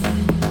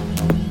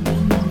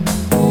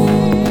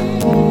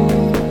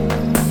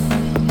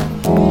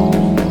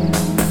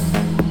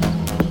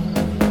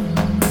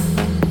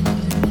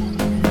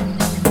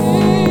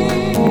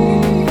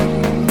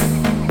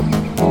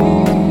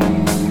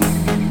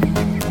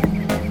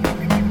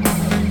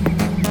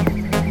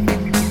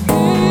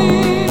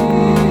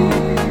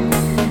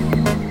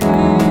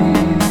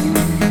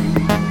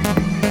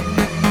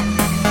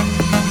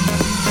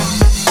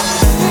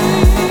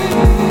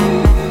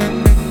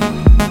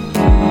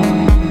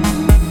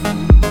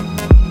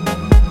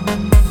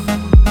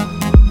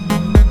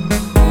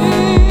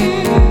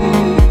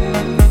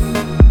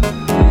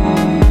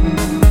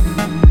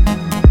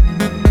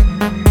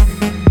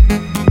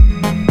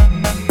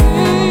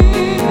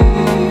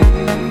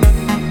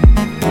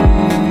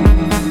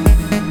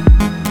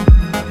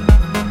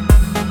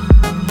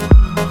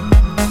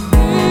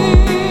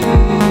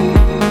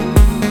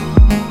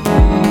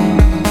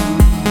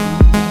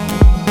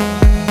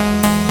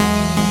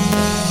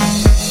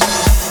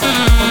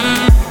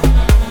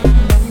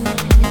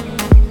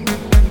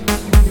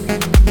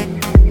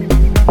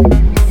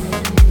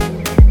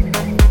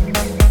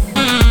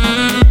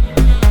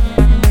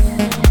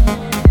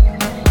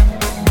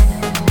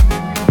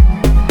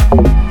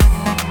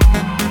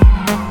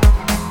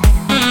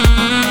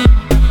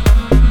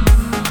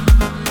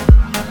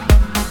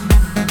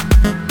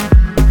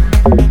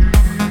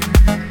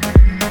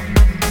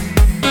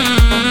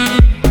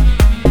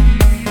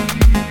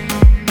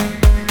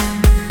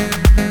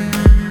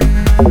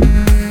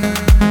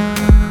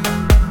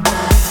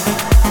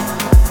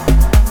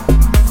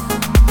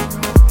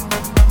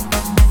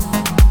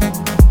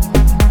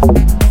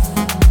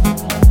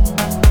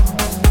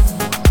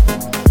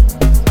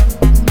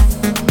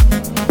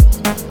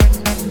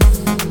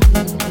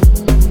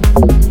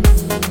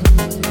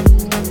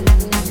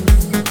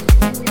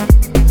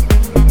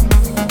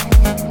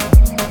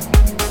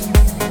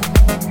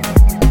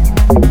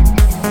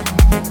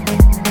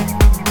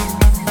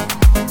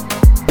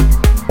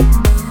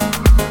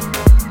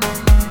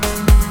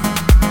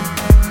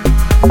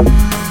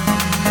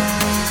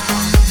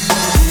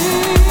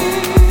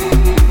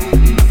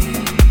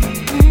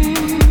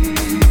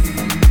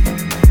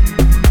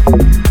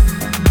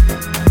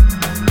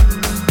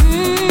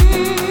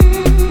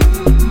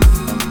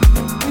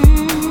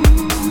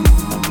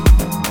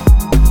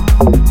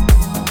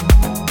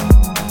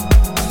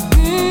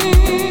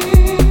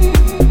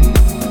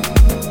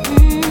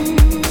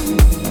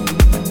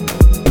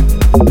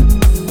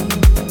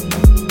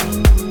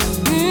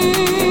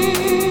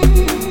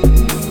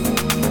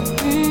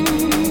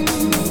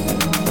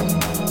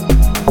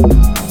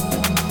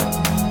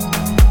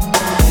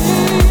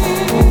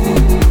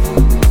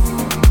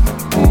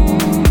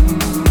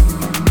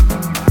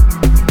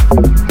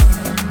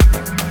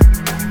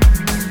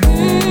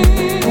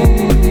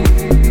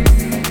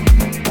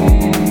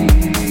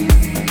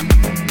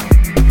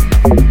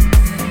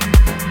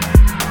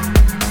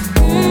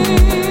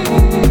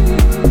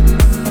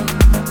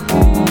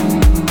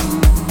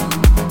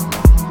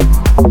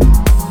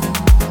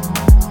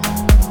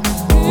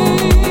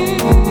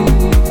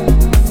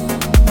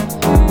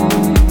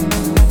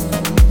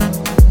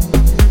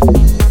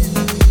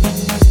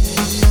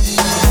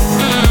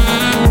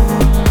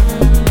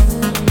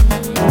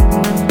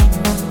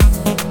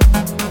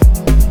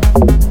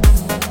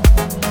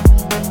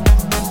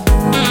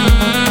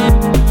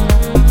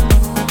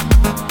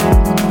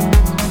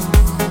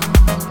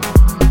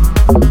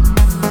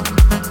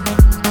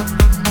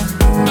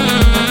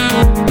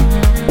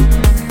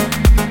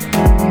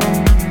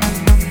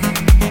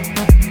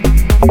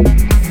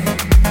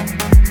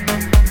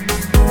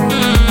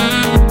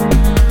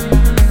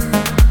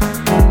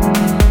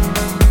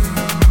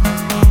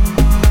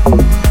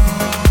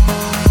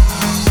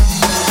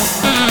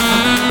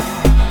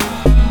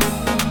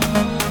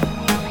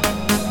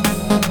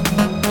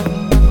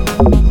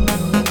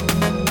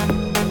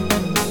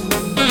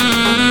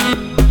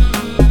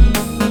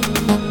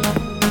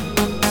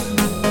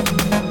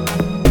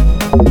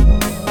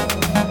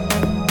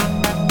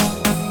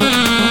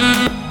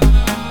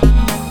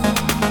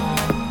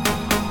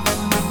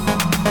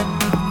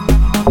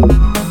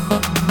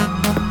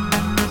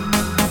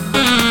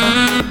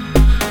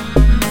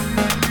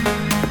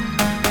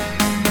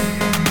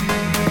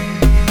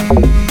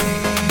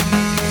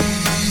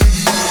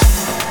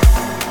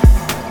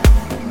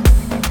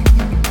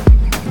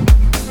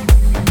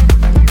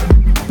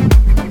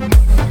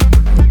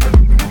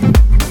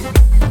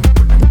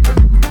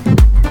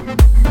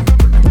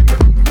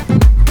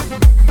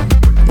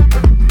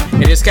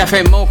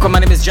 Cafe Mocha. My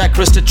name is Jack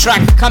Rooster.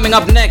 Track coming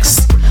up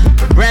next,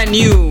 brand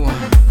new,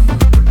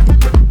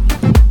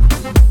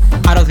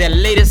 out of their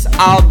latest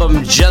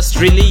album just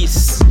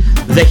released,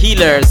 The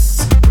Healers,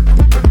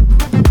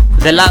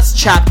 The Last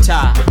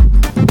Chapter,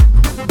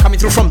 coming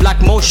through from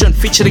Black Motion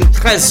featuring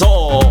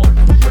Trezor.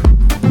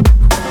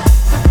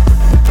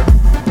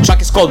 The track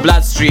is called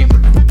Bloodstream.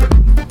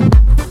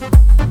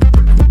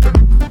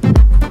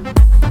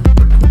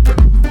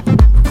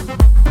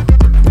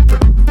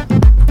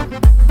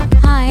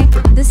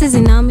 This is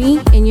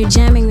Inami, and you're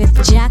jamming with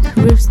Jack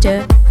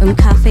Rooster on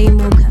Cafe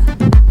Mocha.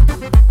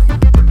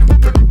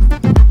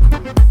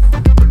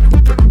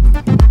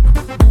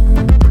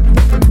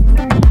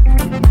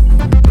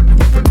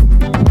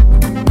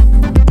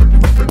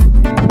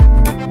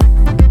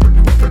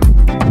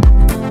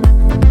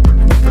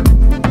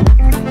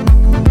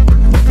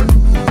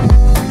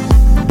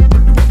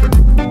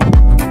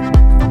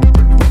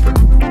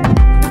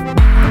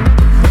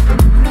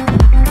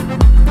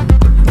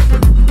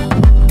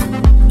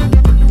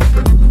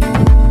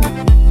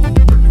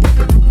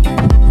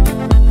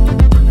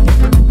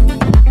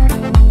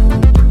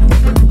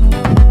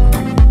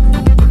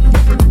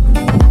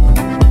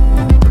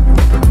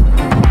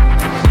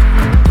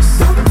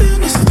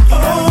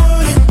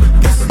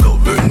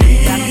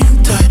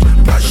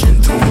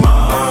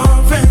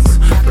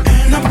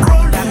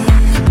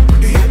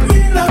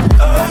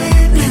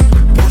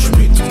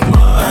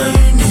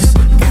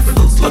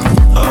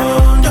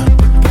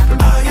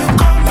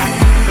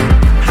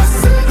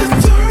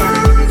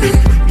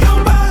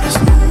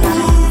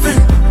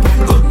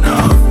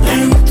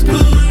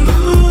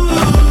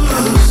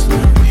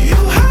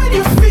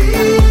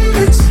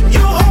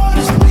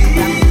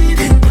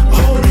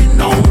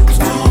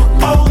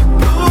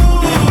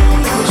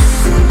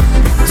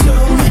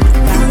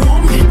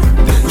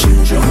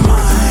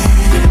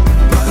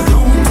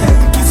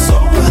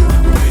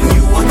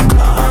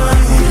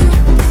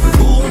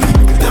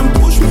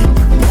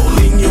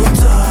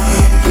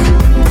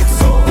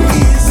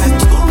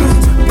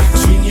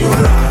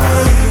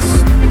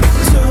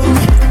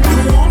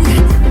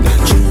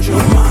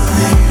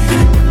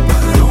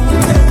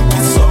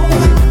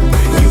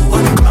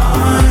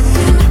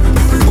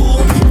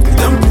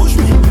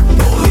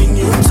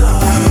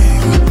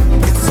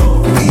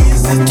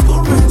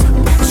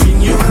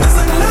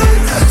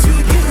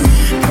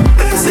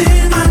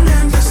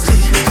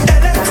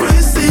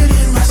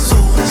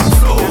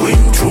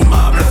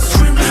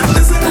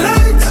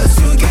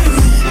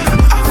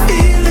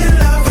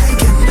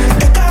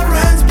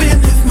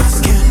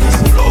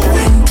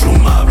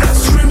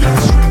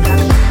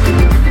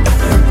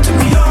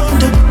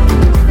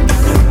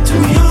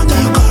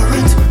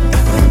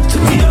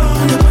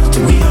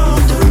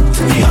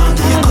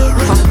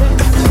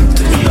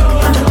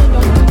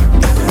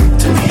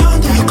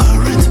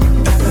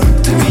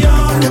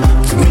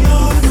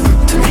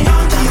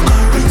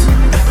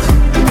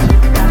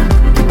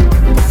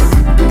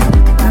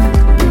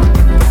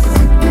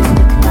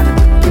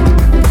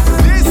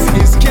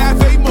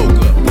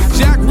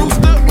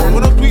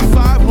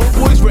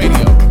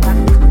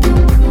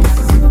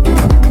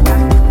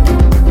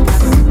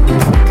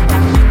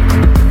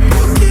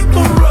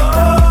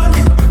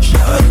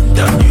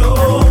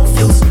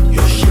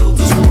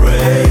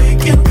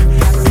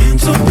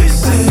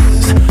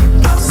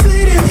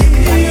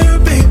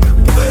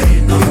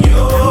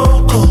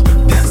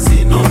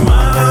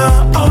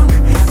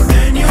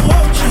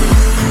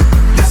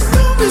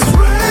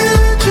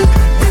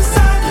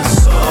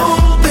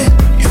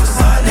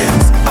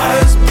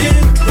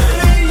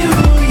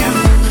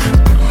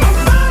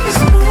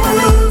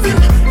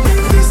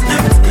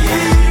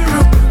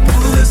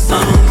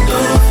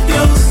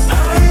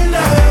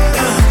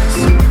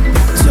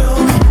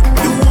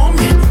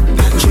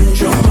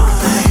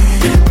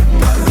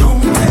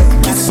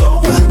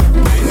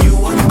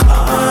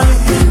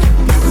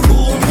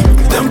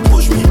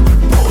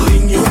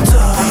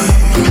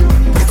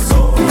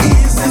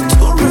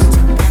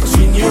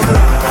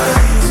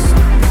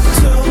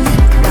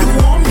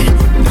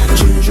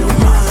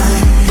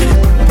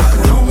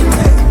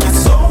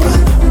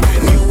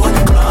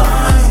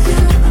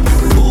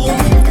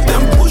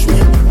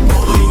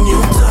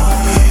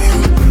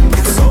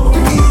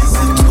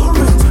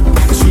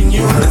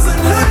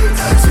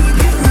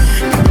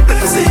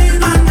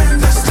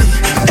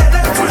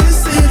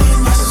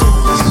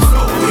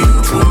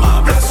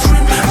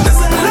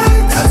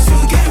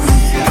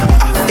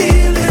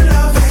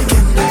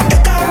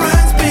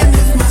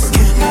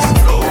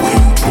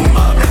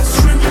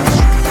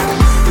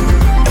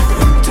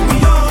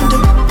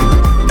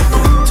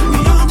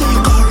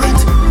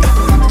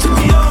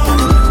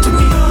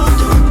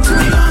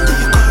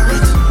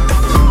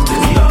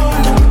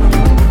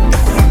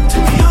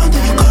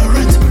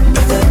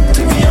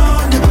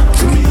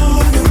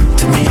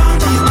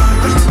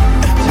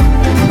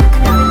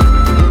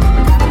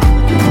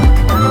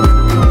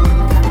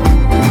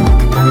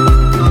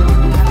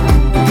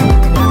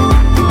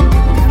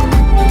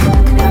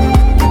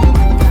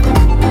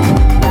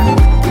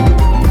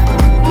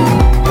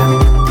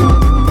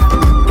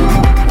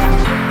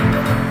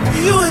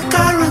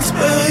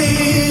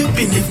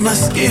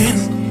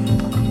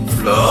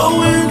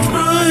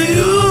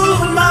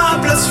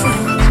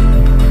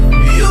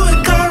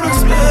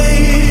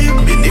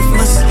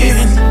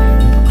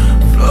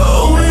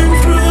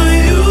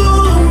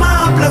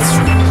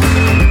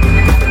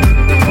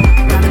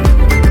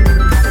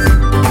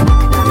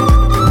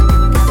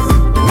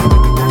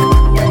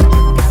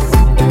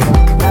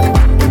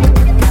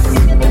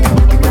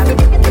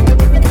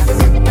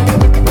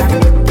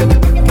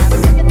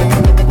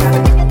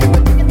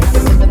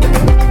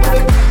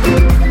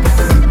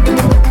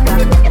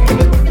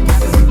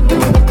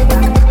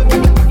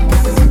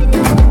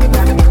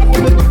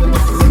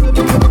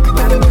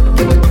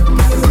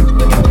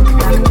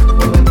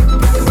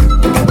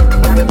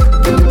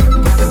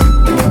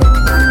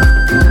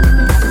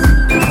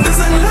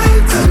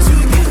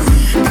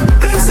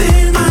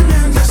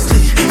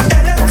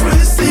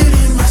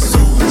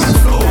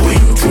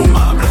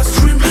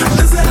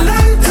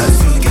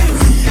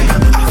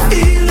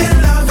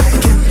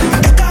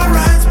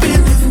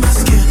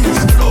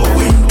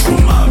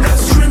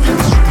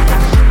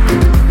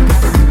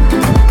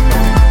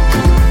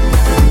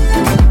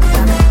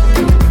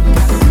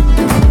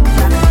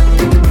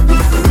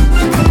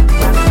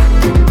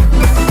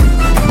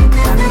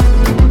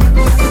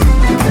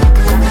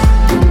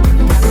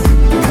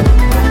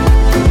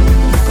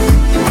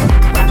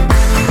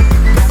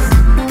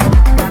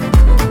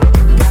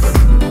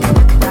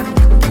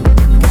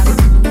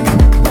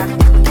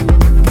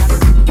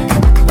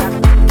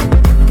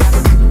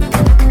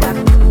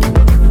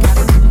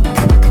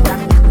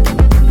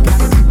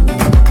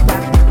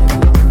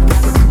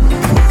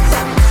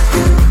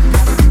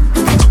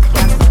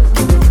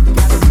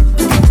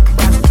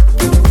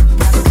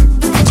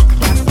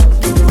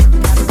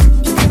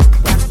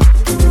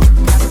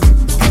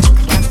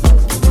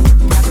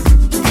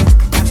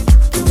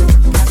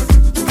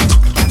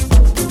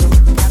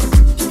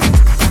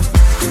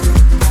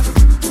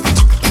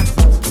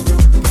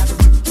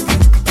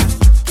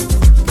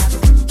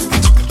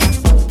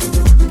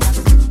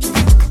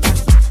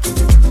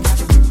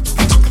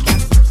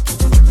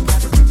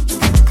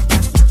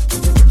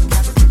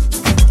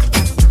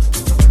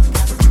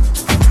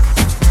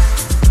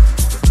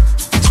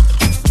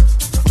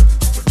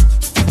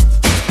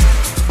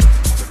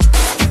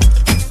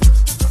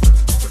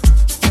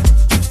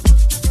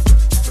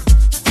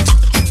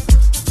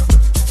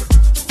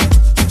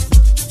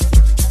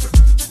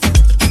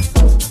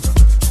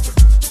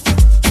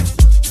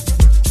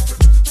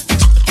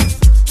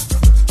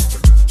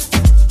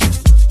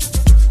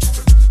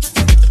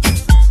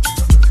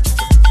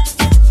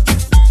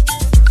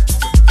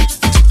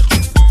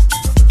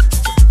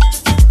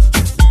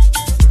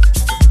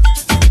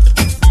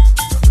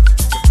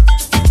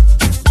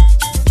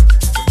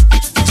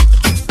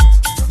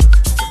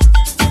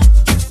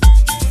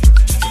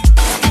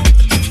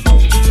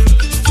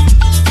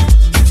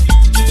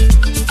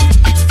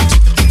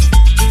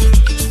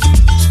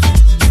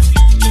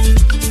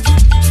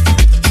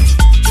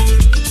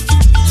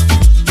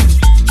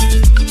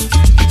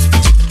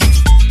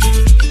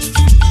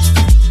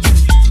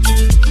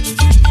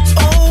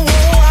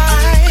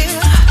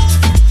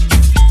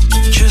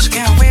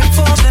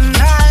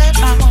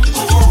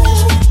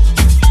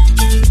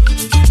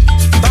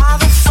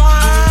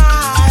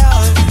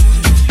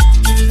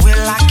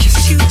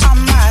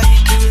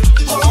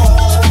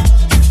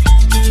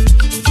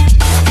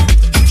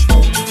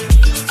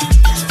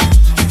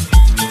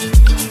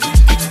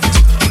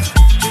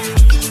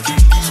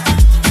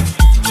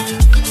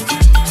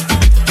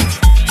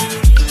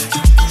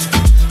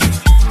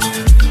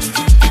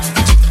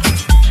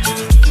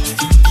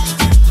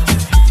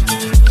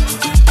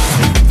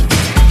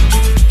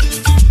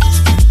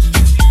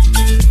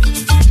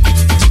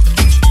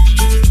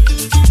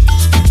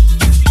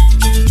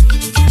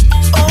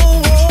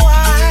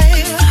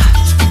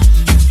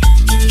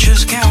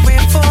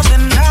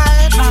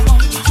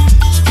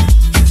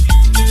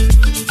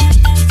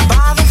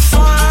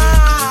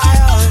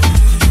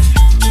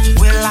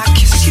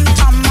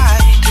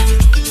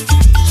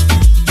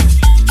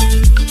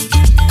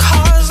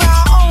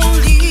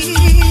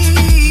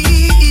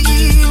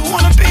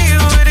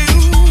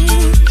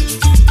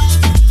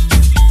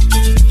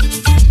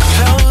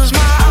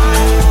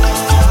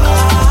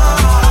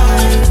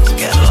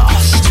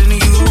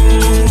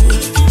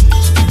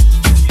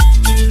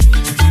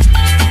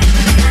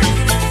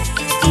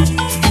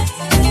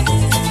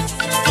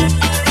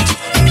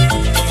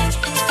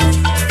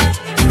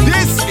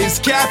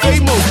 Cafe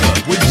Mocha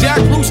with Jack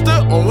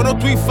Rooster on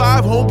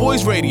 103.5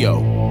 Homeboys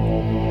Radio.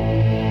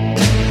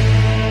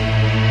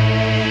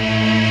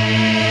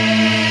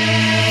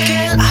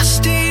 Qué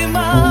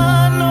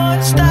lástima no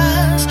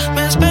estás,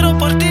 me espero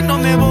por ti, no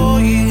me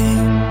voy,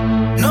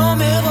 no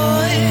me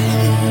voy.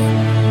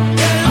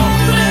 El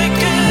hombre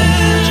que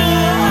yo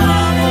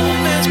amo,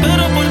 me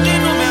espero por ti,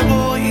 no me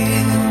voy,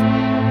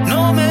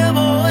 no me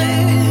voy.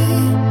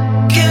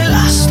 Qué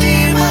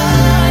lástima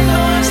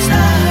no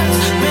estás,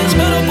 me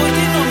espero por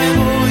ti, no me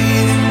voy,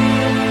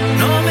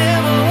 no me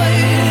voy.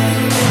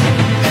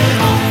 El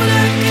hombre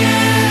que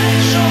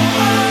yo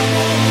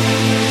amo,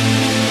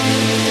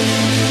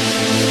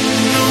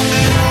 no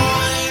me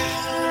voy.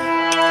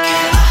 Qué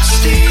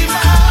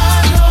lástima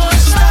no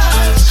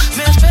estás,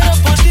 me espero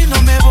por ti, no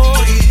me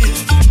voy,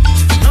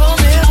 no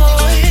me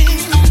voy.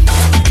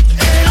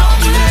 El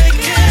hombre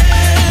que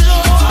yo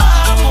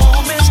amo,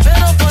 me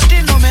espero por ti,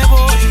 no me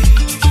voy,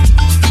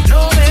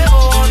 no me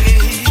voy.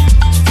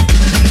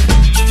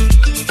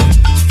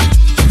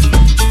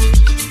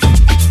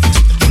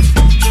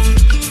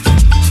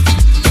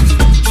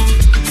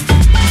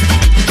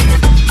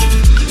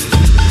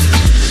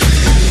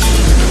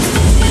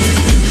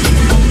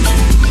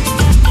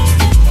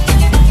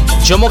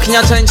 Jomo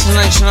Kenyatta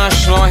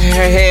International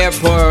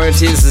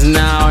Airport is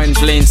now in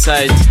plain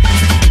sight.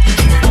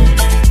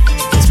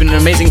 It's been an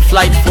amazing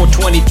flight for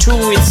 22.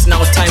 It's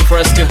now time for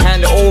us to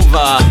hand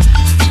over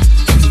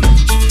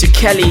to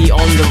Kelly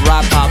on the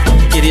wrap-up.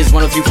 It is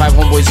 103.5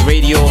 Homeboys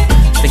Radio.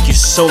 Thank you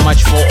so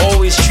much for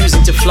always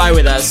choosing to fly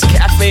with us.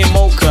 Cafe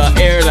Mocha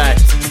Airline.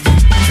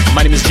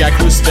 My name is Jack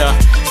Rooster,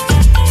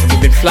 and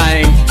we've been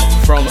flying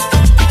from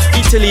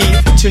Italy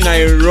to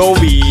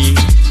Nairobi.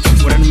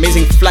 What an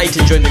amazing flight,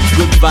 enjoying the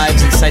good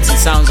vibes and sights and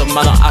sounds of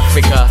Mother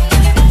Africa.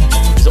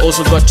 We've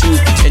also got to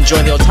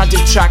enjoy the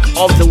alternative track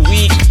of the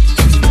week.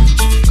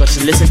 Got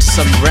to listen to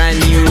some brand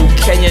new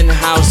Kenyan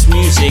house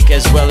music,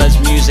 as well as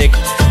music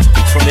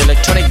from the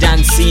electronic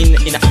dance scene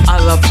in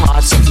other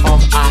parts of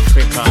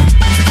Africa.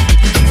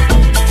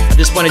 At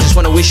this point, I just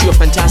want to wish you a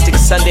fantastic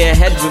Sunday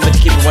ahead. Remember to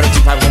keep it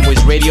 103.5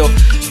 Homeboys Radio.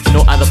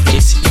 No other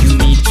place you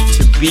need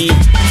to be.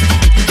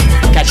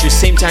 Catch you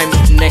same time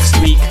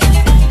next week.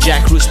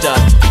 Jack Rooster.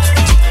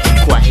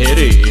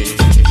 Kwaheri.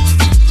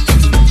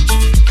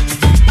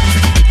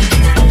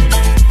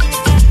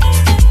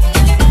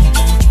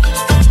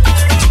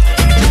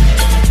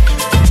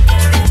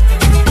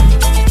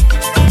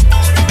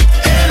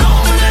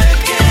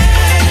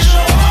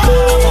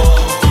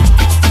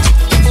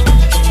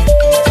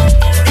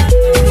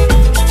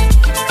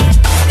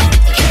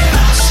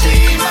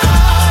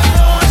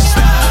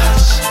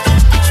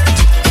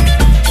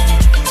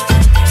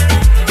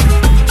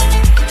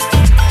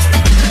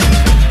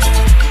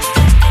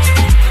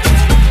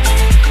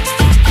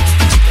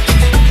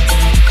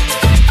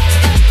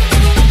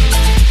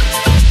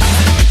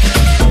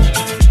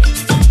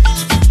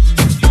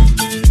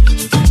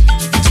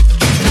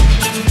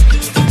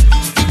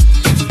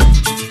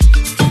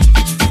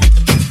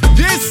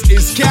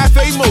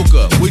 Cafe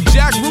Mocha with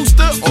Jack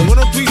Rooster on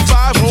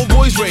 103.5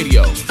 Homeboys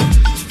Radio.